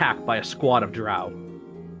under attack by a squad of drow.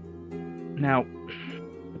 Now,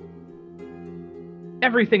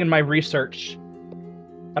 everything in my research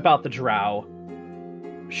about the drow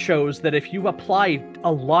shows that if you apply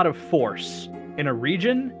a lot of force in a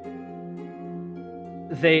region,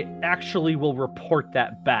 they actually will report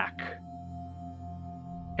that back.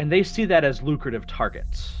 And they see that as lucrative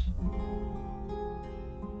targets.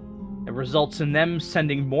 It results in them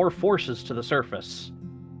sending more forces to the surface,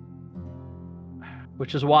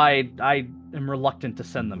 which is why I am reluctant to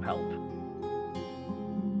send them help.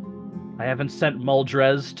 I haven't sent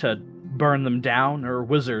Muldrez to burn them down or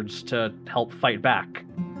wizards to help fight back.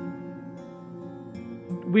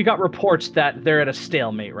 We got reports that they're at a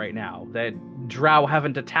stalemate right now, that drow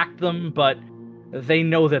haven't attacked them, but they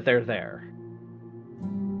know that they're there.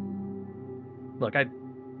 Look, I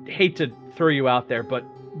hate to throw you out there, but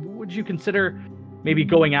would you consider maybe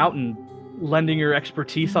going out and lending your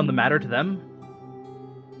expertise on the matter to them?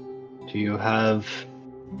 Do you have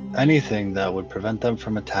anything that would prevent them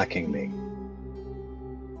from attacking me?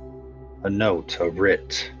 A note, a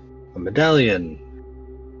writ, a medallion,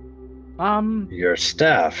 your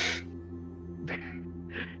staff.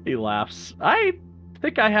 He laughs. I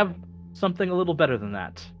think I have something a little better than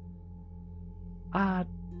that.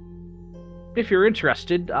 If you're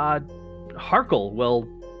interested, Harkle will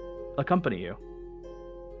accompany you.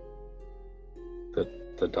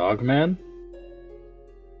 The dog man?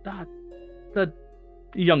 The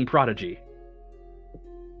young prodigy.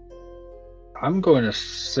 I'm going to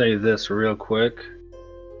say this real quick.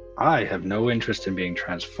 I have no interest in being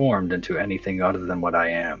transformed into anything other than what I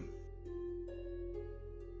am.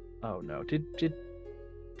 Oh no, did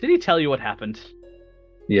he tell you what happened?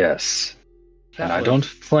 Yes. And I don't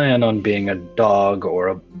plan on being a dog or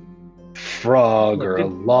a frog or a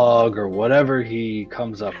log or whatever he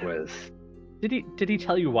comes up with. Did he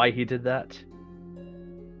tell you why he did that?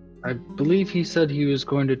 I believe he said he was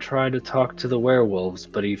going to try to talk to the werewolves,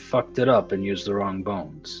 but he fucked it up and used the wrong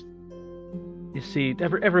bones. You see,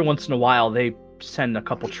 every once in a while they send a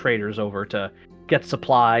couple traders over to get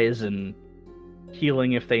supplies and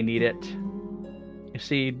healing if they need it. You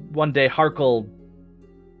see, one day Harkle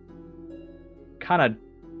kind of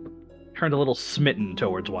turned a little smitten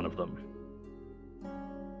towards one of them.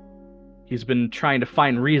 He's been trying to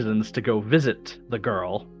find reasons to go visit the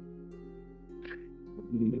girl.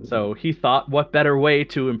 So he thought what better way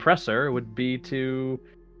to impress her would be to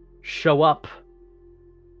show up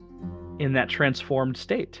in that transformed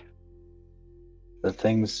state. The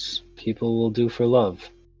things people will do for love.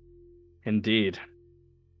 Indeed.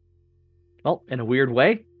 Well, in a weird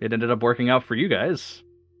way, it ended up working out for you guys.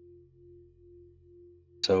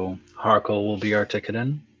 So Harkle will be our ticket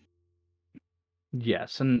in?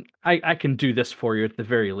 Yes, and I can do this for you at the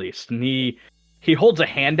very least. And he holds a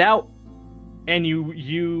hand out, and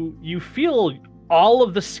you feel all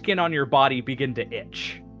of the skin on your body begin to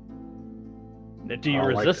itch. Do you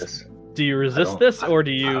resist? Do you resist this, or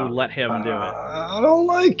do you let him do it? I don't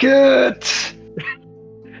like it.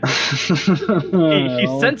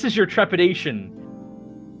 He senses your trepidation,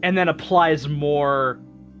 and then applies more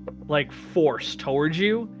force towards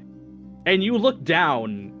you. And you look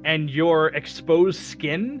down, and your exposed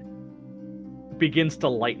skin begins to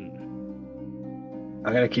lighten.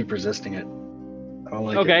 I'm gonna keep resisting it. I don't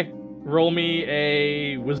like it. Okay, roll me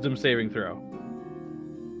a wisdom saving throw.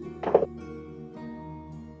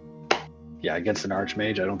 Yeah, against an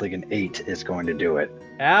archmage, I don't think an 8 is going to do it.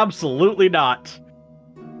 Absolutely not.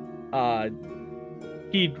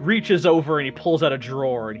 He reaches over and he pulls out a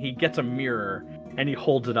drawer and he gets a mirror and he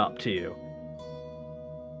holds it up to you.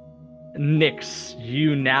 Nyx,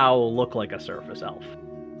 you now look like a surface elf.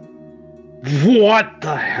 What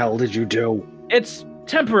the hell did you do? It's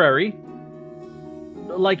temporary.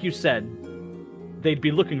 Like you said, they'd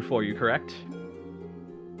be looking for you, correct?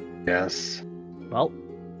 Yes. Well,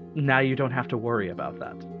 now you don't have to worry about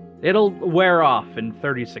that. It'll wear off in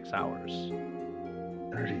 36 hours.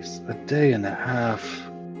 30, a day and a half.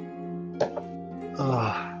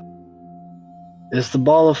 Ugh. Is the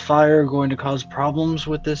ball of fire going to cause problems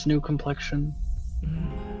with this new complexion?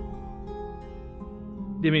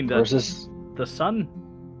 You mean Or is this... the sun?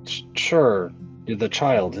 Sure. The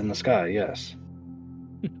child in the sky, yes.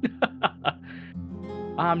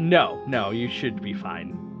 No, you should be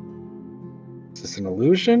fine. Is this an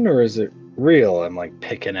illusion or is it real? I'm like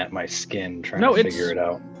picking at my skin trying to figure it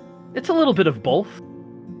out. It's a little bit of both,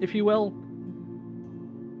 if you will.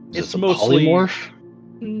 It's mostly polymorph?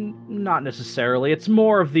 Not necessarily. It's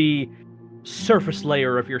more of the surface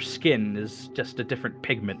layer of your skin is just a different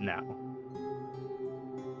pigment now.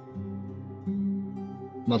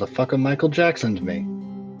 Motherfucker Michael Jackson's me.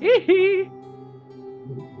 Hee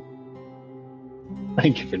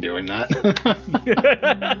Thank you for doing that.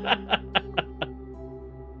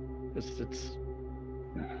 It's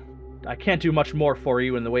I can't do much more for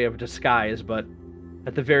you in the way of disguise, but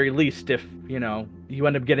at the very least, if, you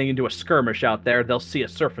end up getting into a skirmish out there, they'll see a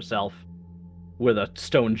surface elf with a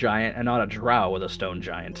stone giant and not a drow with a stone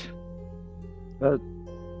giant.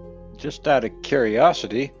 Just out of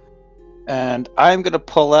curiosity, and I'm going to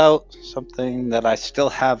pull out something that I still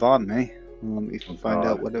have on me. Let me find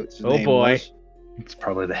out what its name was. It's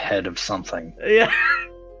probably the head of something. Yeah.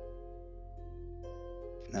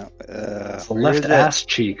 No, it's the left ass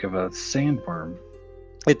cheek of a sandworm.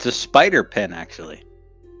 It's a spider pin, actually.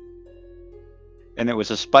 And it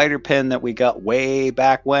was a spider pin that we got way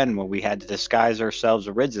back when we had to disguise ourselves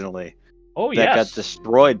originally. Oh, that got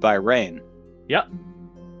destroyed by rain. Yep.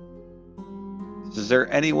 Is there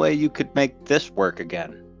any way you could make this work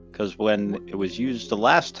again? Because when it was used the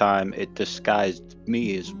last time, it disguised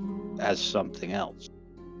me as something else.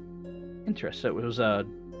 Interesting. It was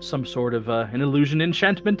some sort of an illusion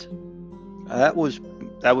enchantment? That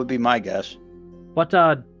would be my guess. What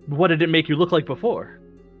did it make you look like before?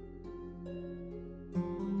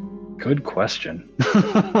 Good question.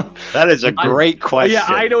 That is a great question. Yeah,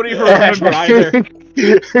 I don't even remember either.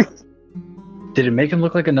 Did it make him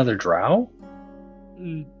look like another drow?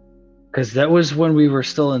 Because that was when we were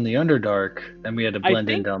still in the Underdark, and we had to blend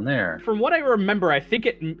in down there. From what I remember, I think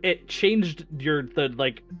it changed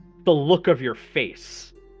the look of your face.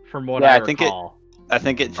 From what I recall. I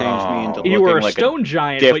think it changed me into looking you were a like stone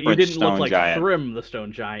giant, but you didn't look like giant. Thrym the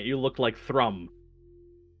stone giant. You looked like Thrum.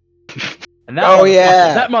 And that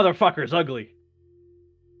that motherfucker's ugly.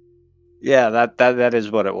 Yeah, that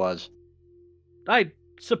is what it was. I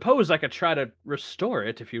suppose I could try to restore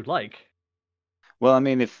it if you'd like. Well, I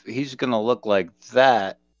mean, if he's gonna look like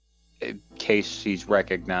that, in case he's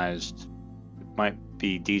recognized, it might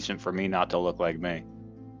be decent for me not to look like me.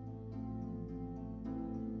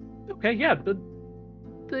 Okay, yeah,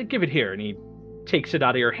 give it here. And he takes it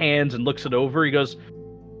out of your hands and looks it over. He goes,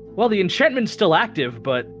 well, the enchantment's still active,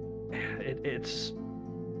 but it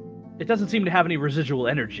doesn't seem to have any residual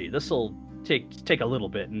energy. This'll take a little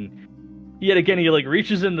bit. And yet again, he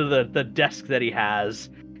reaches into the desk that he has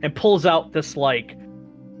and pulls out this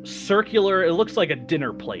circular, it looks like a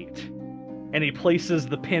dinner plate. And he places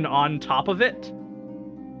the pin on top of it.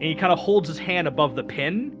 And he kind of holds his hand above the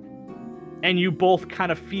pin. And you both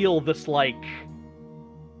kind of feel this,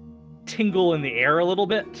 tingle in the air a little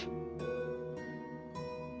bit.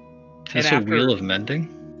 Is this a wheel of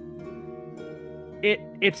mending?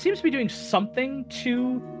 It seems to be doing something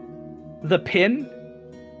to the pin.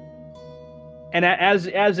 And as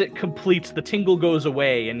it completes, the tingle goes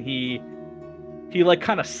away, and he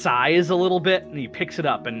kind of sighs a little bit, and he picks it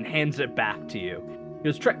up and hands it back to you. He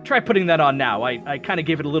goes, try putting that on now. I kind of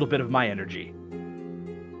gave it a little bit of my energy.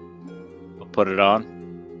 Put it on.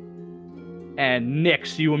 And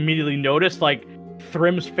Nyx, you immediately notice,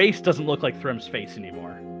 Thrym's face doesn't look like Thrym's face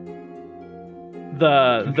anymore.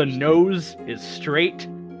 The nose is straight.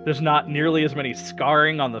 There's not nearly as many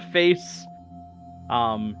scarring on the face.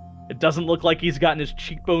 It doesn't look like he's gotten his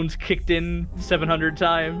cheekbones kicked in 700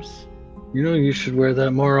 times. You should wear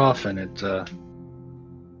that more often. It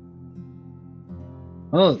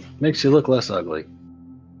makes you look less ugly.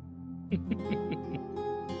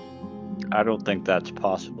 I don't think that's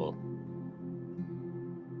possible.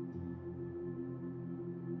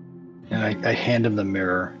 And I hand him the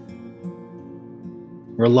mirror.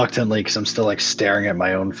 Reluctantly, because I'm still staring at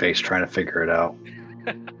my own face trying to figure it out.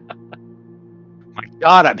 My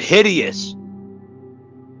God, I'm hideous.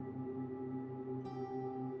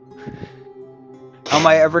 How am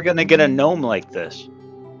I ever going to get a gnome like this?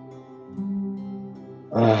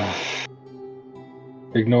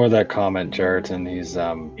 Ignore that comment, Jarreton. He's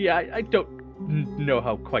Yeah, I don't know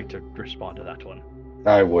how quite to respond to that one.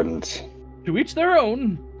 I wouldn't. To each their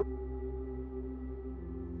own.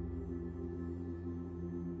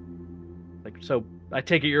 Like, so I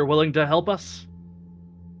take it you're willing to help us?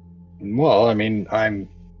 Well, I mean, I'm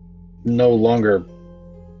no longer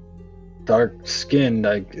dark-skinned.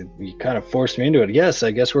 You kind of forced me into it. Yes,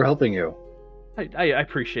 I guess we're helping you. I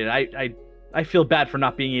appreciate it. I feel bad for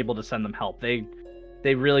not being able to send them help. They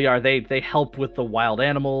really are. They help with the wild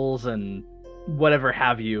animals and whatever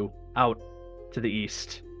have you out to the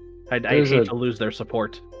east. I'd hate to lose their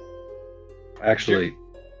support. Actually,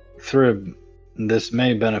 Thrib, this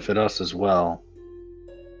may benefit us as well.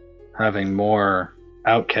 Having more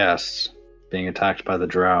outcasts being attacked by the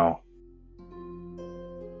drow,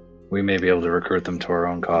 we may be able to recruit them to our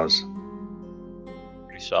own cause.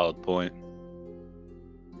 Pretty solid point.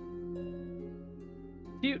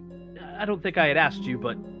 I don't think I had asked you,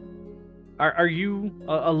 but are you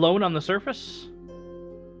alone on the surface?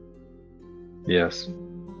 Yes.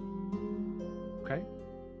 Okay.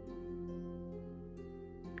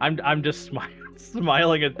 I'm just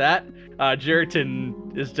smiling at that.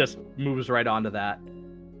 Jeriton just moves right onto that.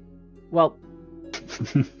 Well,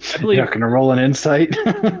 I believe You're not gonna roll an insight?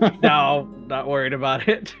 No, not worried about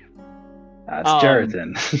it. That's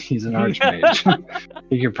Jeriton. He's an archmage.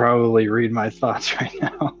 He could probably read my thoughts right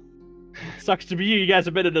now. Sucks to be you. You guys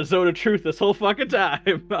have been in a zone of truth this whole fucking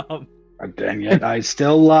time. And yet I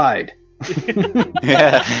still lied.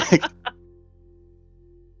 Yeah.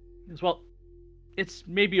 Well, it's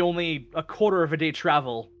maybe only a quarter of a day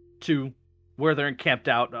travel to where they're encamped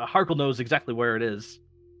out. Harkle knows exactly where it is.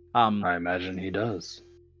 I imagine he does.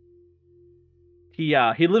 He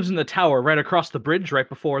lives in the tower right across the bridge, right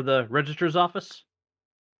before the registrar's office.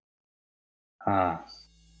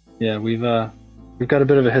 Yeah, we've got a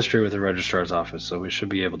bit of a history with the registrar's office, so we should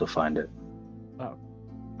be able to find it.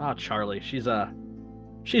 Charlie, she's an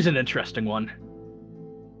interesting one.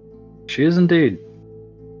 She is indeed.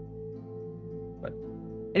 But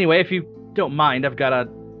anyway, if you don't mind, I've got a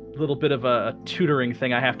little bit of a tutoring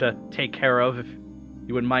thing I have to take care of. If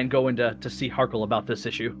you wouldn't mind going to see Harkle about this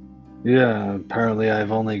issue. Yeah, apparently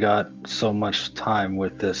I've only got so much time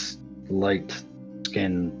with this light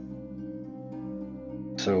skin.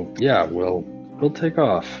 So yeah, we'll take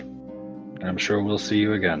off. I'm sure we'll see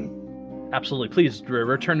you again. Absolutely. Please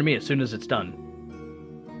return to me as soon as it's done.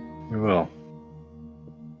 We will.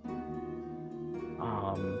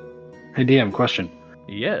 Hey DM, question.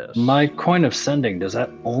 Yes. My coin of sending, does that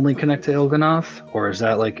only connect to Il'gynoth, or is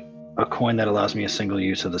that like a coin that allows me a single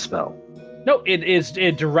use of the spell? No,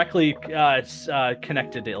 it directly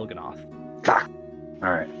connected to Il'gynoth. Fuck. All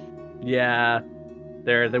right. Yeah,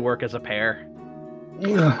 they work as a pair.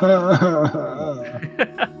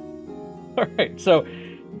 All right, so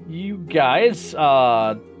you guys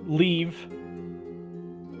leave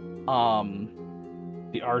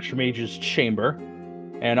the Archmage's chamber,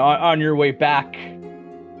 and on your way back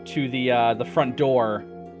to the front door,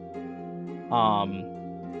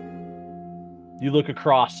 you look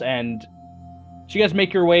across, and so you guys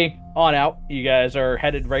make your way on out. You guys are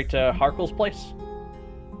headed right to Harkle's place?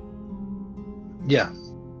 Yeah.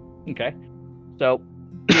 Okay. So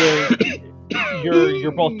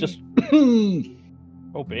you're both just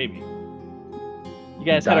oh baby. You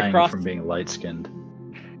guys head across from being light-skinned.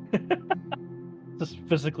 just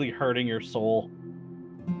physically hurting your soul.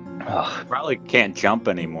 Ugh. Probably can't jump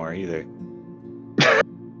anymore either.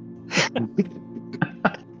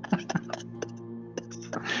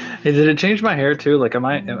 Hey, did it change my hair too? Like, am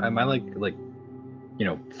I like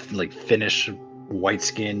like Finnish,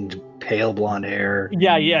 white-skinned, pale blonde hair?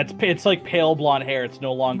 Yeah, it's like pale blonde hair. It's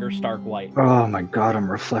no longer stark white. Oh my god,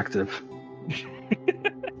 I'm reflective.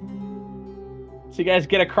 So you guys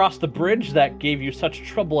get across the bridge that gave you such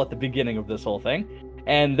trouble at the beginning of this whole thing,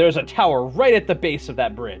 and there's a tower right at the base of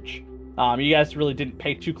that bridge. You guys really didn't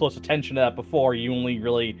pay too close attention to that before. You only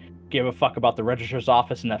really gave a fuck about the registrar's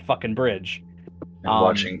office and that fucking bridge. And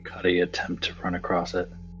watching Cuddy attempt to run across it.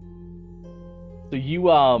 So you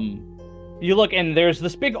look, and there's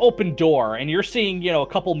this big open door, and you're seeing, a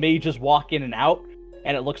couple mages walk in and out,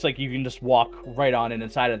 and it looks like you can just walk right on in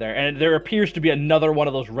inside of there. And there appears to be another one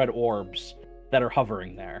of those red orbs that are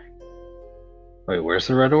hovering there. Wait, where's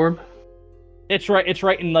the red orb? It's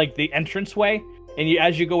right in like the entranceway, and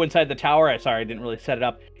as you go inside the tower, I didn't really set it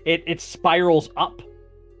up. It spirals up,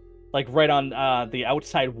 like right on the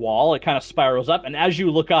outside wall. It kind of spirals up, and as you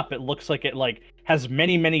look up, it looks like it has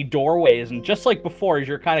many doorways, and just like before, as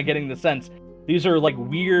you're kind of getting the sense, these are like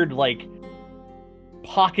weird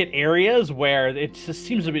pocket areas where it just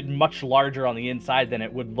seems a bit much larger on the inside than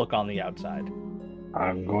it would look on the outside.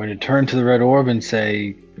 I'm going to turn to the red orb and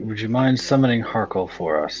say, would you mind summoning Harkle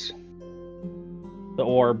for us? The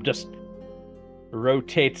orb just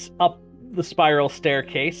rotates up the spiral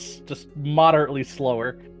staircase, just moderately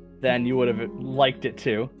slower than you would have liked it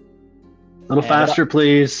to. A little faster,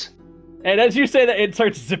 please. And as you say that, it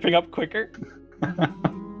starts zipping up quicker.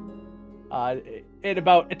 In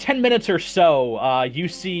about 10 minutes or so, you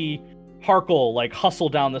see Harkle like hustle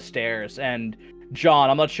down the stairs, and John,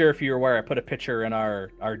 I'm not sure if you're aware, I put a picture in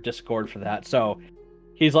our Discord for that. So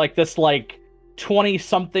he's like this like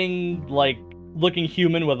 20-something like looking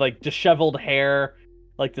human with like disheveled hair,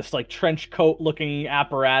 like this like trench coat looking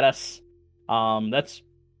apparatus. That's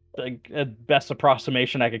like the best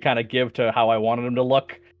approximation I could kind of give to how I wanted him to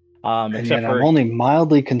look. And Except yet for I'm only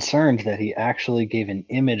mildly concerned that he actually gave an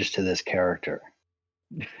image to this character.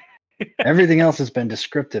 Everything else has been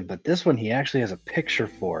descriptive, but this one he actually has a picture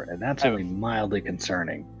for, and that's only mildly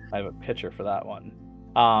concerning. I have a picture for that one.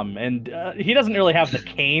 And he doesn't really have the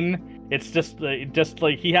cane. It's just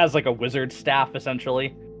like he has like a wizard staff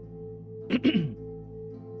essentially.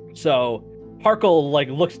 So Harkle like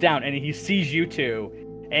looks down and he sees you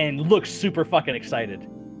two and looks super fucking excited.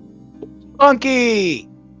 Spunky!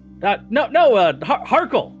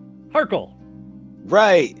 Harkle.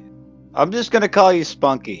 Right. I'm just gonna call you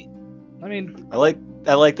Spunky. I mean, I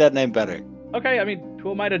like that name better. okay. I mean,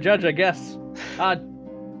 who am I to judge? I guess.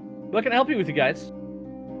 What can I help you with, you guys?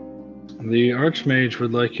 The Archmage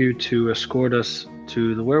would like you to escort us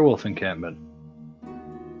to the werewolf encampment.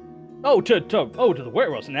 Oh, to the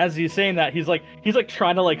werewolves. And as he's saying that, he's like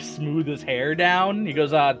trying to like smooth his hair down. He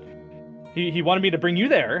goes, he wanted me to bring you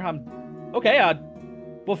there. Okay.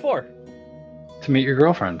 What for? To meet your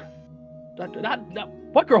girlfriend.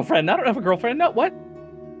 What girlfriend? I don't have a girlfriend. No, what?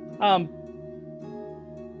 Does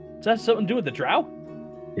that have something to do with the drow?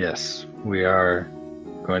 Yes, we are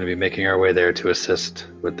going to be making our way there to assist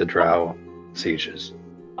with the drow sieges.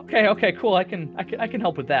 Okay, cool. I can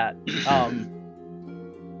help with that.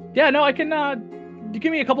 Yeah, no, I can.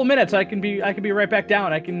 Give me a couple minutes. I can be right back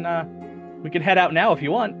down. We can head out now if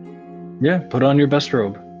you want. Yeah, put on your best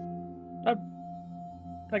robe.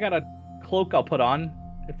 I got a cloak I'll put on,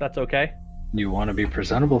 if that's okay. You want to be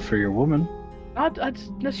presentable for your woman.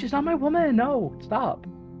 No, she's not my woman. No, stop.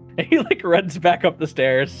 And he like runs back up the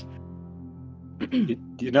stairs.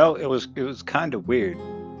 You know, it was kind of weird.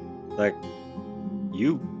 Like,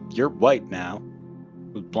 you're white now,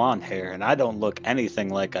 with blonde hair, and I don't look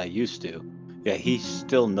anything like I used to. Yeah, he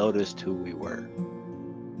still noticed who we were.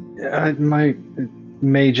 My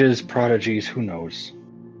mages, prodigies, who knows?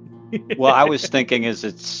 Well, I was thinking, is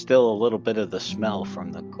it still a little bit of the smell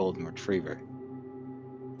from the golden retriever?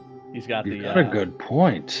 He's got You've got a good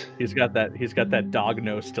point. He's got that dog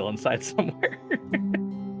nose still inside somewhere.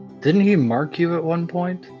 Didn't he mark you at one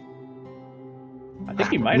point? I think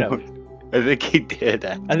he might have. I think he did.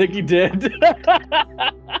 I think he did.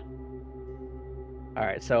 All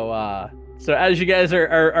right, so as you guys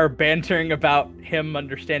are bantering about him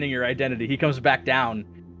understanding your identity, he comes back down.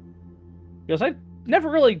 He goes, I never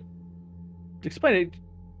really explained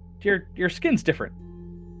it. Your skin's different.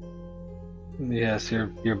 Yes,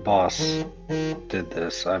 your boss did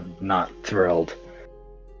this. I'm not thrilled.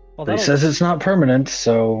 Well, But he says it's not permanent,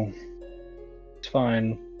 so it's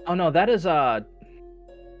fine. Oh no, that is yeah,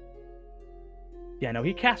 no,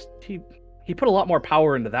 he put a lot more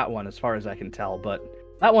power into that one as far as I can tell, but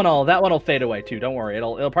that one'll fade away too. Don't worry.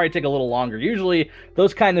 It'll probably take a little longer. Usually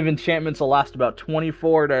those kind of enchantments will last about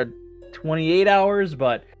 24 to 28 hours,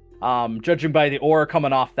 but judging by the aura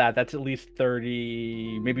coming off that's at least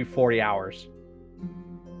 30, maybe 40 hours.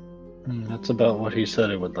 That's about what he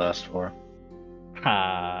said it would last for.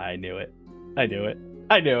 I knew it.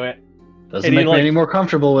 Doesn't make me any more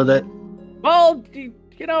comfortable with it. Well, you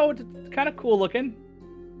know, it's kind of cool looking.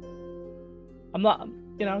 I'm not,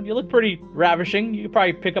 you look pretty ravishing. You could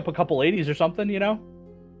probably pick up a couple ladies or something,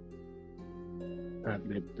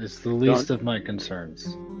 It's the least of my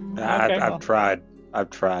concerns. I've tried.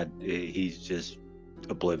 He's just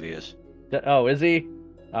oblivious. Oh, is he?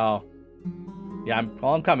 Oh, yeah.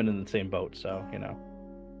 I'm coming in the same boat, so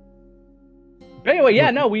But anyway,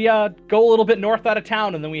 yeah, no, we go a little bit north out of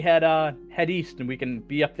town, and then we head east, and we can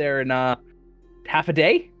be up there in half a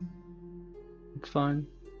day. It's fine.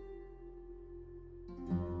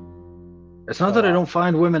 It's not that I don't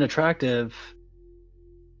find women attractive.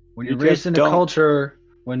 When you're raised in a culture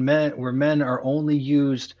where men are only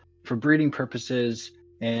used for breeding purposes,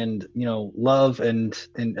 and love and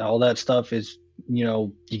all that stuff is,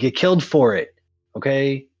 you get killed for it.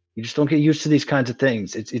 Okay, you just don't get used to these kinds of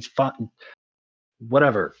things. It's fun.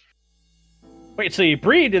 Whatever. Wait, so you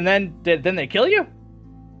breed and then they kill you?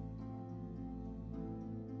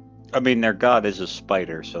 I mean, their god is a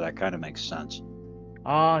spider, so that kind of makes sense.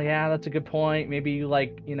 Oh, yeah, that's a good point. Maybe you,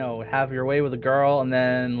 like, you know, have your way with a girl and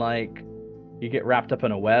then, like, you get wrapped up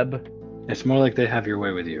in a web. It's more like they have your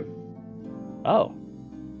way with you. Oh.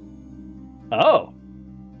 Oh.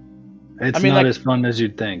 It's I mean, not like- as fun as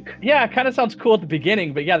you'd think. Yeah, it kind of sounds cool at the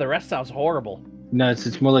beginning, but yeah, the rest sounds horrible. No,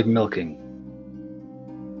 it's more like milking.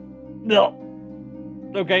 No.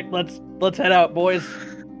 Okay, let's head out, boys.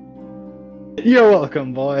 You're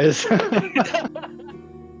welcome, boys.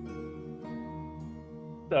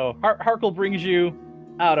 So Harkle brings you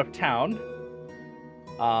out of town,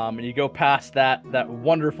 and you go past that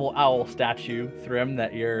wonderful owl statue, Thrym,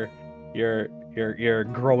 that you're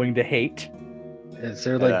growing to hate. Is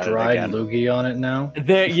there like dried again. loogie on it now?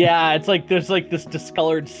 Yeah, it's like there's like this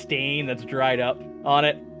discolored stain that's dried up on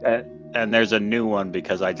it. And there's a new one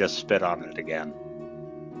because I just spit on it again.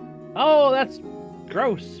 Oh, that's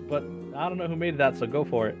gross, but I don't know who made that, so go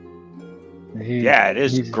for it. Yeah, it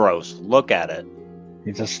is he's- gross. Look at it.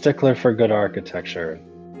 He's a stickler for good architecture.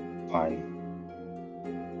 Fine.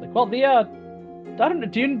 Like, well, I don't know.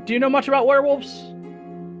 Do you know much about werewolves?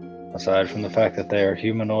 Aside from the fact that they are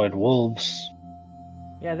humanoid wolves.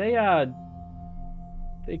 Yeah, they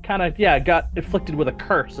kind of got afflicted with a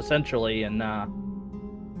curse essentially, and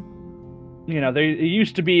there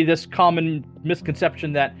used to be this common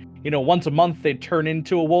misconception that once a month they'd turn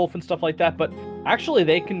into a wolf and stuff like that, but actually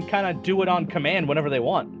they can kind of do it on command whenever they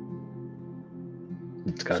want.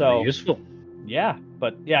 It's gotta So- be useful. Yeah,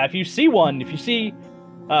 but yeah, if you see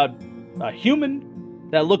a human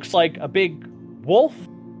that looks like a big wolf,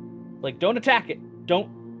 like, don't attack it. Don't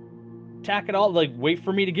attack it all. Like, wait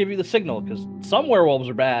for me to give you the signal, because some werewolves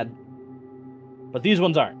are bad, but these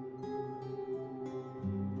ones aren't.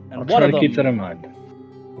 And I'll try to keep that in mind.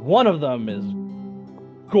 one of them is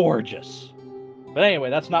gorgeous. But anyway,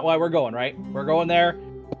 that's not why we're going, right? We're going there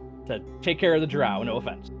to take care of the drow, no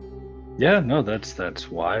offense. Yeah, no, that's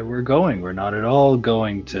why we're going. We're not at all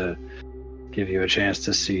going to give you a chance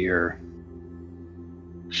to see your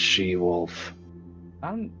she-wolf.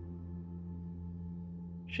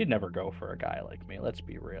 She'd never go for a guy like me, let's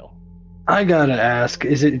be real. I gotta ask,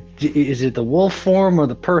 is it the wolf form or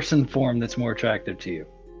the person form that's more attractive to you?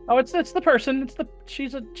 Oh, it's the person.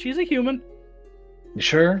 She's a human. You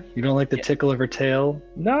sure? You don't like the Yeah. tickle of her tail?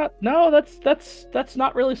 No, that's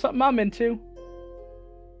not really something I'm into.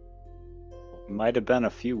 Might have been a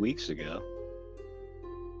few weeks ago.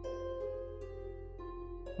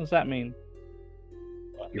 What does that mean?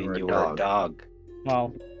 I You mean, were a you were a dog.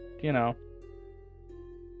 Well,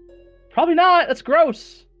 probably not. That's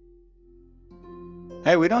gross.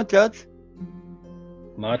 Hey, we don't judge.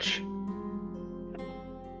 Much?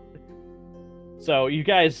 So you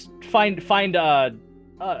guys find a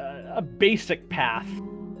basic path,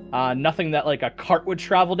 nothing that like a cart would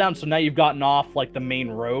travel down. So now you've gotten off like the main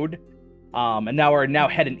road, and now we're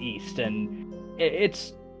heading east, and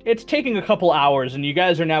it's taking a couple hours, and you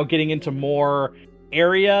guys are now getting into more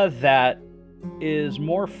area that is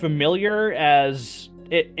more familiar, as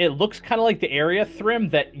it looks kind of like the area, Thrym,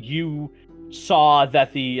 that you saw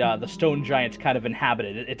that the stone giants kind of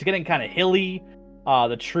inhabited. It's getting kind of hilly.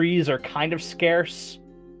 The trees are kind of scarce,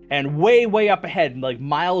 and way up ahead, like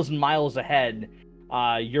miles and miles ahead,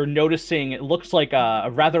 you're noticing it looks like a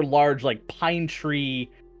rather large like pine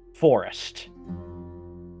tree forest.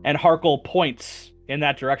 And Harkle points in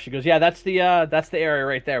that direction. Goes, yeah, that's the area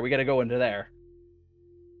right there. We got to go into there.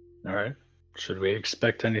 All right. Should we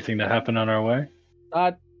expect anything to happen on our way?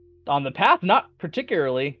 On the path, not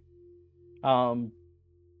particularly.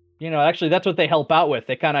 Actually, that's what they help out with.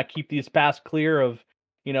 They kind of keep these paths clear of,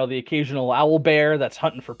 the occasional owl bear that's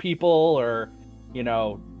hunting for people, or,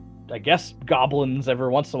 I guess goblins every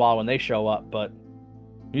once in a while when they show up. But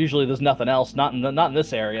usually there's nothing else. Not in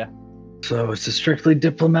this area. So it's a strictly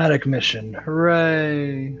diplomatic mission.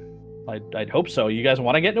 Hooray! I'd hope so. You guys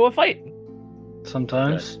want to get into a fight?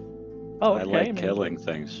 Sometimes. Oh, I okay. like killing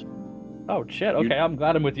things. Oh shit. Okay, I'm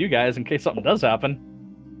glad I'm with you guys in case something does happen.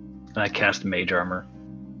 I cast mage armor.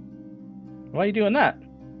 Why are you doing that?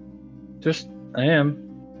 Just, I am.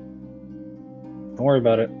 Don't worry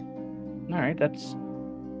about it. All right, that's.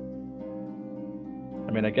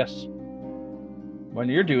 I mean, I guess when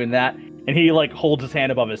you're doing that, and he like holds his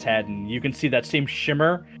hand above his head, and you can see that same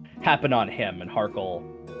shimmer happen on him, and Harkle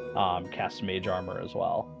casts mage armor as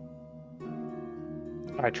well.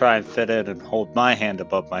 I try and fit in and hold my hand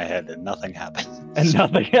above my head, and nothing happens. And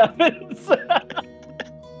nothing happens.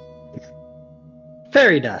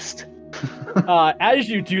 Fairy dust. As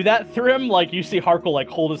you do that, Thrym, like you see Harkle like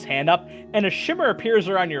hold his hand up, and a shimmer appears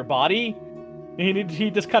around your body, and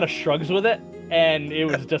he just kind of shrugs with it, and it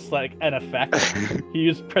was just like an effect. He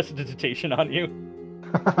used prestidigitation on you.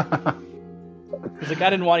 He's like, I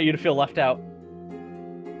didn't want you to feel left out.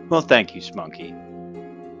 Well, thank you, Spunky.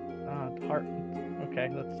 Heart.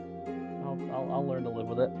 Okay, I'll learn to live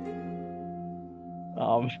with it.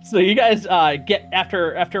 So you guys get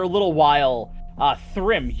after a little while.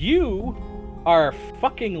 Thrym, you are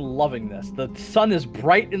fucking loving this. The sun is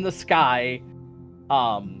bright in the sky,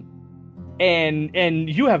 and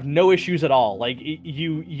you have no issues at all. Like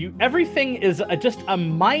you everything is just a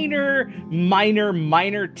minor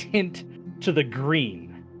tint to the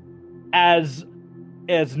green, as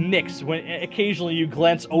Nyx, when occasionally you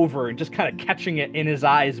glance over and just kind of catching it in his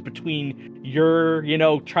eyes between your,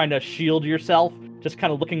 trying to shield yourself, just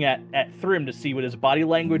kind of looking at Thrym to see what his body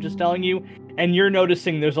language is telling you, and you're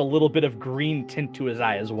noticing there's a little bit of green tint to his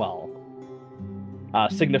eye as well,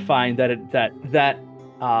 signifying that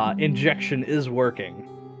injection is working.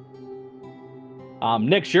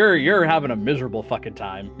 Nyx, you're having a miserable fucking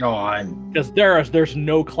time. Oh, because there's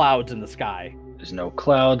no clouds in the sky. There's no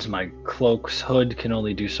clouds. My cloak's hood can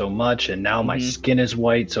only do so much, and now my skin is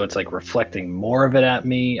white, so it's like reflecting more of it at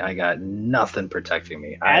me. I got nothing protecting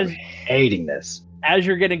me. I'm hating this. As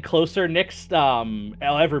you're getting closer, Nyx,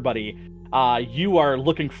 everybody, you are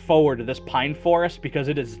looking forward to this pine forest because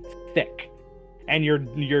it is thick. And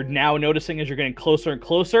you're now noticing as you're getting closer and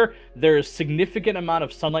closer, there's significant amount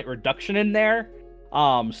of sunlight reduction in there.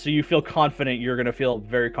 So you feel confident you're going to feel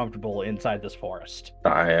very comfortable inside this forest.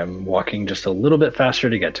 I am walking just a little bit faster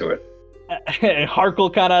to get to it.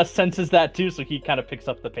 Harkle kind of senses that too, so he kind of picks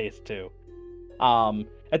up the pace too.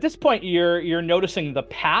 At this point, you're noticing the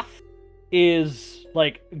path is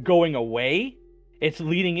like going away. It's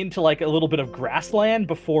leading into like a little bit of grassland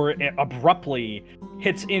before it abruptly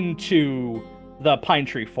hits into the pine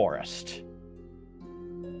tree forest.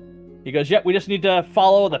 He goes, yep, we just need to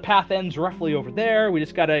follow. The path ends roughly over there. We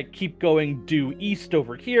just got to keep going due east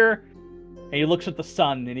over here. And he looks at the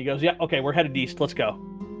sun and he goes, yeah, okay, we're headed east. Let's go.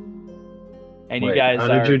 And you guys how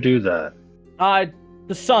did you do that?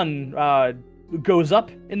 The sun goes up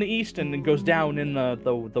in the east and then goes down in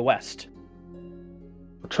the west.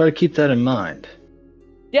 I'll try to keep that in mind.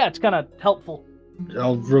 Yeah, it's kind of helpful.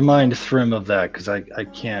 I'll remind Thrym of that because I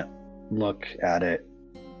can't look at it.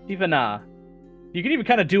 Even, you can even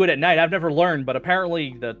kind of do it at night. I've never learned, but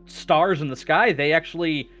apparently the stars in the sky, they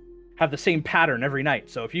actually have the same pattern every night.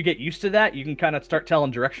 So if you get used to that, you can kind of start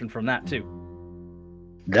telling direction from that too.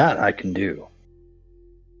 That I can do.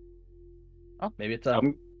 Oh, maybe it's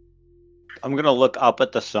I'm gonna look up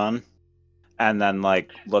at the sun, and then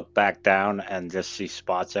like look back down and just see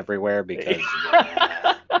spots everywhere because.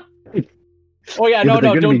 Oh yeah, no,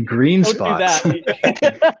 don't be green don't spots. Do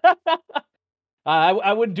that.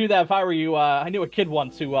 I wouldn't do that if I were you. I knew a kid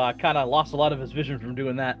once who kind of lost a lot of his vision from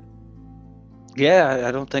doing that. Yeah,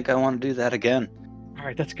 I don't think I want to do that again. All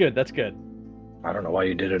right, that's good. That's good. I don't know why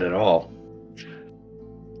you did it at all.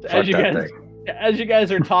 As you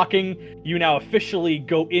guys are talking, you now officially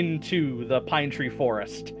go into the pine tree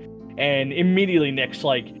forest, and immediately, Nyx,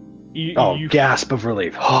 like you gasp of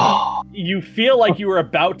relief. You feel like you were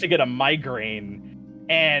about to get a migraine.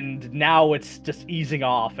 And now it's just easing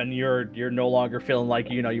off, and you're no longer feeling like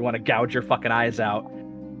you want to gouge your fucking eyes out.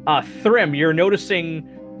 Thrym, you're noticing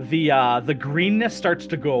the greenness starts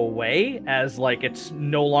to go away as like it's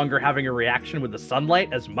no longer having a reaction with the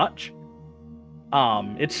sunlight as much.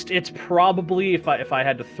 It's probably if I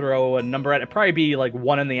had to throw a number at it, it'd probably be like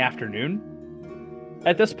 1 p.m.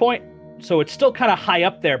 at this point. So it's still kind of high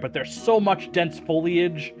up there, but there's so much dense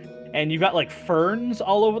foliage, and you've got like ferns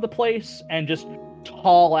all over the place, and just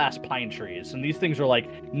tall ass pine trees, and these things are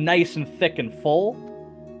like nice and thick and full,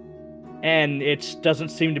 and it doesn't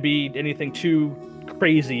seem to be anything too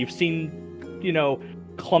crazy. You've seen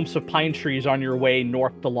clumps of pine trees on your way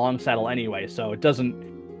north to Longsaddle anyway, so it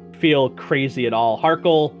doesn't feel crazy at all.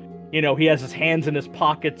 Harkle, he has his hands in his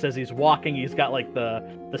pockets as he's walking. He's got like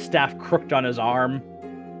the staff crooked on his arm.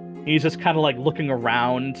 He's just kind of like looking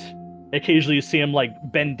around. Occasionally you see him like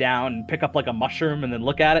bend down and pick up like a mushroom and then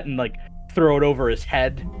look at it and like throw it over his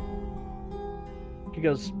head. He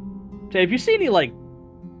goes, "Hey, if you see any like,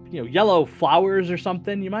 yellow flowers or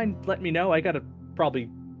something, you mind letting me know? I gotta probably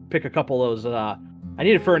pick a couple of those. I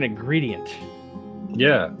need it for an ingredient."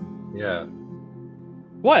 Yeah.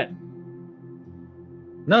 What?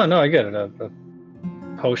 No, I get it. A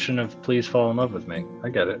potion of please fall in love with me. I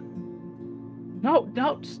get it. No,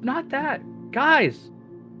 it's not that. Guys,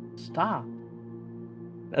 stop.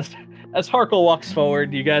 As Harkle walks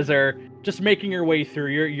forward, you guys are just making your way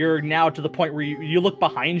through. You're now to the point where you look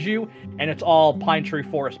behind you, and it's all pine tree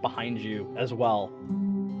forest behind you as well.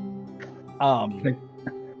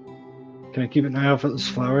 Can I keep an eye out for those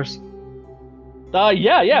flowers?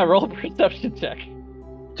 Yeah. Roll a perception check.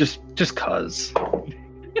 Just cause. 12.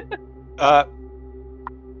 12.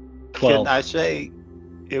 Can I say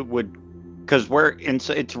it would, because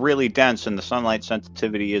it's really dense and the sunlight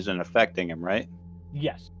sensitivity isn't affecting him, right?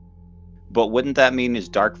 Yes. But wouldn't that mean his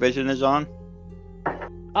dark vision is on?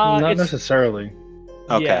 Not necessarily.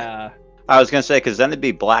 Okay. Yeah. I was gonna say, because then it'd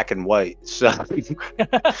be black and white. So. Does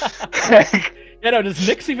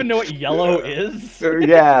Nyx even know what yellow is?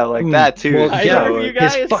 Yeah, like that too. Well, yeah, you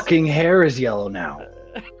guys- his fucking hair is yellow now.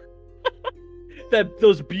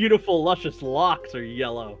 Those beautiful, luscious locks are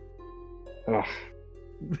yellow. Ugh.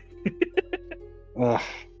 Ugh.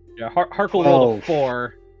 Yeah, Harkle rolled a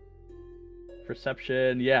 4.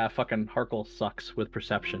 Perception, yeah, fucking Harkle sucks with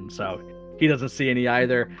perception, so he doesn't see any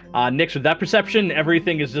either. Nyx, with that perception,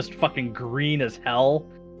 everything is just fucking green as hell,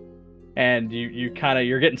 and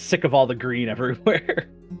you're getting sick of all the green everywhere.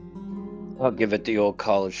 I'll give it the old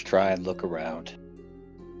college try and look around.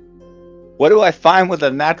 What do I find with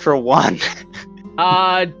a natural 1?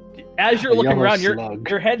 As you're looking yellow around, slug.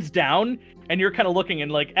 your head's down, and you're kind of looking,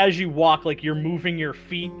 and like as you walk, like you're moving your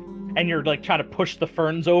feet, and you're like trying to push the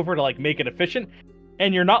ferns over to like make it efficient,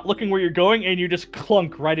 and you're not looking where you're going, and you just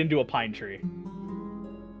clunk right into a pine tree.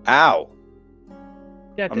 Ow!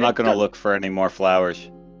 Yeah, I'm not gonna look for any more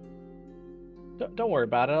flowers. Don't worry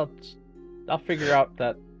about it. I'll figure out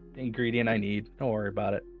that ingredient I need. Don't worry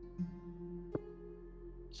about it.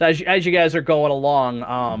 So as you guys are going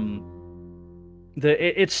along,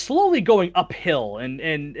 it's slowly going uphill,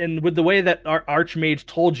 and with the way that our Archmage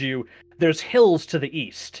told you, there's hills to the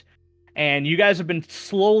east, and you guys have been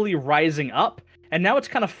slowly rising up, and now it's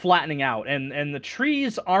kind of flattening out, and the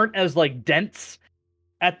trees aren't as like dense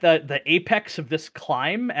at the apex of this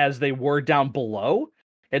climb as they were down below.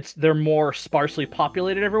 They're more sparsely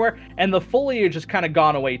populated everywhere, and the foliage has kind of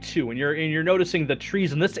gone away too, and you're noticing the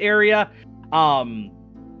trees in this area, the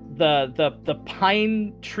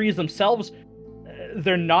pine trees themselves,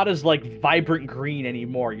 they're not as like vibrant green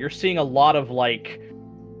anymore. You're seeing a lot of like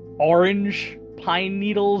orange pine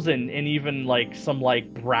needles and even like some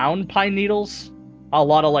like brown pine needles. A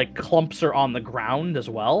lot of like clumps are on the ground as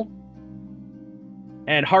well.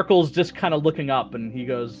 And Harkle's just kind of looking up, and he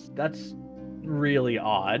goes, "That's really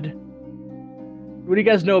odd. What do you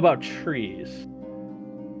guys know about trees?"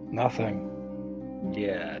 Nothing.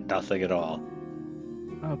 Yeah, nothing at all.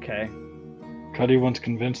 Okay. Cuddy once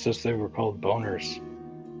convinced us they were called boners.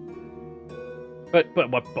 But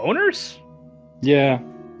what, boners? Yeah.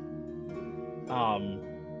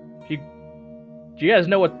 Do you guys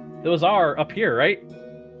know what those are up here, right?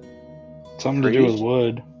 Something to do with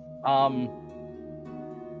wood.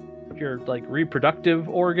 If your like reproductive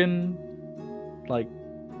organ, like,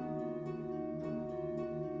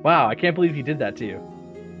 wow, I can't believe he did that to you.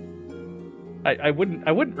 I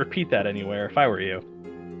wouldn't repeat that anywhere if I were you.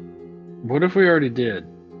 What if we already did?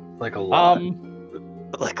 Like a lot.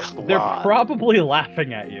 Like a They're lot. probably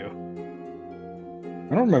laughing at you.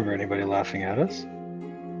 I don't remember anybody laughing at us.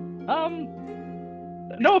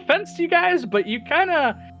 No offense to you guys, but you kind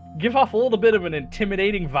of give off a little bit of an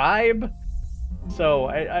intimidating vibe. So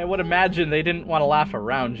I would imagine they didn't want to laugh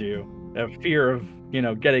around you, a fear of,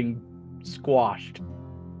 getting squashed.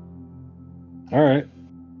 All right.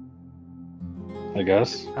 I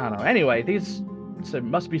guess. I don't know. Anyway, it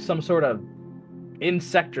must be some sort of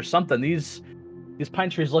insect or something. These pine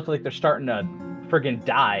trees look like they're starting to friggin'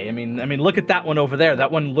 die. I mean, look at that one over there.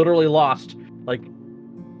 That one literally lost like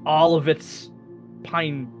all of its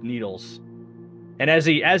pine needles. And as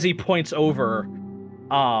he points over,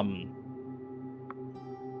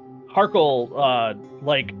 Harkle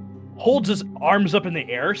like holds his arms up in the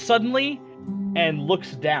air suddenly and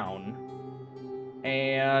looks down.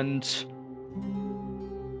 And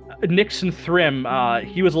Nyx and Thrym,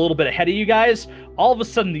 he was a little bit ahead of you guys. All of a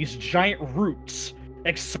sudden, these giant roots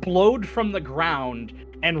explode from the ground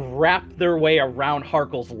and wrap their way around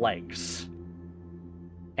Harkle's legs.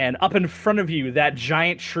 And up in front of you, that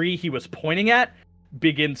giant tree he was pointing at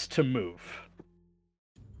begins to move.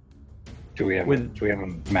 Do we have a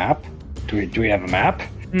map? Do we have a map?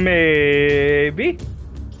 Maybe.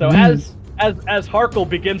 So as Harkle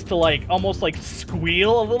begins to like almost like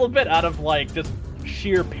squeal a little bit out of like just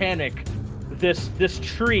sheer panic, this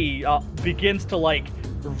tree begins to like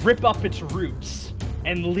rip up its roots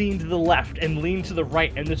and lean to the left and lean to the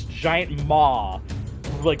right, and this giant maw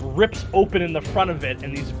like rips open in the front of it,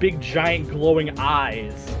 and these big giant glowing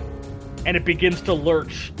eyes, and it begins to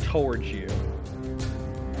lurch towards you.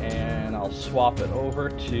 And I'll swap it over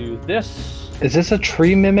to this. Is this a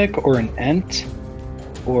tree mimic or an ent,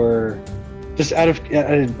 or just out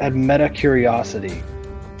of meta curiosity?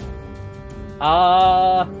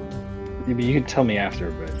 You can tell me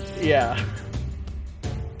after, but Yeah.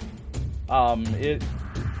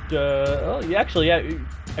 Actually, yeah. You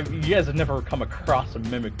guys have never come across a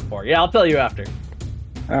mimic before. Yeah, I'll tell you after.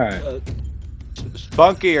 all right.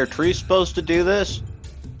 Spunky, are trees supposed to do this?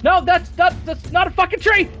 No, that's not a fucking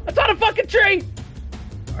tree. That's not a fucking tree.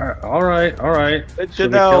 All right. Good to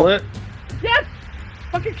Should we know. kill it? Yes.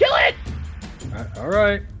 Fucking kill it. All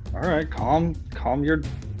right. Calm your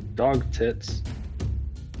dog tits.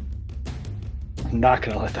 I'm not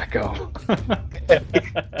gonna let that go.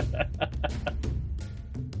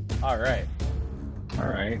 All right. All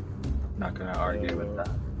right. Not gonna argue with that.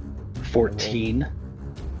 14.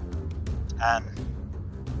 And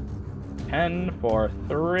 10 for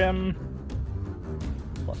Thrim.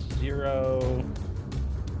 Plus 0.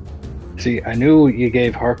 See, I knew you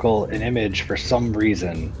gave Harkle an image for some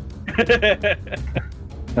reason. I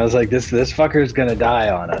was like, this fucker's gonna die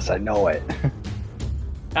on us. I know it.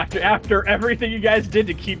 After everything you guys did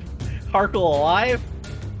to keep Harkle alive.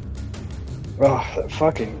 Oh, that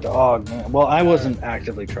fucking dog, man. Well, I wasn't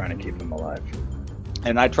actively trying to keep him alive.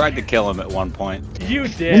 I tried to kill him at one point. You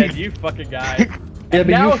did, you fucking guy. Yeah, but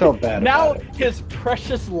now, you felt bad Now about it. his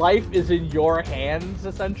precious life is in your hands,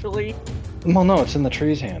 essentially. Well, no, it's in the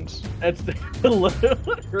tree's hands. That's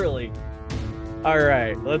literally. All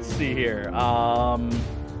right, let's see here. I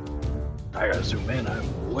gotta zoom in.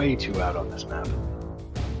 I'm way too out on this map.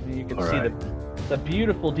 You can All see right. the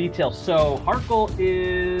beautiful details. So Harkle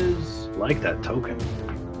is. Like that token.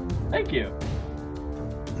 Thank you.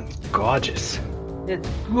 Gorgeous. It's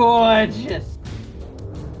gorgeous.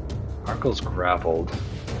 Harkle's grappled.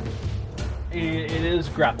 It is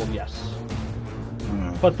grappled, yes.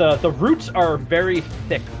 Hmm. But the roots are very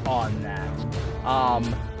thick on that.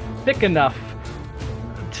 Thick enough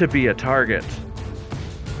to be a target.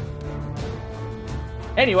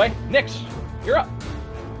 Anyway, Nyx, you're up.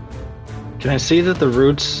 Can I see that the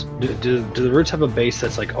roots do the roots have a base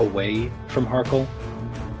that's like away from Harkle?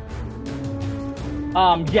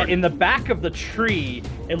 Yeah, in the back of the tree,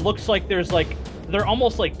 it looks like they're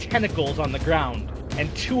almost like tentacles on the ground,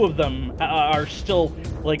 and two of them are still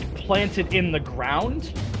like planted in the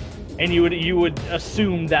ground, and you would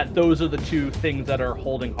assume that those are the two things that are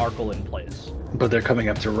holding Harkle in place. But they're coming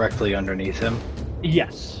up directly underneath him.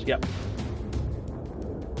 Yes. Yep.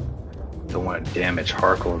 Don't want to damage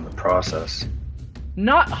Harkle in the process.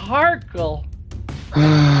 Not Harkle.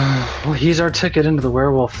 Well, he's our ticket into the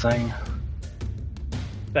werewolf thing.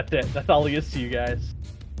 That's it. That's all he is to you guys.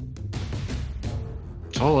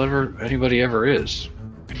 It's all anybody ever is.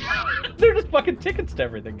 They're just fucking tickets to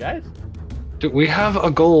everything, guys. Dude, we have a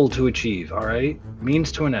goal to achieve, alright?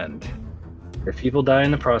 Means to an end. If people die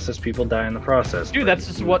in the process, people die in the process. Dude, but that's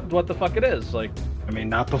just what the fuck it is. Like, I mean,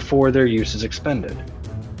 not before their use is expended.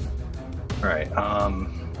 Alright,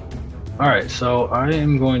 alright, so I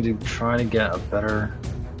am going to try to get a better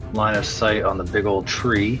line of sight on the big old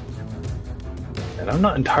tree. And I'm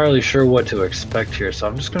not entirely sure what to expect here, so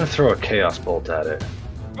I'm just going to throw a Chaos Bolt at it.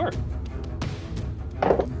 sure.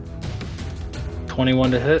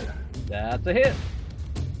 21 to hit. That's a hit.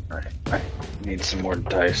 Alright, I need some more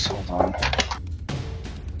dice. Hold on.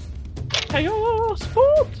 Chaos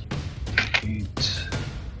Bolt! 8.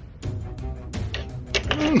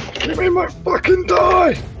 Give me my fucking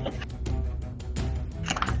die!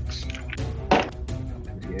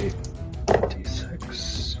 58.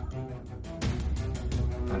 D6.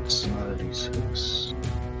 That's not a D6.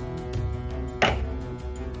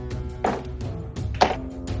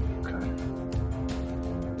 Okay.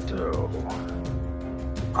 So.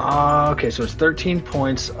 Okay, so it's 13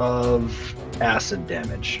 points of acid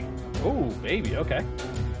damage. Oh, baby. Okay.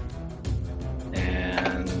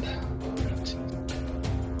 And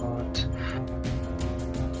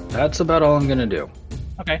that's about all I'm gonna do.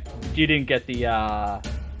 Okay. You didn't get the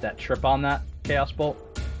that trip on that Chaos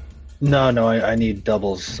Bolt? No, I need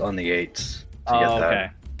doubles on the 8s to get that. Okay.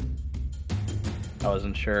 I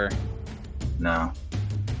wasn't sure. No,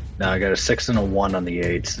 I got a 6 and a 1 on the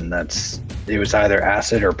 8s, and it was either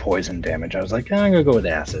acid or poison damage. I was like, I'm gonna go with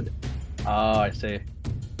acid. Oh, I see.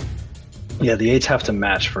 Yeah, the 8s have to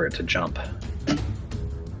match for it to jump.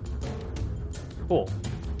 Cool.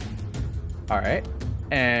 All right.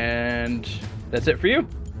 And that's it for you?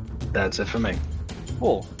 That's it for me.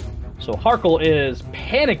 Cool. So Harkle is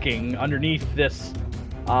panicking underneath this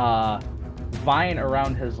vine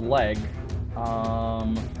around his leg.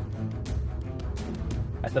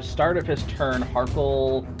 At the start of his turn,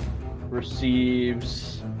 Harkle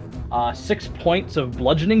receives 6 points of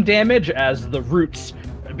bludgeoning damage as the roots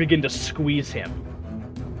begin to squeeze him.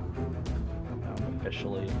 I'm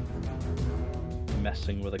officially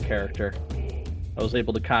messing with a character. I was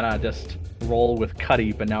able to kind of just roll with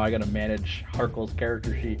Cuddy, but now I gotta manage Harkle's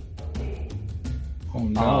character sheet. Oh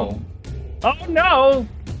no. Oh no!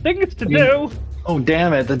 Things to do! Oh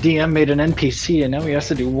damn it, the DM made an NPC and now he has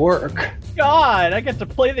to do work. God, I get to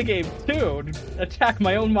play the game too, to attack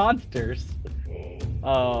my own monsters.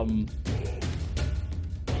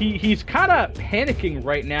 He's kind of panicking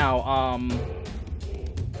right now.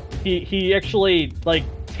 He actually like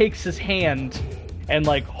takes his hand and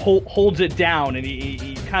like holds it down, and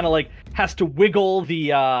he kind of like has to wiggle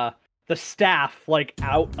the staff like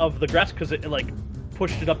out of the grass because it like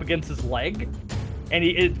pushed it up against his leg, and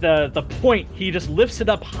the point he just lifts it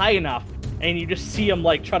up high enough, and you just see him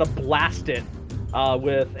like try to blast it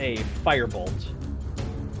with a firebolt.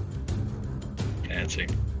 Fancy.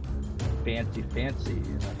 Fancy. That's easy.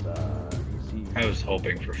 I was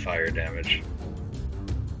hoping for fire damage.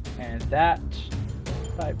 And that.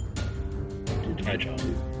 Hi, John.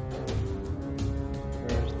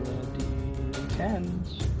 Where's the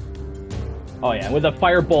D10s? Oh yeah, with the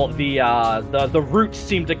firebolt, the roots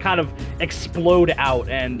seem to kind of explode out,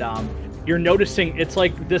 and you're noticing it's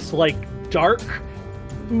like this like dark,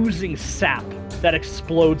 oozing sap that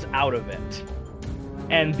explodes out of it,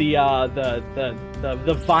 and the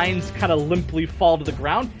vines kind of limply fall to the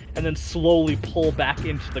ground and then slowly pull back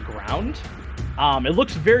into the ground. It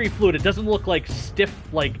looks very fluid. It doesn't look like stiff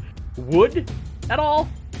like wood at all.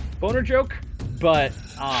 Boner joke, but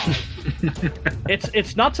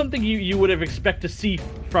it's not something you would have expected to see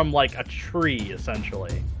from like a tree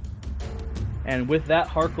essentially. And with that,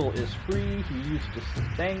 Harkle is free. He used his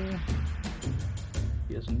thing.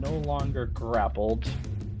 He is no longer grappled.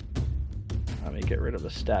 Let me get rid of the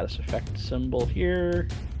status effect symbol here.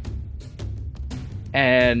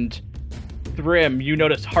 And Thrym, you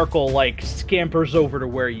notice Harkle like scampers over to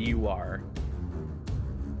where you are.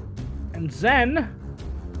 And Zen,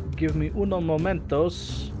 give me uno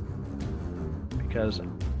momentos, because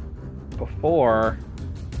before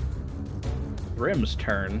Thrym's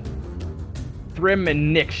turn, Thrym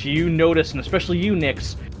and Nyx, you notice, and especially you,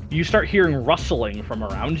 Nyx, you start hearing rustling from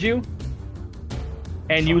around you.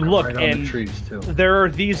 And you look, right and on the trees too. there are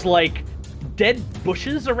these like dead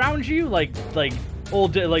bushes around you, like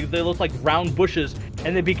old, like they look like round bushes,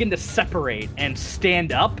 and they begin to separate and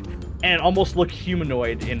stand up and almost look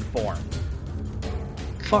humanoid in form.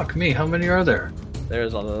 Fuck me, how many are there?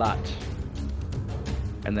 There's a lot,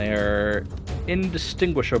 and they are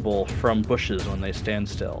indistinguishable from bushes when they stand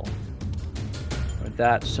still. With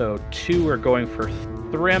that, so 2 are going for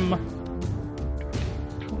Thrym.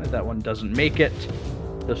 That one doesn't make it.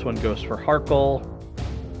 This one goes for Harkle.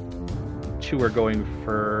 3 are going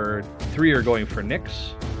for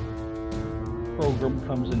Nyx. Program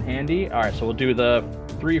comes in handy. Alright, so we'll do the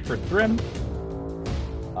 3 for Thrym.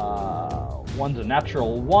 One's a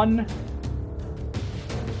natural 1.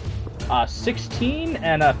 16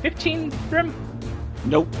 and a 15, Thrym?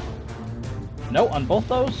 Nope. No, on both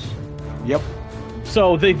those? Yep.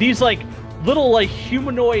 So these like little like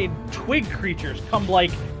humanoid twig creatures come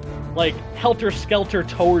like helter-skelter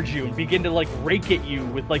towards you and begin to like rake at you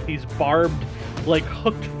with like these barbed like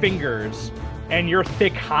hooked fingers, and your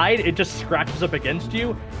thick hide, it just scratches up against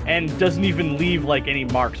you and doesn't even leave like any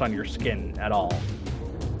marks on your skin at all.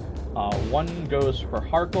 1 goes for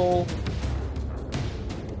Harkle.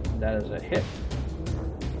 That is a hit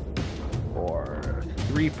for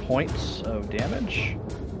 3 points of damage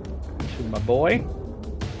to my boy.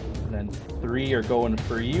 And then 3 are going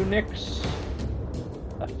for you, Nyx.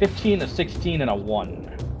 A 15, a 16, and a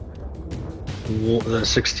 1. The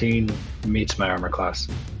 16 meets my armor class.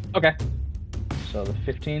 Okay. So the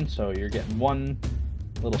 15, so you're getting 1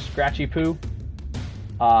 little scratchy poo.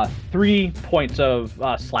 3 points of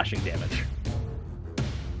slashing damage.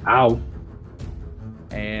 Ow.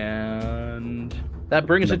 And that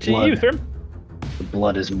brings The it to blood. you, Thrym. The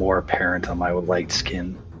blood is more apparent on my light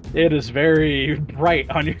skin. It is very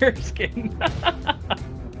bright on your skin.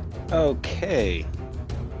 Okay.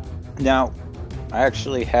 Now, I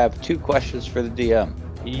actually have 2 questions for the DM.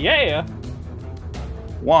 Yeah.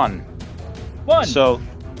 1. So,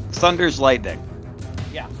 Thunder's Lightning.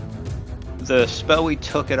 Yeah. The spell we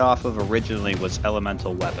took it off of originally was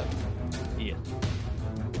Elemental Weapon. Yeah.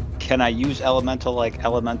 Can I use Elemental like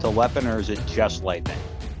Elemental Weapon, or is it just Lightning?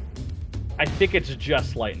 I think it's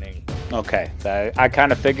just lightning. Okay. I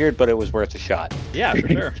kind of figured, but it was worth a shot. Yeah, for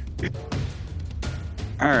sure.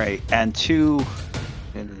 Alright, and 2...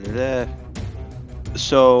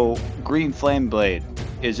 So, Green Flame Blade.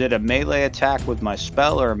 Is it a melee attack with my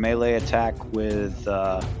spell, or a melee attack with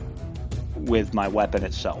my weapon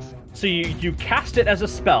itself? So you cast it as a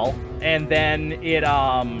spell, and then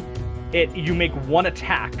you make 1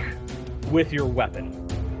 attack with your weapon.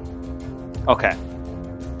 Okay.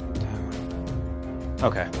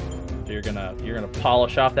 Okay. So you're gonna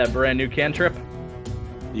polish off that brand new cantrip.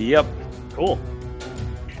 Yep. Cool.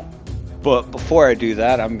 But before I do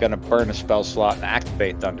that, I'm gonna burn a spell slot and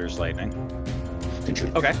activate Thunder's Lightning.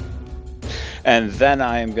 Okay. And then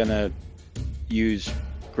I am gonna use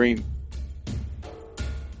green.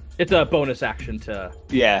 It's a bonus action to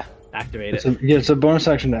activate it. It's a bonus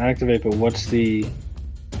action to activate, but what's the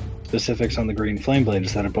specifics on the green flame blade?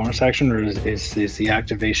 Is that a bonus action, or is the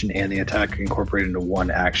activation and the attack incorporated into one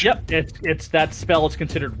action? Yep, it's that spell is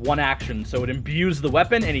considered one action, so it imbues the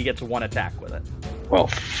weapon and he gets one attack with it. Well,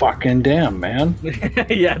 fucking damn, man.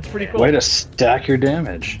 Yeah, it's pretty cool. Way to stack your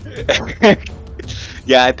damage.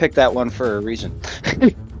 Yeah, I picked that one for a reason.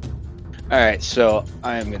 Alright, so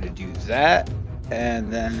I am going to do that,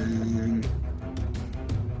 and then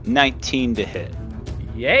 19 to hit.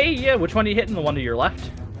 Yay, yeah. Which one are you hitting? The one to your left?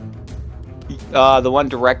 The one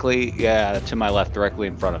directly, to my left, directly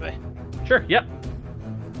in front of me. Sure, yep.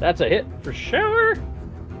 That's a hit for sure.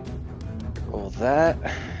 Roll that,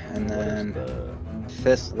 and then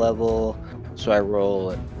 5th level, so I roll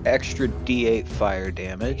an extra d8 fire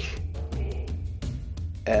damage.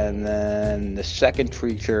 And then the second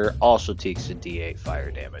creature also takes a d8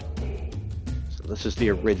 fire damage. So this is the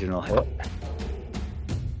original hit.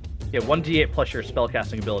 Yeah, 1d8 plus your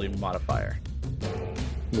spellcasting ability modifier.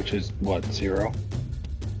 Which is what, 0?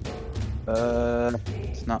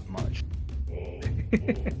 It's not much.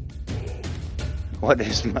 What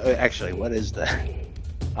is that?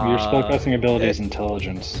 Your spellcasting ability is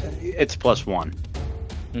intelligence. It's +1.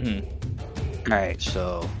 Mm-hmm. Alright,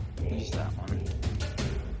 so use that one.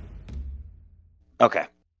 Okay.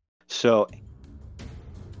 So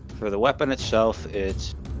for the weapon itself,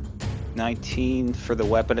 it's 19 for the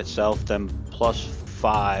weapon itself, then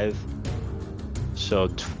 +5. So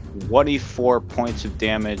 24 points of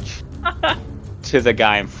damage to the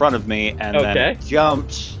guy in front of me, and then it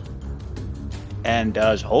jumps and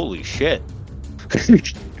does holy shit.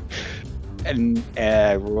 And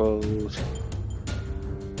I rolled.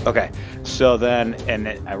 Okay, so then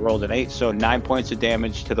I rolled an 8, so 9 points of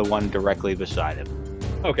damage to the one directly beside him.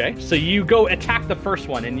 Okay, so you go attack the first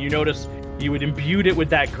one, and you notice you had imbued it with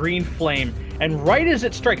that green flame, and right as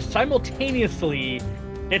it strikes, simultaneously,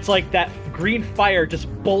 it's like that green fire just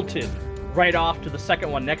bolted right off to the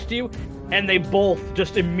second one next to you, and they both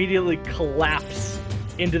just immediately collapse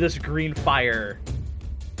into this green fire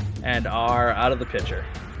and are out of the picture.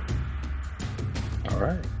 All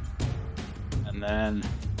right. And then,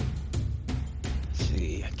 let's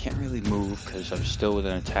see, I can't really move because I'm still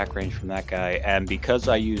within attack range from that guy, and because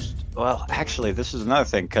I used, well, actually, this is another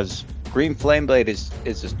thing, because Green Flame Blade is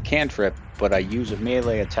a cantrip, but I use a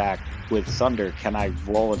melee attack with Thunder. Can I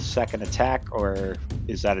roll a second attack, or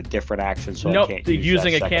is that a different action? So nope, I can't use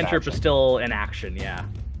using that a cantrip action? Is still an action, yeah.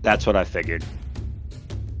 That's what I figured.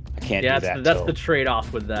 I can't do that. That's the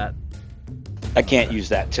trade-off with that. I can't use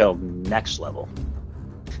that till next level.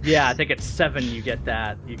 Yeah, I think at 7 you get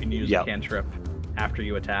that. You can use a cantrip after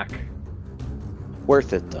you attack.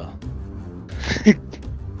 Worth it, though.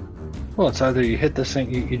 Well, it's either you hit the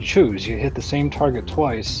same, you choose, you hit the same target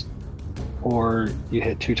twice, or you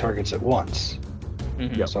hit 2 targets at once.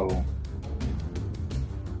 Mm-hmm. So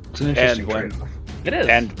it's an interesting trade-off. It is.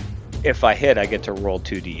 And if I hit, I get to roll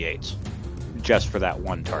 2 d8s just for that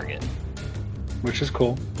one target. Which is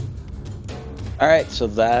cool. All right, so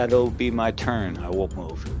that'll be my turn. I won't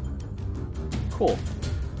move. Cool.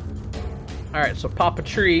 All right, so pop a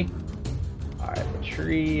tree. All right, the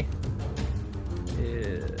tree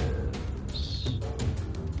is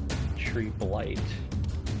tree blight.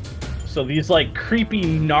 So these like creepy,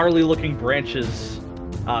 gnarly-looking branches,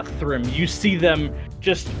 Thrym, you see them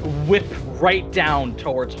just whip right down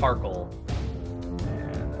towards Harkle.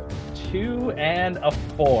 And a 2 and a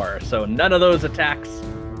 4. So none of those attacks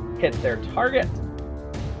hit their target.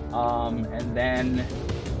 And then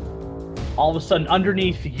all of a sudden,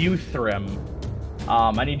 underneath you, Thrym,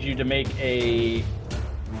 I need you to make a...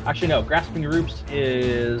 Actually, no. Grasping Roots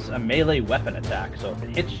is a melee weapon attack. So if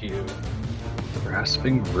it hits you...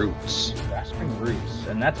 Grasping Roots. Grasping Roots.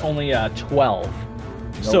 And that's only 12.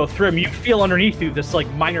 Nope. So, Thrym, you feel underneath you this, like,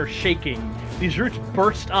 minor shaking. These roots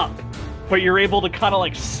burst up, but you're able to kind of,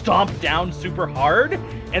 like, stomp down super hard,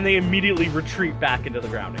 and they immediately retreat back into the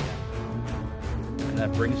ground again. And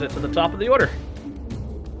that brings it to the top of the order.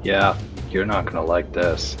 Yeah, you're not going to like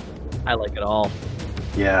this. I like it all.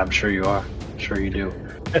 Yeah, I'm sure you are. I'm sure you do.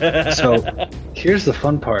 So, here's the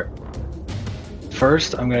fun part.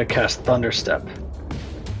 First, I'm going to cast Thunderstep.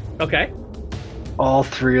 Okay. All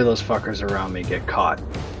 3 of those fuckers around me get caught.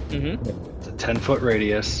 Mm-hmm. It's a 10-foot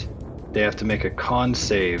radius. They have to make a con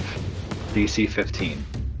save, DC 15.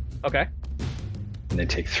 Okay. And they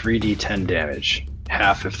take 3d10 damage,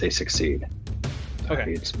 half if they succeed. Okay. I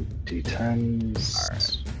need some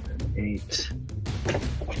d10s. 8.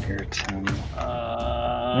 Here, 10.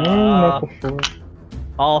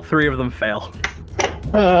 All 3 of them fail.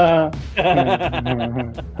 Let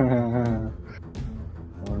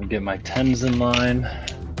me get my 10s in line.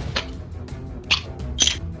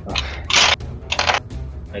 Ugh.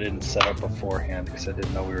 I didn't set up beforehand because I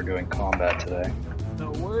didn't know we were doing combat today.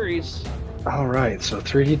 No worries. Alright, so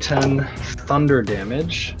 3d10 thunder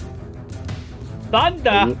damage.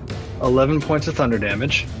 Thunder! 11 points of thunder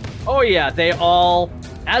damage. Oh yeah, they all...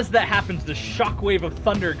 As that happens, the shockwave of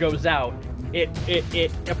thunder goes out.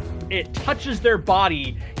 It touches their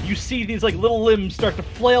body. You see these like little limbs start to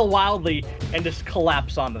flail wildly and just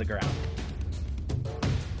collapse onto the ground.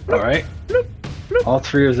 Alright. All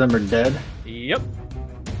 3 of them are dead. Yep.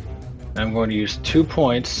 I'm going to use 2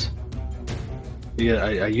 points. Yeah,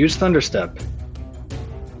 I use Thunderstep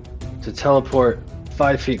to teleport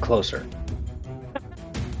 5 feet closer.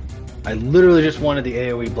 I literally just wanted the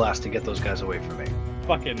AoE blast to get those guys away from me.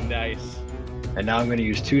 Fucking nice. And now I'm going to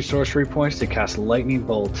use 2 sorcery points to cast Lightning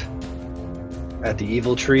Bolt at the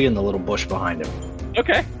evil tree and the little bush behind him.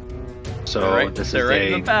 Okay. So this is they're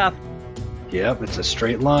right in the path. Yep, it's a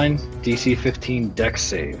straight line. DC 15 Dex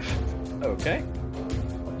save. Okay.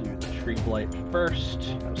 I'll do the Tree Blight first.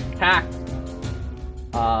 That was attack.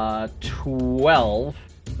 12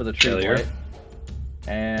 for the Tree Failure. Blight.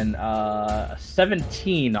 And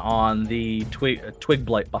 17 on the Twig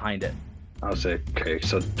Blight behind it. I'll say, okay,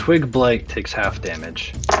 so Twig Blight takes half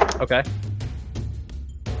damage. Okay.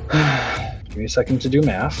 Give me a second to do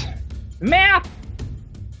math. Math!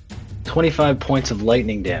 25 points of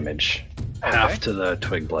lightning damage. Okay. Half to the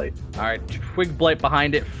Twig Blight. Alright, Twig Blight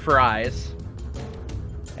behind it fries.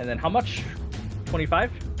 And then how much?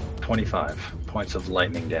 25? 25 points of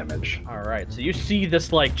lightning damage. Alright, so you see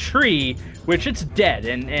this, like, tree, which it's dead,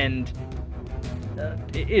 and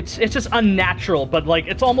it's just unnatural, but, like,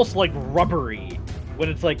 it's almost, like, rubbery when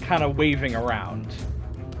it's, like, kind of waving around.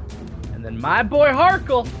 And then my boy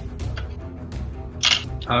Harkle.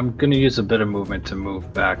 I'm gonna use a bit of movement to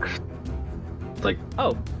move back, like,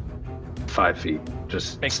 Oh, 5 feet.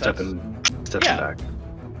 Just Makes stepping Yeah. back.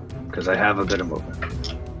 Because I have a bit of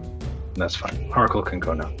movement. That's fine. Harkle can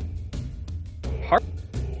go now.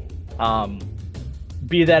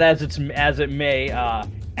 be that as it may,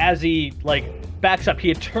 as he like backs up, he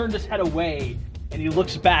had turned his head away and he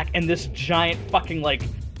looks back, and this giant fucking like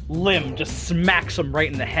limb just smacks him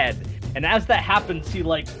right in the head. And as that happens, he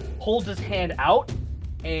like holds his hand out,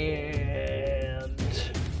 and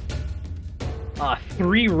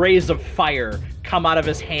 3 rays of fire come out of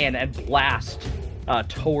his hand and blast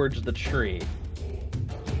towards the tree.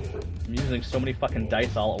 I'm using so many fucking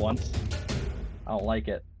dice all at once. I don't like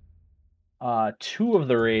it. 2 of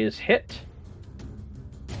the rays hit.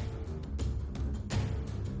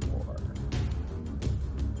 4.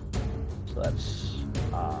 So that's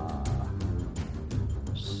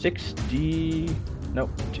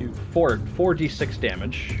 4d6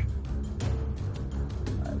 damage.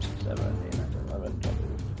 5, 6, 7, 8, 9, 10, 11, 12,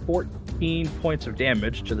 14 points of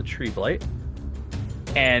damage to the tree blight.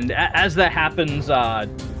 And as that happens,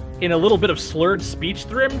 in a little bit of slurred speech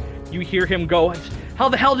through him, you hear him go, "How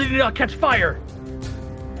the hell did he not catch fire?"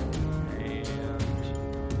 And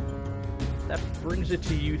that brings it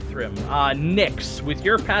to you, Thrym. Nyx, with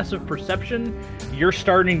your passive perception, you're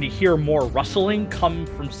starting to hear more rustling come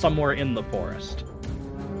from somewhere in the forest.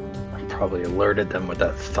 I probably alerted them with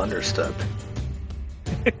that thunder step.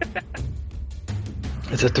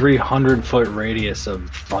 It's a 300-foot radius of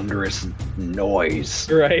thunderous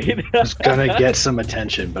noise. Right? It's gonna get some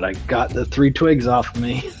attention, but I got the 3 twigs off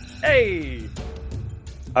me. Hey!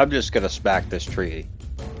 I'm just gonna smack this tree,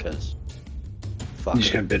 because fuck You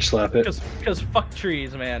just it. gonna bitch slap it? Because fuck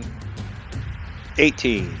trees, man.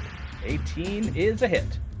 18. 18 is a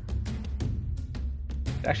hit.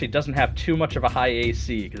 It actually doesn't have too much of a high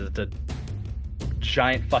AC, because it's a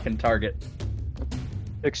giant fucking target.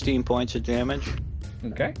 16 points of damage.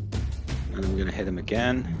 Okay. And I'm gonna hit him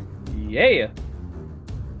again. Yeah.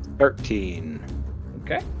 13.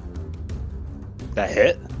 Okay. That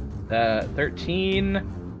hit? 13.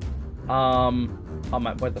 Oh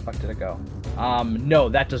my, where the fuck did it go? No,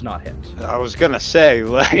 that does not hit. I was gonna say,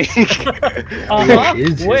 like. Uh-huh. It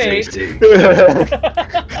is his Wait. AC.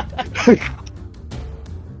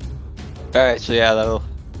 Alright, so yeah,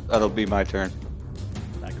 that'll be my turn.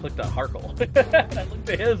 I clicked on Harkle. I looked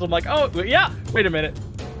at his. I'm like, oh yeah. Wait a minute.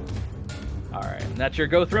 All right, and that's your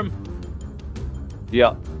go, Thrym.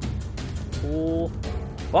 Yeah. Cool.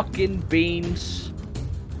 fucking beans.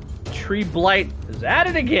 Tree Blight is at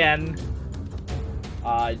it again.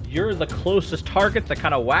 You're the closest target that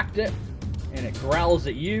kind of whacked it, and it growls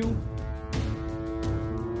at you.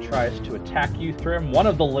 Tries to attack you, Thrym. One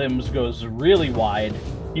of the limbs goes really wide.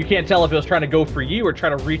 You can't tell if it was trying to go for you or try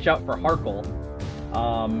to reach out for Harkle.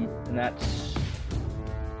 And that's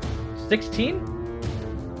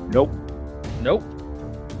 16? Nope. Nope.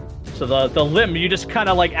 So the limb, you just kind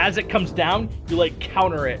of like, as it comes down, you like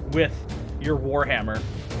counter it with your Warhammer.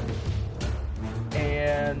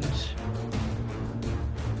 And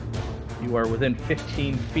you are within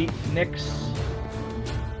 15 feet, Nyx.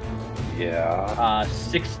 Yeah.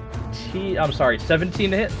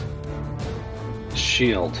 17 to hit.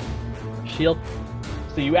 Shield. Shield.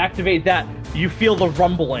 So you activate that, you feel the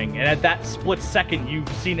rumbling, and at that split second, you've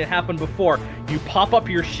seen it happen before, you pop up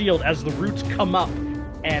your shield as the roots come up,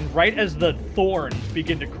 and right as the thorns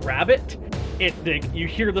begin to grab it, you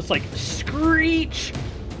hear this like screech,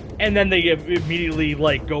 and then they immediately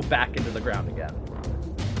like go back into the ground again.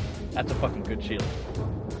 That's a fucking good shield.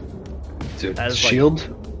 Dude, That is,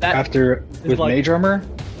 shield after with like- mage armor.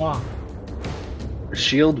 Wow.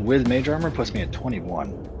 Shield with mage armor puts me at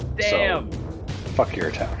 21. Damn. So, fuck your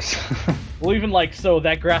attacks. Well, even like so,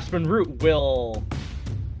 that grasping root will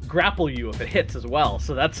grapple you if it hits as well.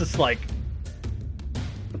 So that's just like,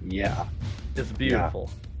 Yeah. it's beautiful.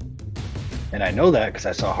 And I know that because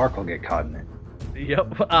I saw Harkle get caught in it.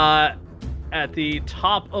 Yep. At the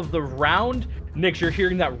top of the round, Nyx, you're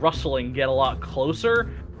hearing that rustling get a lot closer.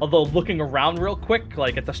 Although looking around real quick,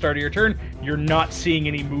 like at the start of your turn, you're not seeing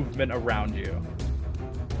any movement around you.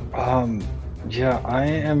 Yeah, I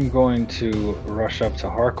am going to rush up to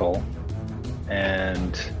Harkle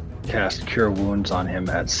and cast Cure Wounds on him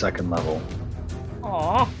at 2nd level.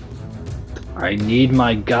 Aww. I need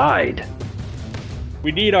my guide.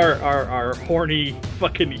 We need our horny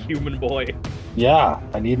fucking human boy. Yeah,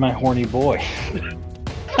 I need my horny boy.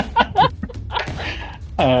 I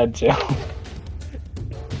had to.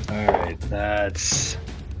 Alright, that's...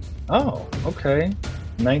 Oh, okay.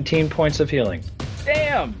 19 points of healing.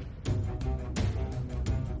 Damn!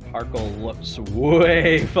 Harkle looks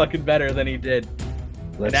way fucking better than he did.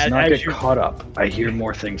 Let's And not as get you- caught up. I hear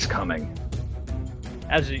more things coming.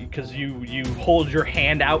 Because you hold your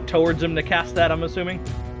hand out towards him to cast that, I'm assuming?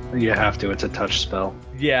 You have to, it's a touch spell.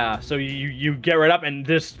 Yeah, so you get right up, and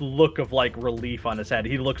this look of like relief on his head.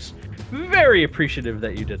 He looks very appreciative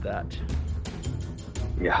that you did that.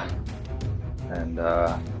 Yeah. And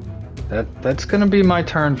that's gonna be my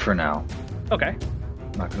turn for now. Okay.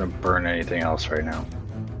 I'm not gonna burn anything else right now.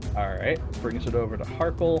 Alright, brings it over to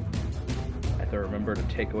Harkle. I have to remember to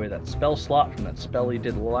take away that spell slot from that spell he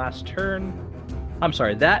did last turn. I'm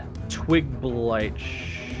sorry, that Twig Blight.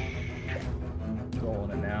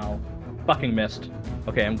 Rolling it now. Fucking missed.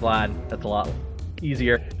 Okay, I'm glad. That's a lot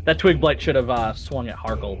easier. That Twig Blight should have swung at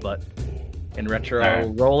Harkle, but in retro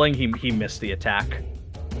Alright. rolling, he missed the attack.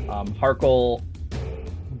 Harkle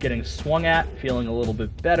getting swung at, feeling a little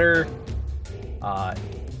bit better.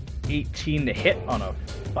 18 to hit on a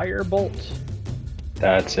firebolt.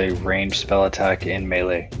 That's a ranged spell attack in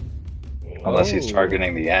melee. Unless he's Oh.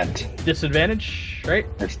 targeting the end. Disadvantage, right?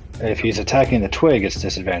 If he's attacking the twig, it's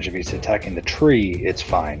disadvantage. If he's attacking the tree, it's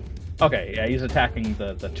fine. Okay, yeah, he's attacking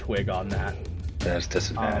the twig on that. There's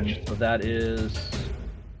disadvantage. So that is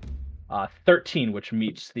 13, which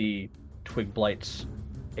meets the Twig Blight's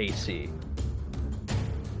AC.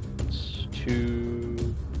 It's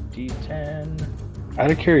 2d10. Out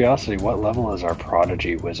of curiosity, what level is our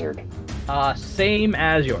prodigy wizard? Same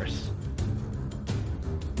as yours.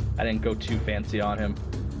 I didn't go too fancy on him.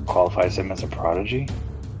 Qualifies him as a prodigy?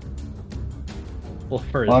 Well,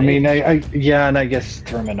 for his Well, I mean, age, yeah, and I guess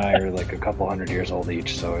Thrym and I are like a couple hundred years old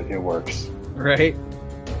each, so it works. right?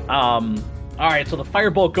 Alright, so the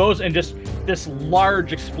firebolt goes and just this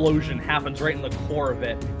large explosion happens right in the core of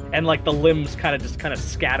it, and like the limbs kind of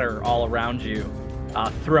scatter all around you.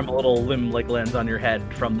 Thrym, a little limb like lands on your head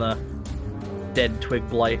from the dead Twig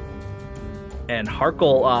Blight. And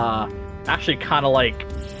Harkle actually kind of like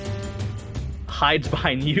hides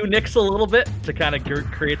behind you, Nyx, a little bit to kind of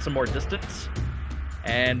create some more distance.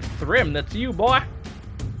 And Thrym, that's you, boy.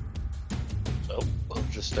 So we'll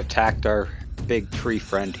just attacked our big tree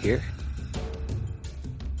friend here.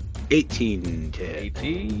 18 to hit.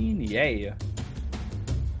 18, yay.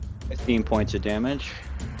 15 points of damage,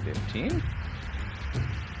 15,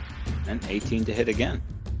 and 18 to hit again.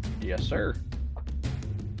 yes sir.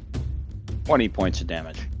 20 points of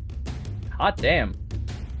damage. Hot damn.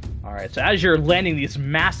 Alright, so as you're landing these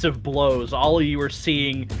massive blows, all you are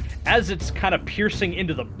seeing, as it's kind of piercing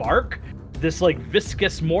into the bark, this like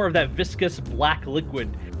viscous, more of that viscous black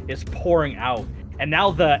liquid is pouring out. And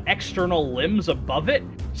now the external limbs above it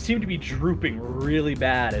seem to be drooping really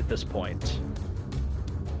bad at this point.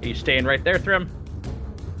 Are you staying right there, Thrym?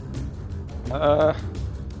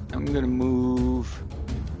 I'm gonna move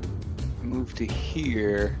to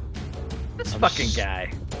here. This I'm fucking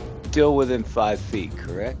guy. Still within 5 feet,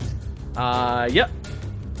 correct? Yep.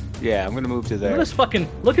 Yeah, I'm gonna move to there.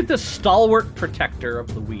 Look at this stalwart protector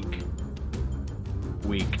of the weak.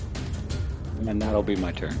 And that'll be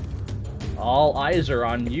my turn. All eyes are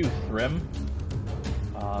on you, Thrym.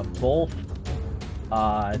 Both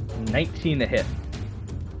 19 to hit.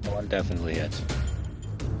 One definitely hits.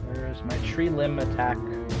 Where's my tree limb attack?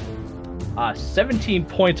 17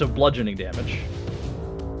 points of bludgeoning damage.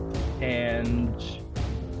 And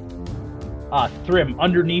Thrym,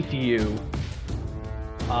 underneath you,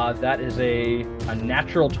 that is a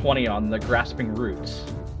natural 20 on the grasping roots.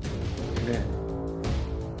 Okay.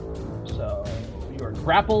 So you are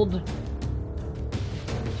grappled.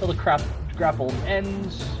 Until the grapple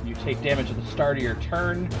ends, you take damage at the start of your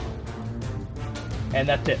turn. And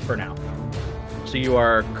that's it for now. So you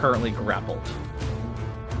are currently grappled.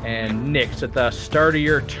 And Nyx, at the start of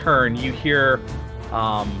your turn, you hear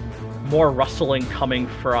more rustling coming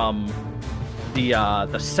from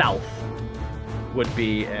the south would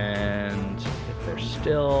be, and if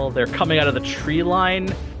they're coming out of the tree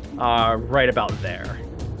line right about there,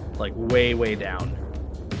 like way down.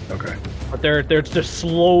 Okay. But they're just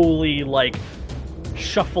slowly like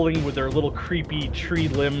shuffling with their little creepy tree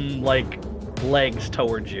limb like legs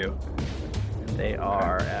towards you. And they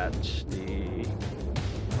are at the.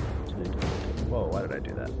 Whoa! Why did I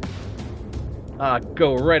do that?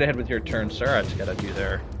 Go right ahead with your turn, sir. I just gotta do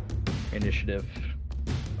their initiative.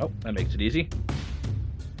 Oh, that makes it easy.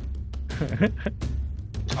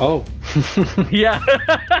 Oh. Yeah.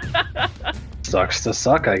 Sucks to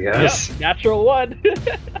suck, I guess. Yep, natural one.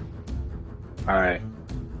 All right.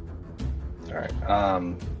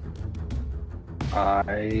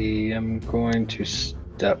 I am going to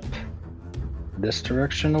step this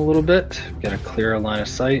direction a little bit, get a clearer line of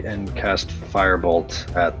sight, and cast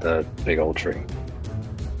Firebolt at the big old tree.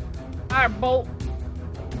 Firebolt.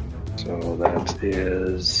 So that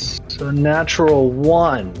is a natural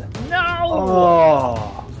 1. No.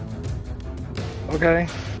 Oh. Okay.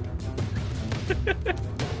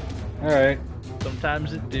 All right.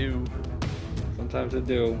 Sometimes it do. Sometimes I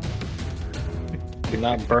do. You're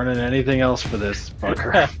not burning anything else for this,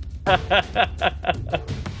 fucker.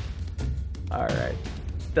 All right.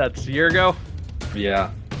 That's your go. Yeah.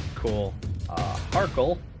 Cool.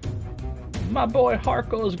 Harkle. My boy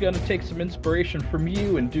Harkle is going to take some inspiration from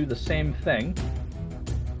you and do the same thing.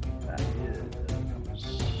 That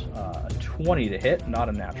is a 20 to hit, not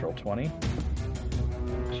a natural 20.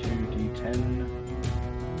 2d10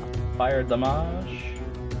 fire damage.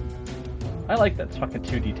 I like that. It's fucking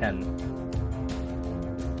 2d10.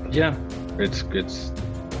 Yeah. It's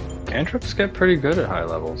cantrips get pretty good at high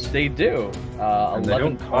levels. They do. And 11 they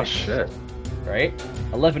don't points. cost shit. Right?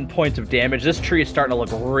 11 points of damage. This tree is starting to look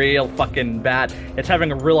real fucking bad. It's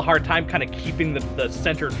having a real hard time kind of keeping the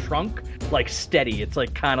center trunk like steady. It's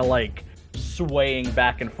like kind of like swaying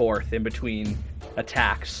back and forth in between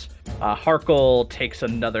attacks. Harkle takes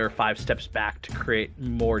another 5 steps back to create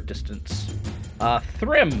more distance.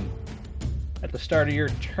 Thrym, at the start of your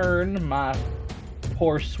turn, my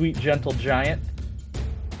poor sweet gentle giant,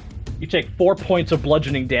 you take 4 points of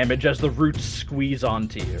bludgeoning damage as the roots squeeze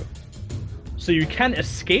onto you. So you can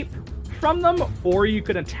escape from them, or you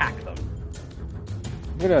could attack them.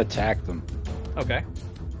 I'm gonna attack them. Okay.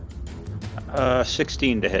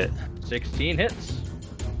 16 to hit. 16 hits.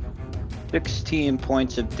 16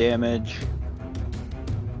 points of damage.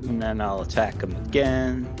 And then I'll attack them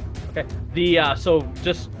again. Okay. So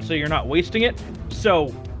just so you're not wasting it,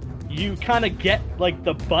 so you kind of get like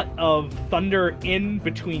the butt of thunder in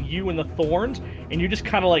between you and the thorns, and you just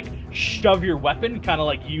kind of like shove your weapon, kind of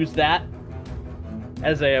like use that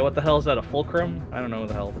as a, what the hell is that, a fulcrum? I don't know what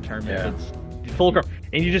the hell the term is. It's fulcrum.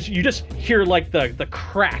 And you just hear like the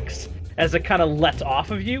cracks as it kind of lets off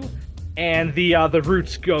of you, and the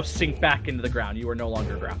roots sink back into the ground. You are no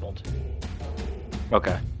longer grappled.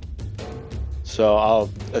 Okay. So I'll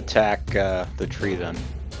attack the tree then.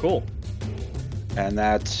 Cool. And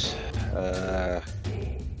that's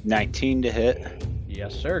 19 to hit.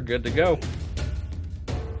 Yes, sir. Good to go.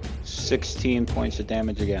 16 points of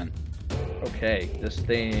damage again. Okay, this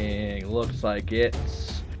thing looks like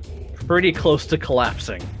it's pretty close to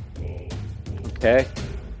collapsing. Okay.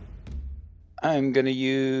 I'm gonna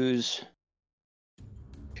use,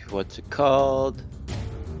 what's it called?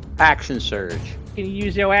 Action Surge. Can you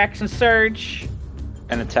use your axe and surge?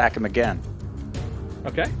 And attack him again.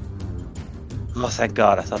 Okay. Oh, thank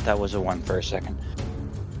God. I thought that was a 1 for a second.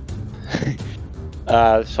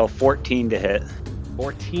 So 14 to hit.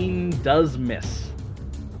 14 does miss.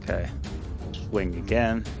 Okay. Swing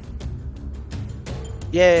again.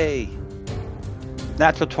 Yay!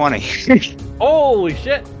 Natural 20. Holy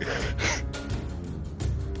shit!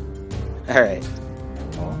 Alright.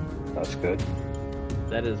 Well, that's good.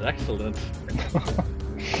 That is excellent.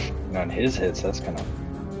 And on his hits, that's gonna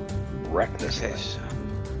wreck this Okay, thing. so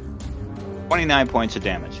 29 points of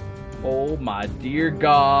damage. Oh my dear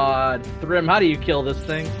God. Thrym, how do you kill this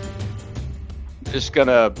thing? Just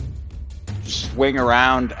gonna swing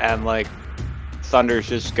around and like Thunder's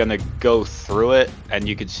just gonna go through it, and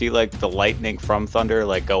you can see like the lightning from Thunder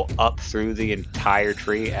like go up through the entire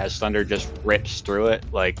tree as Thunder just rips through it,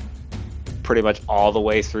 like pretty much all the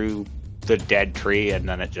way through the dead tree, and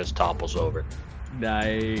then it just topples over.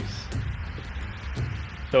 Nice.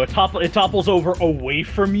 So it topples over away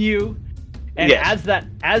from you, and Yes.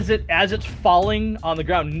 as it's falling on the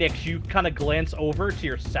ground, Nix, you kind of glance over to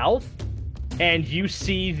your south, and you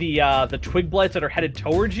see the twig blights that are headed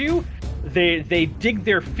towards you. They dig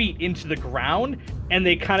their feet into the ground, and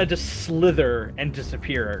they kind of just slither and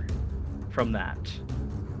disappear from that.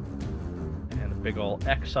 And a big ol'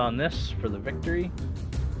 X on this for the victory.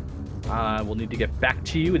 We'll need to get back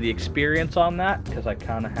to you with the experience on that, because I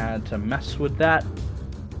kind of had to mess with that,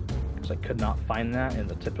 because I could not find that in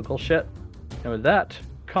the typical shit. And with that,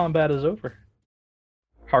 combat is over.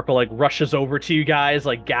 Harkle like rushes over to you guys,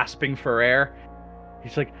 like gasping for air.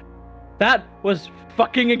 He's like, "That was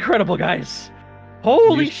fucking incredible, guys!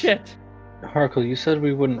 Holy You- shit!" Harkle, you said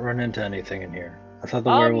we wouldn't run into anything in here. I thought the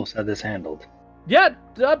werewolves had this handled. Yeah,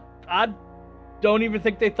 I don't even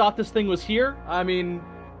think they thought this thing was here. I mean,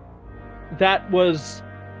 that was,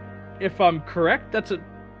 if I'm correct,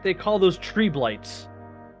 they call those tree blights.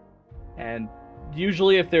 And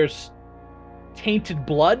usually if there's tainted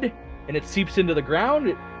blood and it seeps into the ground,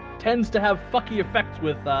 it tends to have fucky effects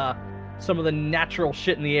with some of the natural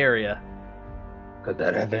shit in the area. Could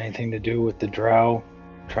that have anything to do with the drow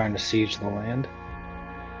trying to siege the land?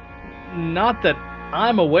 Not that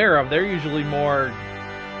I'm aware of. They're usually more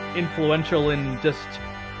influential in just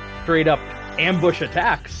straight up ambush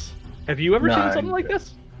attacks. Have you ever No, seen something like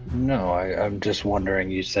this? No, I'm just wondering,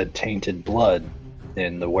 you said tainted blood,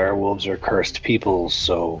 and the werewolves are cursed peoples,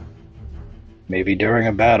 so maybe during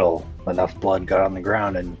a battle, enough blood got on the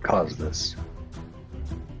ground and caused this.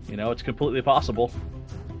 You know, it's completely possible.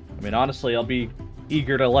 I mean, honestly, I'll be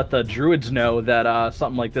eager to let the druids know that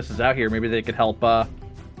something like this is out here. Maybe they could help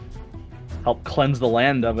cleanse the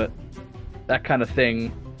land of it. That kind of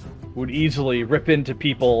thing would easily rip into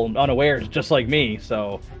people unawares, just like me.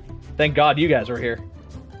 So, thank God you guys were here.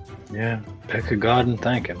 Yeah, pick a god and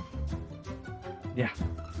thank him. Yeah,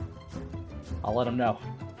 I'll let them know.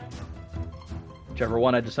 Whichever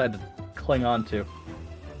one I decide to cling on to.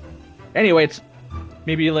 Anyway, it's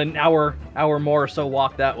maybe an hour more or so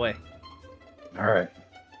walk that way. Alright.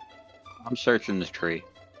 I'm searching this tree.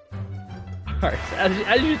 Alright, so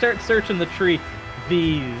as you start searching the tree,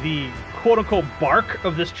 the quote-unquote bark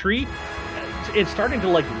of this tree, it's starting to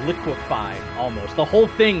like liquefy almost. The whole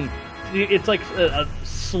thing, it's like a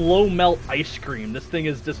slow melt ice cream. This thing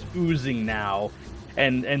is just oozing now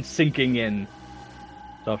and sinking in.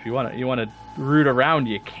 So if you want to root around,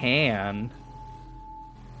 you can.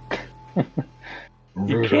 You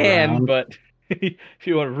Root can, around. but if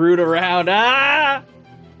you want to root around, Ah!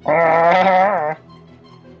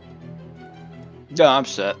 No, I'm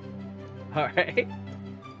set. All right.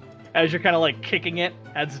 As you're kind of like kicking it,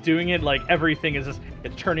 as it's doing it, like everything is just,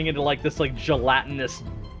 it's turning into like this like gelatinous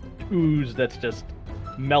ooze that's just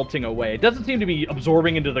melting away. It doesn't seem to be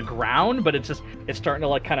absorbing into the ground, but it's starting to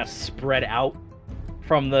like kind of spread out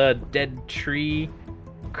from the dead tree,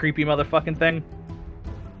 creepy motherfucking thing.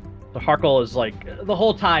 So Harkle is like, the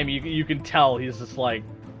whole time you can tell he's just like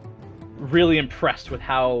really impressed with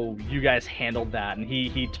how you guys handled that, and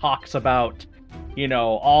he talks about, you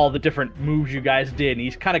know, all the different moves you guys did, and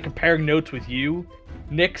he's kind of comparing notes with you,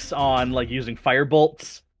 Nix, on like using fire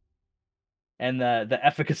bolts and the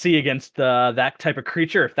efficacy against that type of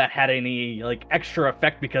creature, if that had any like extra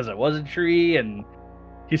effect because it was a tree. And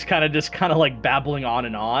he's kind of like babbling on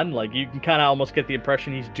and on. Like you can kind of almost get the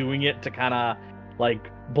impression he's doing it to kind of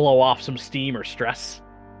like blow off some steam or stress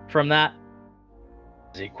from that.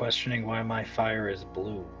 Is he questioning why my fire is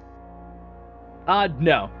blue?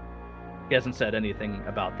 No. He hasn't said anything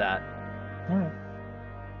about that. Alright.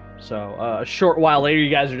 So, a short while later,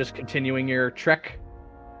 you guys are just continuing your trek.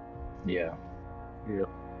 Yeah.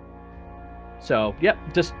 So, yep,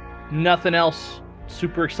 just Nothing else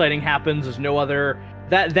super exciting happens. There's no other...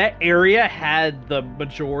 That area had the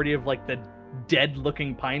majority of, like, the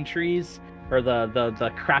dead-looking pine trees, or the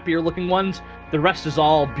crappier-looking ones. The rest is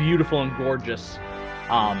all beautiful and gorgeous.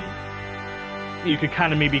 You could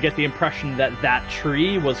kind of maybe get the impression that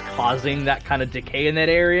tree was causing that kind of decay in that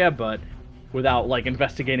area, but without, like,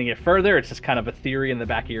 investigating it further, it's just kind of a theory in the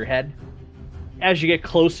back of your head. As you get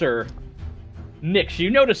closer, Nix, you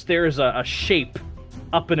notice there's a shape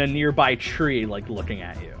up in a nearby tree, like, looking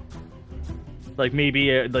at you. Like,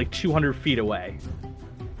 maybe, like, 200 feet away.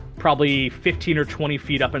 Probably 15 or 20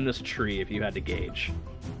 feet up in this tree, if you had to gauge.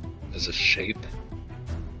 There's a shape.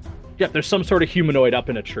 Yep, there's some sort of humanoid up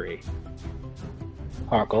in a tree.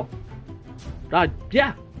 Harkle,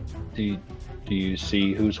 Yeah. do you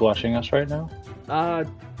see who's watching us right now?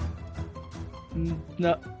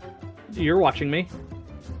 No. You're watching me.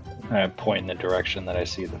 I point in the direction that I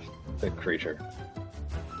see the creature.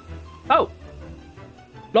 Oh.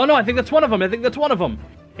 No, I think that's one of them. And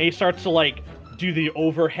he starts to, like, do the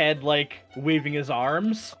overhead, like, waving his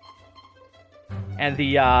arms. And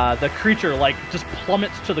the creature, like, just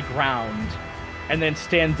plummets to the ground. And then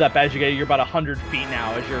stands up as you're about 100 feet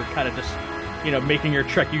now, as you're kind of just, making your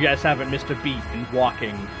trek. You guys haven't missed a beat in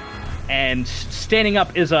walking. And standing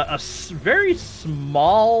up is a very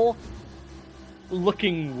small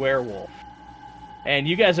looking werewolf. And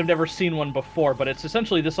you guys have never seen one before, but it's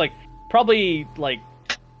essentially this, like, probably, like,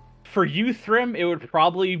 for you, Thrym, it would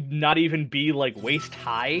probably not even be, like, waist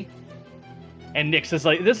high. And Nix is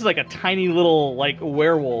like, this is like a tiny little, like,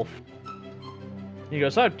 werewolf. He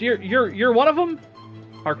goes, "Oh, you're one of them?"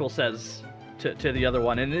 Harkle says to the other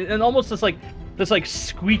one, and almost this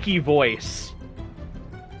squeaky voice.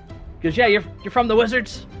 He goes, "Yeah, you're from the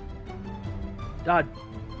Wizards?"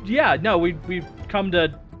 Yeah, no, we've come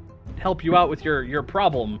to help you out with your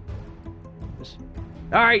problem.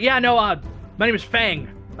 All right, yeah, no, my name is Fang.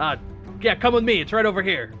 Yeah, come with me. It's right over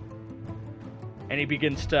here. And he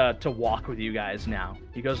begins to walk with you guys now.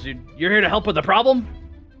 He goes, "You're here to help with the problem?"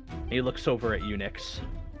 And he looks over at you, Nix.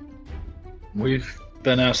 We've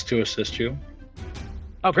been asked to assist you.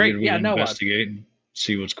 Oh, great. Figured Yeah, we'd no. Investigate and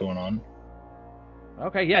see what's going on.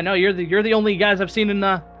 Okay, yeah, no, you're the only guys I've seen in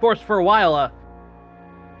the forest for a while.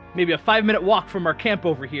 Maybe a 5-minute walk from our camp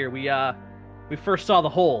over here. We first saw the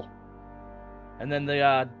hole, and then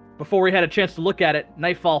before we had a chance to look at it,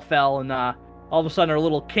 nightfall fell, and all of a sudden our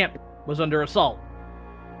little camp was under assault.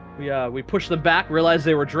 We pushed them back, realized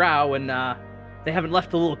they were drow, and they haven't left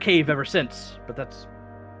the little cave ever since. But that's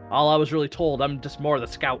all I was really told. I'm just more the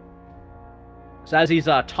scout. So as he's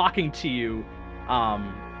talking to you,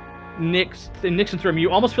 Nix and Thrym, you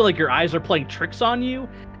almost feel like your eyes are playing tricks on you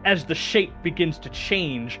as the shape begins to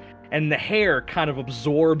change and the hair kind of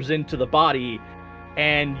absorbs into the body,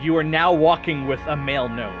 and you are now walking with a male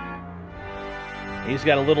gnome. He's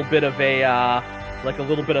got a little bit of a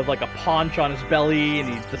paunch on his belly, and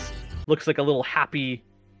he just looks like a little happy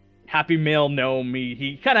male gnome.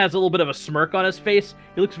 He kind of has a little bit of a smirk on his face.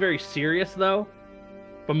 He looks very serious though,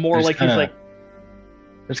 but more like he's like.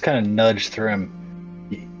 Just kind of nudge through him.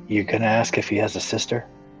 You gonna ask if he has a sister?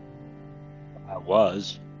 I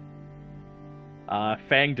was.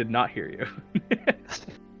 Fang did not hear you.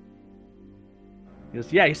 He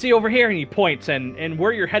goes, "Yeah, you see over here," and he points, and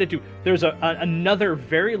where you're headed to, there's another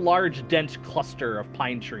very large, dense cluster of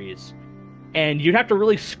pine trees. And you'd have to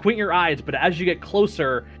really squint your eyes, but as you get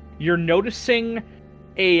closer, you're noticing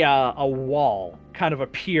a wall kind of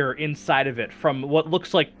appear inside of it from what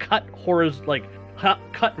looks like cut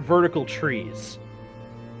vertical trees.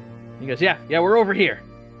 He goes, yeah, we're over here.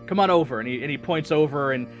 Come on over. And he points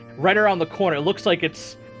over, and right around the corner, it looks like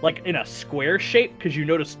it's like in a square shape, because you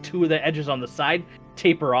notice two of the edges on the side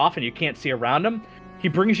taper off and you can't see around them. He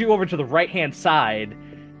brings you over to the right-hand side,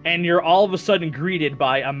 and you're all of a sudden greeted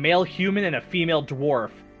by a male human and a female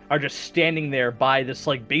dwarf are just standing there by this,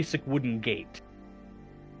 like, basic wooden gate.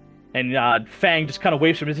 And Fang just kind of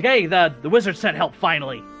waves to him. He's like, "Hey, the wizard sent help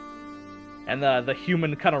finally." And the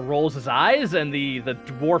human kind of rolls his eyes, and the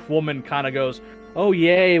dwarf woman kind of goes, "Oh,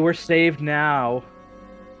 yay, we're saved now."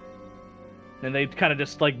 And they kind of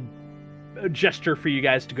just, like, gesture for you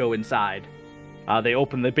guys to go inside. They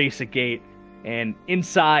open the basic gate, and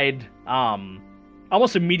inside,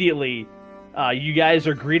 almost immediately, you guys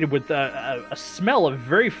are greeted with a smell of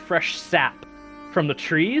very fresh sap from the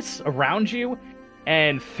trees around you.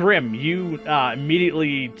 And Thrym, you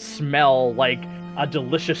immediately smell like a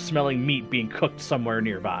delicious smelling meat being cooked somewhere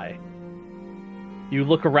nearby. You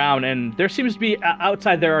look around, and there seems to be,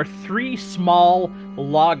 outside there are 3 small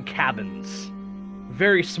log cabins.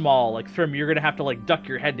 Very small. Like, Thrym, you're going to have to, like, duck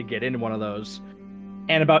your head to get into one of those.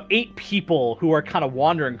 and about 8 people who are kind of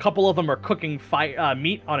wandering. A couple of them are cooking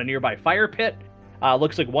meat on a nearby fire pit.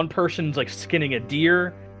 Looks like one person's like skinning a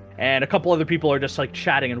deer, and a couple other people are just like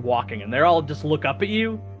chatting and walking, and they're all just look up at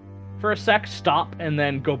you for a sec, stop, and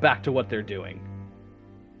then go back to what they're doing.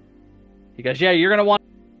 He goes, yeah, you're gonna want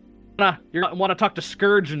to talk to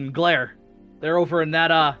Scourge and Glare. They're over in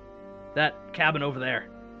that cabin over there.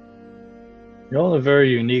 You all have very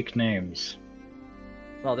unique names.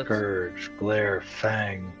 Well, that's Scourge, Glare,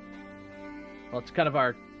 Fang. Well, it's kind of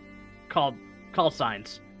our call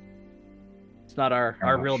signs. It's not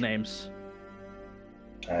our real names.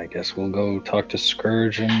 I guess we'll go talk to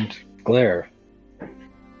Scourge and Glare.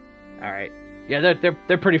 All right. Yeah,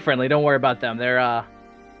 they're pretty friendly. Don't worry about them. They're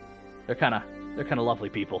kind of lovely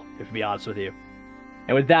people, if to be honest with you.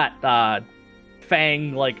 And with that,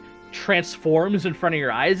 Fang like transforms in front of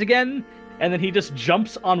your eyes again, and then he just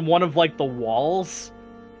jumps on one of like the walls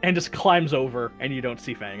and just climbs over, and you don't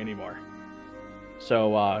see Fang anymore.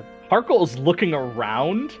 So Harkle is looking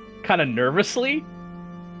around kind of nervously,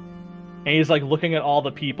 and he's like looking at all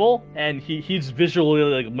the people, and he's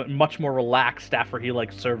visually like much more relaxed after he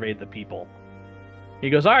like surveyed the people. He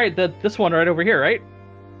goes, all right, this one right over here, right?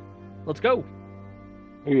 Let's go.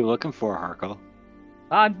 Who are you looking for, Harkle?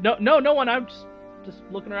 No one. I'm just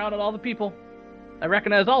looking around at all the people. I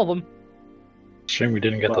recognize all of them. Shame we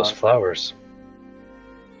didn't get those flowers.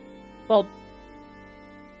 Well,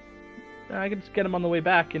 I can just get them on the way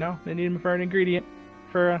back, you know? They need them for an ingredient,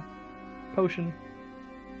 for a potion.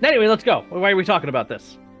 Anyway, let's go. Why are we talking about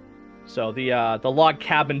this? So the log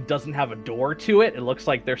cabin doesn't have a door to it. It looks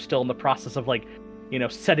like they're still in the process of like, you know,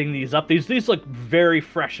 setting these up. These look very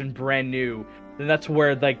fresh and brand new. And that's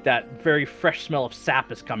where like that very fresh smell of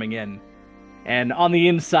sap is coming in. And on the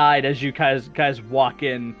inside, as you guys walk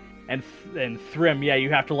in and Thrym, yeah, you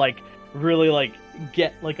have to like really like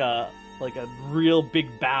get like a real big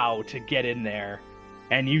bow to get in there.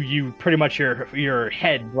 And you pretty much your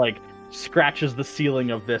head like scratches the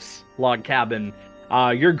ceiling of this log cabin.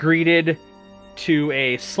 You're greeted to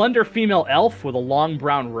a slender female elf with a long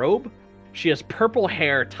brown robe. She has purple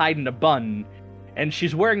hair tied in a bun, and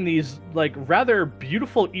she's wearing these like rather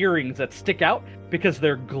beautiful earrings that stick out because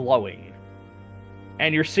they're glowing.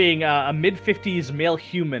 And you're seeing a mid-50s male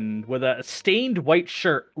human with a stained white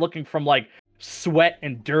shirt looking from like sweat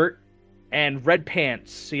and dirt, and red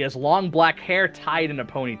pants. He has long black hair tied in a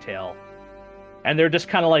ponytail. And they're just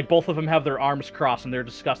kind of like, both of them have their arms crossed and they're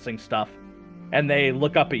discussing stuff. And they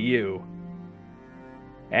look up at you.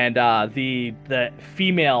 And the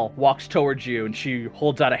female walks towards you, and she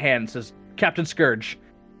holds out a hand and says, Captain Scourge,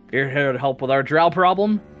 you're here to help with our drow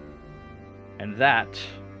problem? And that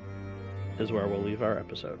is where we'll leave our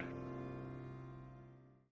episode.